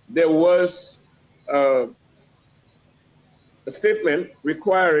 there was a statement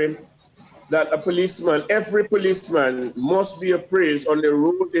requiring that every policeman must be appraised on the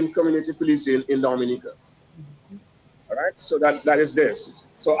role in community policing in Dominica. All right, so that is this.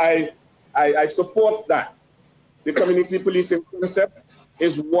 So I support that. The community policing concept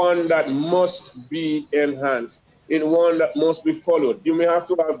is one that must be enhanced, in one that must be followed. You may have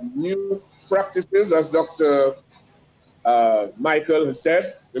to have new practices, as Dr. Michael has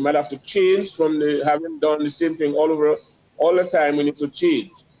said. We might have to change from having done the same thing all the time. We need to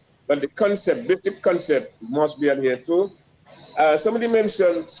change. But the basic concept must be adhered to. Somebody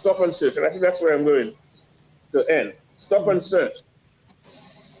mentioned stop and search, and I think that's where I'm going to end. Stop and search.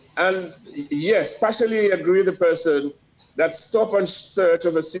 And yes, partially agree with the person that stop and search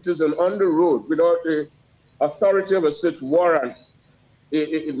of a citizen on the road without the authority of a search warrant,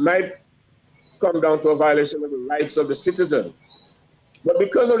 it might come down to a violation of the rights of the citizen. But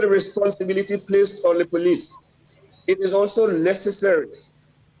because of the responsibility placed on the police, it is also necessary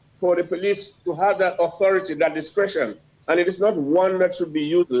for the police to have that authority, that discretion, and it is not one that should be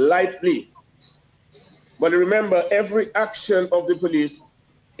used lightly. But remember, every action of the police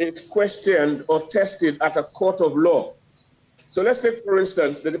is questioned or tested at a court of law. So let's take, for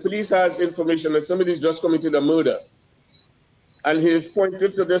instance, that the police has information that somebody's just committed a murder, and he is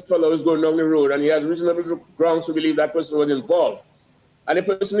pointed to this fellow who's going down the road, and he has reasonable grounds to believe that person was involved. And the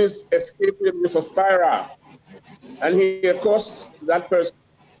person is escaping with a firearm, and he accosts that person.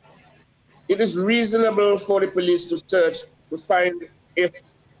 It is reasonable for the police to search to find if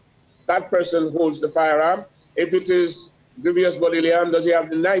that person holds the firearm. If it is grievous bodily harm, does he have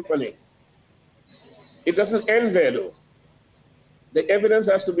the knife on him? It doesn't end there, though. The evidence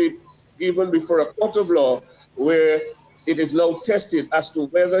has to be given before a court of law where it is now tested as to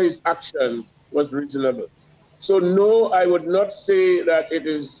whether his action was reasonable. So no, I would not say that it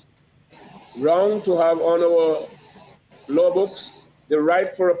is wrong to have on our law books the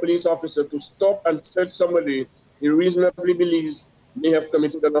right for a police officer to stop and search somebody he reasonably believes may have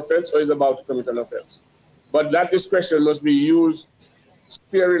committed an offense or is about to commit an offense. But that discretion must be used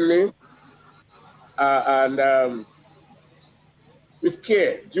sparingly and with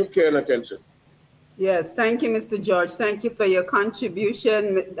care, due care and attention. Yes, thank you, Mr. George. Thank you for your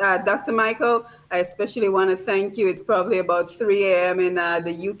contribution. Dr. Michael, I especially want to thank you. It's probably about 3 a.m. in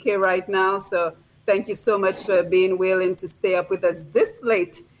the UK right now, so thank you so much for being willing to stay up with us this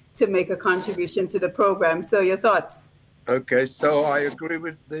late to make a contribution to the program. So your thoughts? Okay, so I agree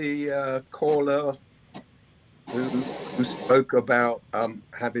with the caller who spoke about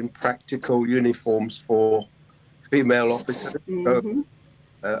having practical uniforms for female officers. So,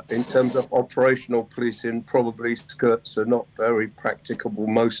 in terms of operational policing, probably skirts are not very practicable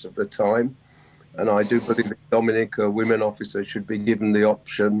most of the time. And I do believe in Dominica, women officers should be given the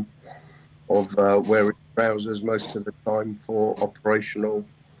option of wearing trousers most of the time for operational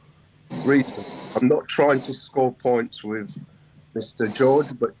reasons. I'm not trying to score points with Mr. George,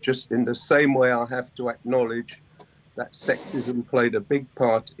 but just in the same way I have to acknowledge that sexism played a big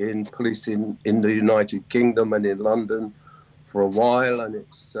part in policing in the United Kingdom and in London for a while, and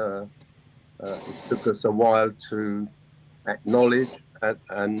it took us a while to acknowledge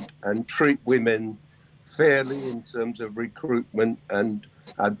and treat women fairly in terms of recruitment and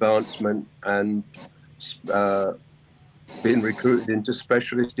advancement and being recruited into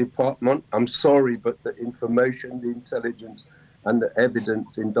specialist department. I'm sorry, but the information, the intelligence and the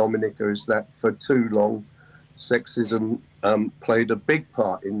evidence in Dominica is that for too long, sexism played a big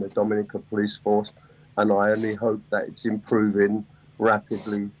part in the Dominica police force, and I only hope that it's improving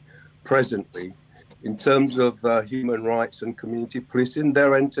rapidly presently. In terms of human rights and community policing,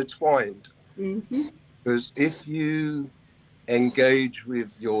 they're intertwined. Because if you engage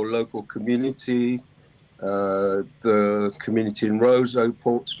with your local community, the community in Roseau,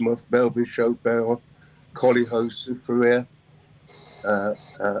 Portsmouth, Bellevue, Chopin, Collyho, Soufriere,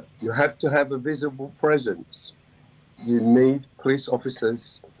 you have to have a visible presence. You need police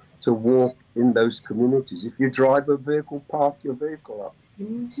officers to walk in those communities. If you drive a vehicle, park your vehicle up.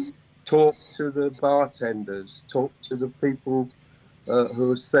 Talk to the bartenders, talk to the people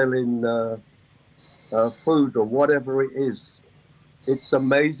who are selling food or whatever it is. It's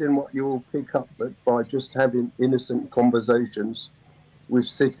amazing what you will pick up by just having innocent conversations with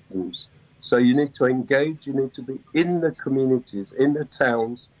citizens. So you need to engage, you need to be in the communities, in the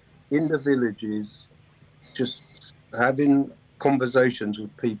towns, in the villages, just having conversations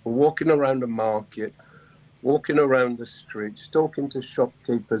with people, walking around the market, walking around the streets, talking to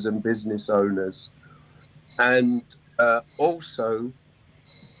shopkeepers and business owners, and also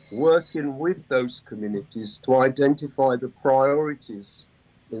working with those communities to identify the priorities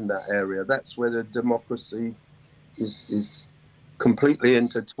in that area. That's where the democracy is completely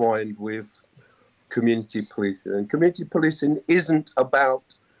intertwined with community policing. And community policing isn't about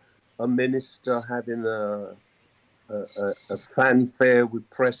a minister having a fanfare with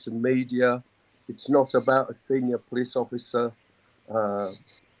press and media. It's not about a senior police officer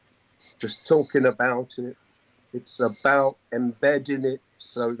just talking about it. It's about embedding it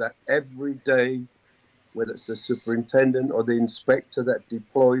so that every day, whether it's the superintendent or the inspector that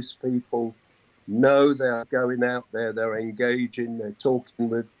deploys people, know they are going out there, they're engaging, they're talking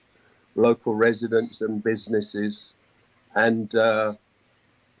with local residents and businesses, and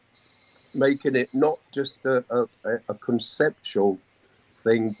making it not just a conceptual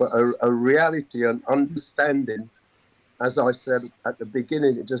thing, but a reality and understanding. As I said at the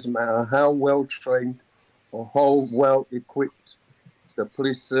beginning, it doesn't matter how well trained or how well equipped the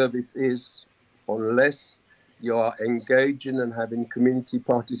police service is, unless you are engaging and having community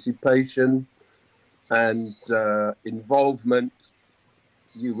participation and involvement,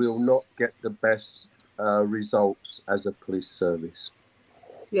 you will not get the best results as a police service.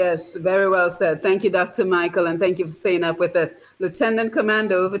 Yes, very well said. Thank you, Dr. Michael, and thank you for staying up with us. Lieutenant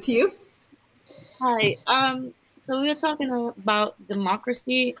Commander, over to you. Hi. So we're talking about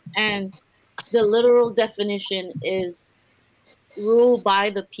democracy, and the literal definition is rule by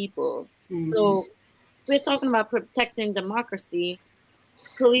the people. So we're talking about protecting democracy.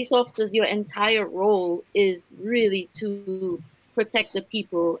 Police officers, your entire role is really to protect the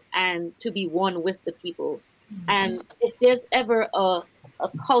people and to be one with the people. And if there's ever a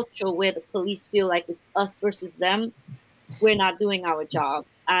culture where the police feel like it's us versus them, we're not doing our job.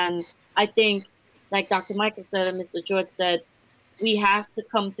 And I think, like Dr. Michael said and Mr. George said, we have to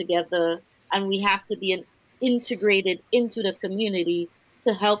come together and we have to be integrated into the community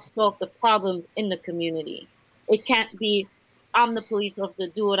to help solve the problems in the community. It can't be, I'm the police officer,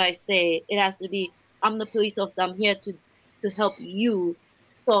 do what I say. It has to be, I'm the police officer, I'm here to help you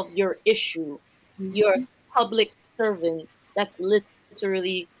solve your issue. You're a public servant. That's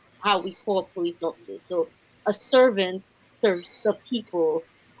literally how we call police officers. So a servant serves the people.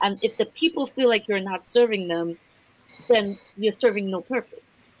 And if the people feel like you're not serving them, then you're serving no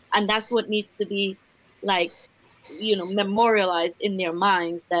purpose. And that's what needs to be, like, memorialized in their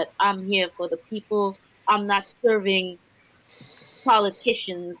minds, that I'm here for the people. I'm not serving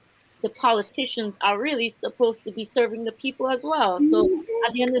politicians. The politicians are really supposed to be serving the people as well. So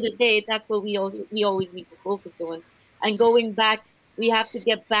at the end of the day, that's what we always need to focus on. And going back, we have to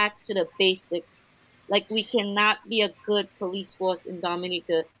get back to the basics. Like, we cannot be a good police force in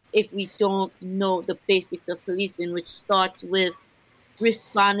Dominica if we don't know the basics of policing, which starts with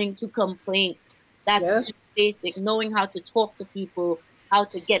responding to complaints. That's just basic, knowing how to talk to people, how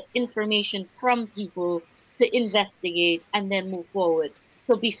to get information from people to investigate and then move forward.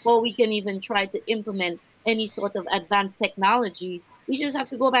 So before we can even try to implement any sort of advanced technology, we just have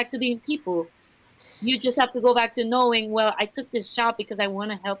to go back to being people. You just have to go back to knowing, well, I took this job because I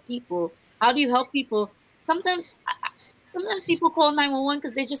want to help people. How do you help people? Sometimes people call 911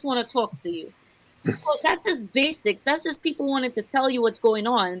 because they just want to talk to you. So that's just basics. That's just people wanting to tell you what's going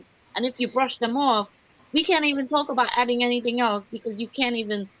on. And if you brush them off, we can't even talk about adding anything else because you can't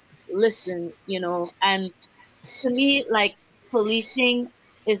even listen, you know. And to me, like, policing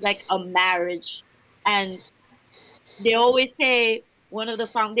is like a marriage. And they always say one of the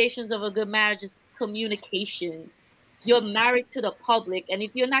foundations of a good marriage is communication. You're married to the public. And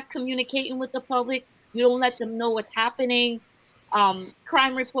if you're not communicating with the public, you don't let them know what's happening.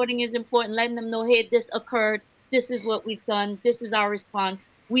 Crime reporting is important, letting them know, hey, this occurred, this is what we've done, this is our response,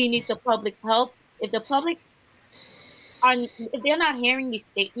 we need the public's help. If the public if they're not hearing these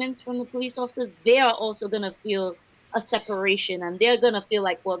statements from the police officers, they are also going to feel a separation, and they're going to feel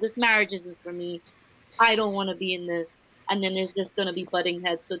like, well, this marriage isn't for me, I don't want to be in this, and then there's just going to be butting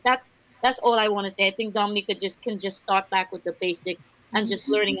heads. So that's all I want to say. I think Dominica can just start back with the basics and just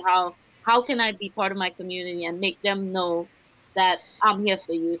learning how can I be part of my community and make them know that I'm here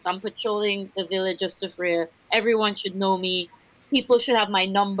for you. If I'm patrolling the village of Soufriere, everyone should know me. People should have my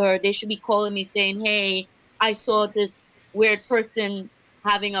number. They should be calling me saying, hey, I saw this weird person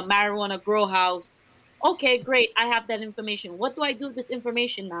having a marijuana grow house. Okay, great. I have that information. What do I do with this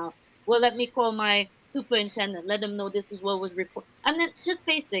information now? Well, let me call my superintendent. Let them know this is what was reported. And then just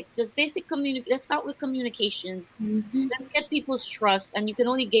basic communication. Let's start with communication. Mm-hmm. Let's get people's trust. And you can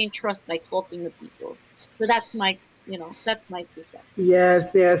only gain trust by talking to people. So that's my 2 cents.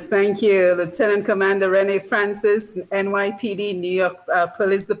 Yes. Thank you. Lieutenant Commander Renee Francis, NYPD, New York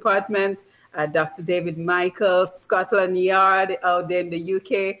Police Department, Dr. David Michael, Scotland Yard out there in the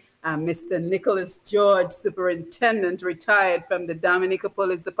UK, Mr. Nicholas George, Superintendent, retired from the Dominica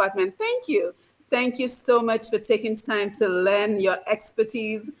Police Department. Thank you. Thank you so much for taking time to lend your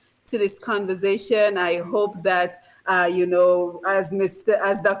expertise to this conversation. I hope that, as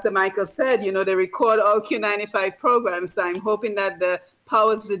Dr. Michael said, they record all Q95 programs. So I'm hoping that the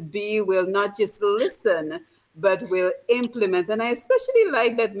powers that be will not just listen, but will implement. And I especially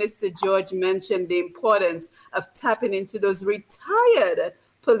like that Mr. George mentioned the importance of tapping into those retired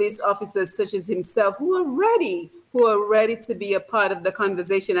police officers such as himself who are ready to be a part of the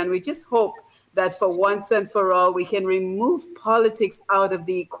conversation. And we just hope that for once and for all, we can remove politics out of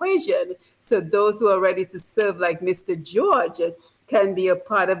the equation. So those who are ready to serve, like Mr. George, can be a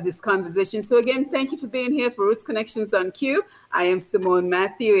part of this conversation. So again, thank you for being here for Roots Connections on Q. I am Simone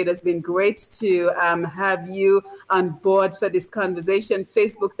Matthew. It has been great to have you on board for this conversation.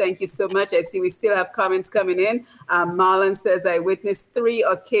 Facebook, thank you so much. I see we still have comments coming in. Marlon says, I witnessed 3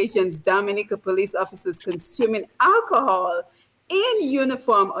 occasions Dominica police officers consuming alcohol in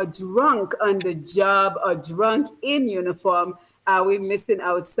uniform or drunk on the job or drunk in uniform. Are we missing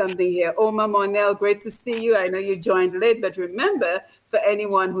out something here? Omar Monel, great to see you. I know you joined late, but remember, for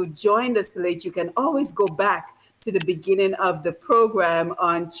anyone who joined us late, you can always go back to the beginning of the program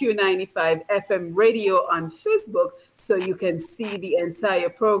on Q95 FM radio on Facebook, so you can see the entire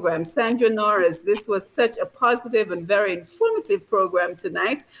program. Sandra Norris, this was such a positive and very informative program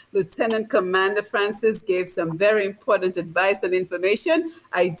tonight. Lieutenant Commander Francis gave some very important advice and information.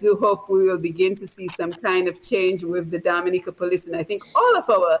 I do hope we will begin to see some kind of change with the Dominica Police, and I think all of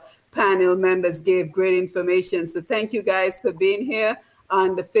our panel members gave great information. So thank you guys for being here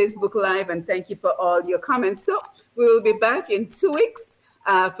on the Facebook Live, and thank you for all your comments. So we will be back in 2 weeks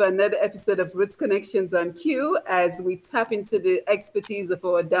for another episode of Roots Connections on Q, as we tap into the expertise of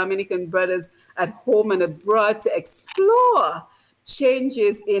our Dominican brothers at home and abroad to explore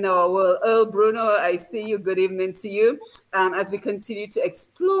changes in our world. Earl Bruno, I see you. Good evening to you. As we continue to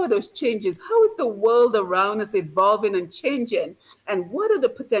explore those changes, how is the world around us evolving and changing? And what are the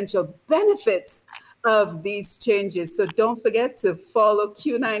potential benefits of these changes? So don't forget to follow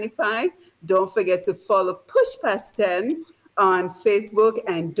Q95. Don't forget to follow Push Past 10 on Facebook.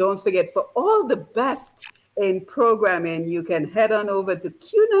 And don't forget, for all the best in programming, you can head on over to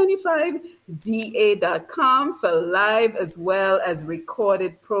Q95DA.com for live as well as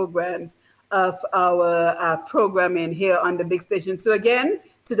recorded programs of our programming here on the big station. So again,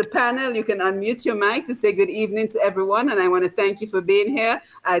 To the panel, you can unmute your mic to say good evening to everyone. And I want to thank you for being here.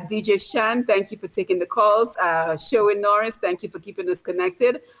 DJ Shan, thank you for taking the calls. Sherwin Norris, thank you for keeping us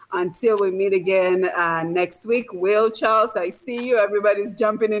connected. Until we meet again next week. Will, Charles, I see you. Everybody's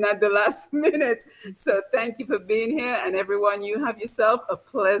jumping in at the last minute. So thank you for being here. And everyone, you have yourself a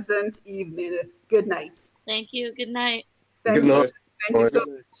pleasant evening. Good night. Thank you. Good night. Thank you. Thank you so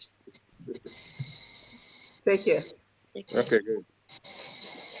much. Take care. Okay, good.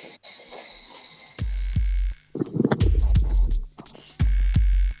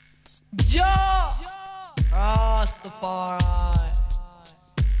 Rastafari.